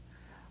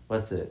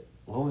 what's it?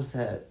 What was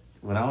that?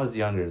 When I was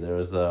younger, there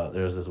was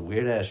this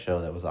weird ass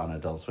show that was on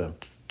Adult Swim.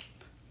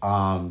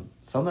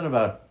 Something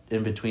about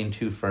in between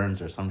two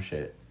ferns or some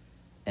shit,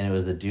 and it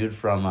was a dude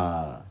from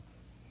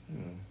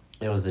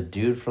It was a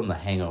dude from The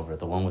Hangover,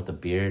 the one with the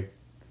beard.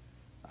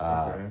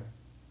 Okay.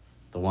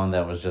 The one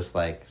that was just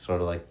like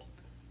sort of like.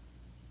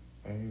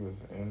 And he was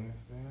in this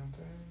damn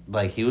thing.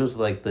 Like he was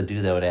like the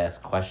dude that would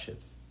ask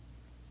questions,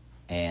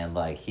 and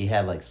like he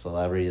had like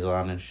celebrities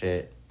on and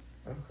shit.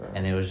 Okay.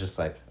 And it was just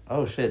like,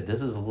 oh shit,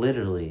 this is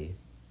literally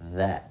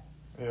that.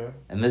 Yeah.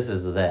 And this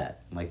is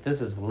that. Like,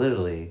 this is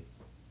literally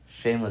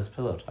Shameless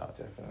Pillow Talk.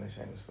 Definitely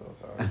Shameless Pillow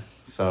Talk.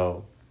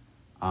 So,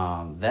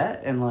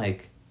 that and,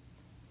 like,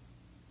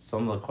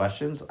 some of the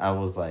questions, I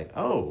was like,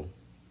 oh,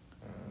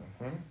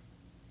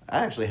 I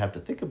actually have to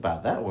think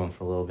about that one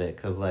for a little bit.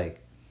 Because,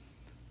 like,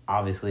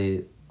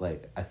 obviously,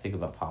 like, I think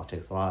about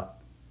politics a lot.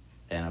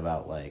 And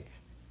about, like,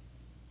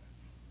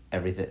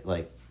 everything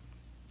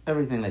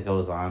that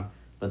goes on.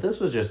 But this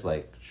was just,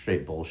 like,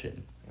 straight bullshit.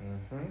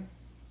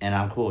 And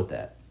I'm cool with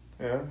that.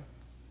 Yeah.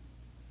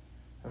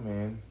 I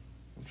mean,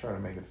 I'm trying to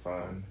make it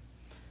fun.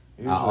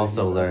 I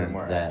also learned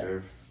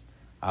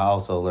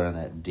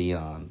that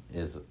Dion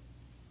is,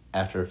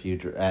 after a few...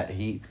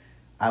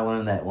 I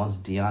learned that once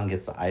Dion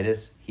gets the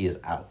itis, he is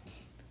out.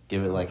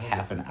 Give it, like,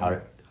 1/2 an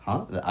hour.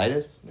 Huh? The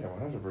itis? Yeah,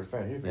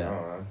 100%. He's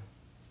gone.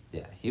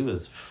 Yeah, he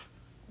was...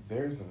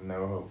 There's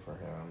no hope for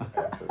him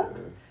after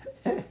this.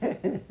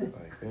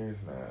 Like,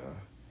 there's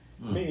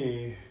no...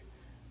 Me,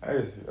 I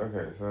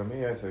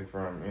take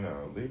from,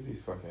 leave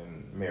these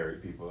fucking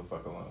married people the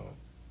fuck alone.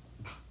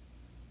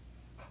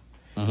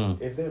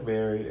 Mm-hmm. If they're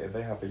married, if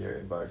they hop in your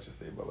inbox, just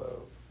say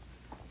below.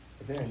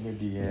 If they're in your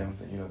DMs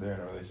and, they're in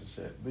a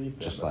relationship, leave them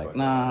just the like, fuck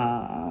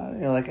nah,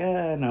 you're like,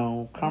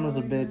 no, karma's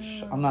a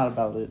bitch. I'm not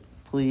about it.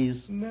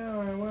 Please.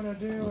 No, I want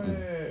to do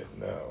it.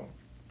 No.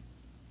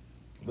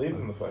 Leave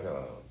them the fuck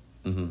alone.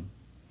 Mm-hmm.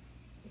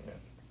 Yeah.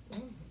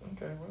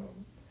 Okay,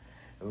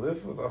 well,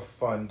 this was a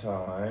fun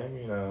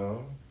time,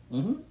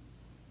 Mm-hmm.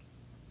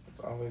 It's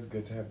always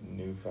good to have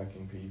new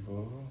fucking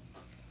people.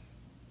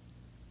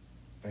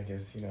 I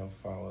guess,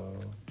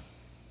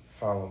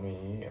 follow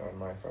me on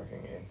my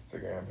fucking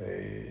Instagram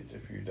page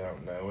if you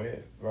don't know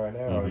it right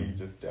now. You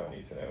just don't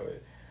need to know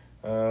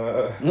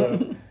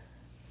it.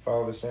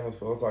 Follow the Shameless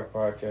Pillow Talk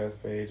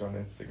podcast page on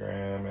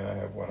Instagram, and I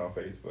have one on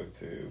Facebook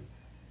too.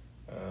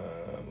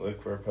 Look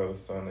for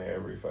posts on there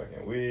every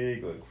fucking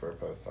week. Look for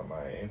posts on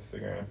my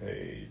Instagram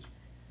page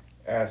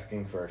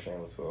asking for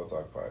Shameless Pillow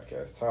Talk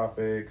podcast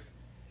topics.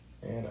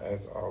 And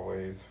as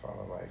always,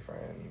 follow my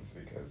friends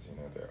because,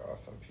 they're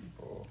awesome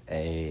people.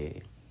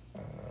 Hey.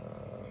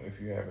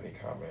 If you have any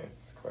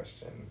comments,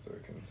 questions, or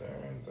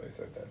concerns, I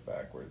said that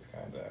backwards,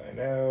 kind of. I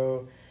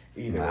know.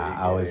 Either way,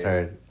 I always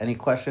heard any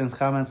questions,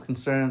 comments,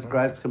 concerns,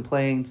 gripes,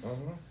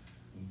 complaints.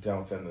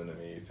 Don't send them to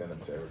me. Send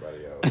them to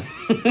everybody else.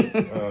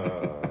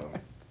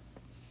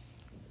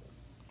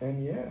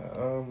 And yeah,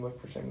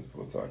 look for Shameless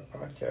Pillow Talk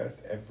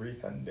podcast every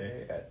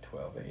Sunday at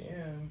 12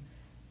 a.m.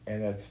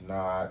 And that's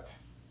not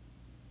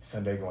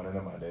Sunday going into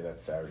Monday.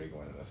 That's Saturday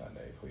going into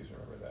Sunday. Please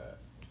remember that.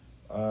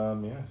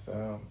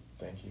 So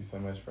thank you so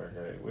much for a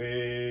great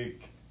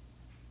week.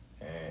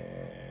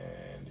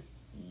 And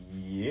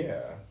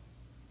yeah,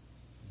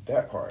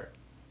 that part.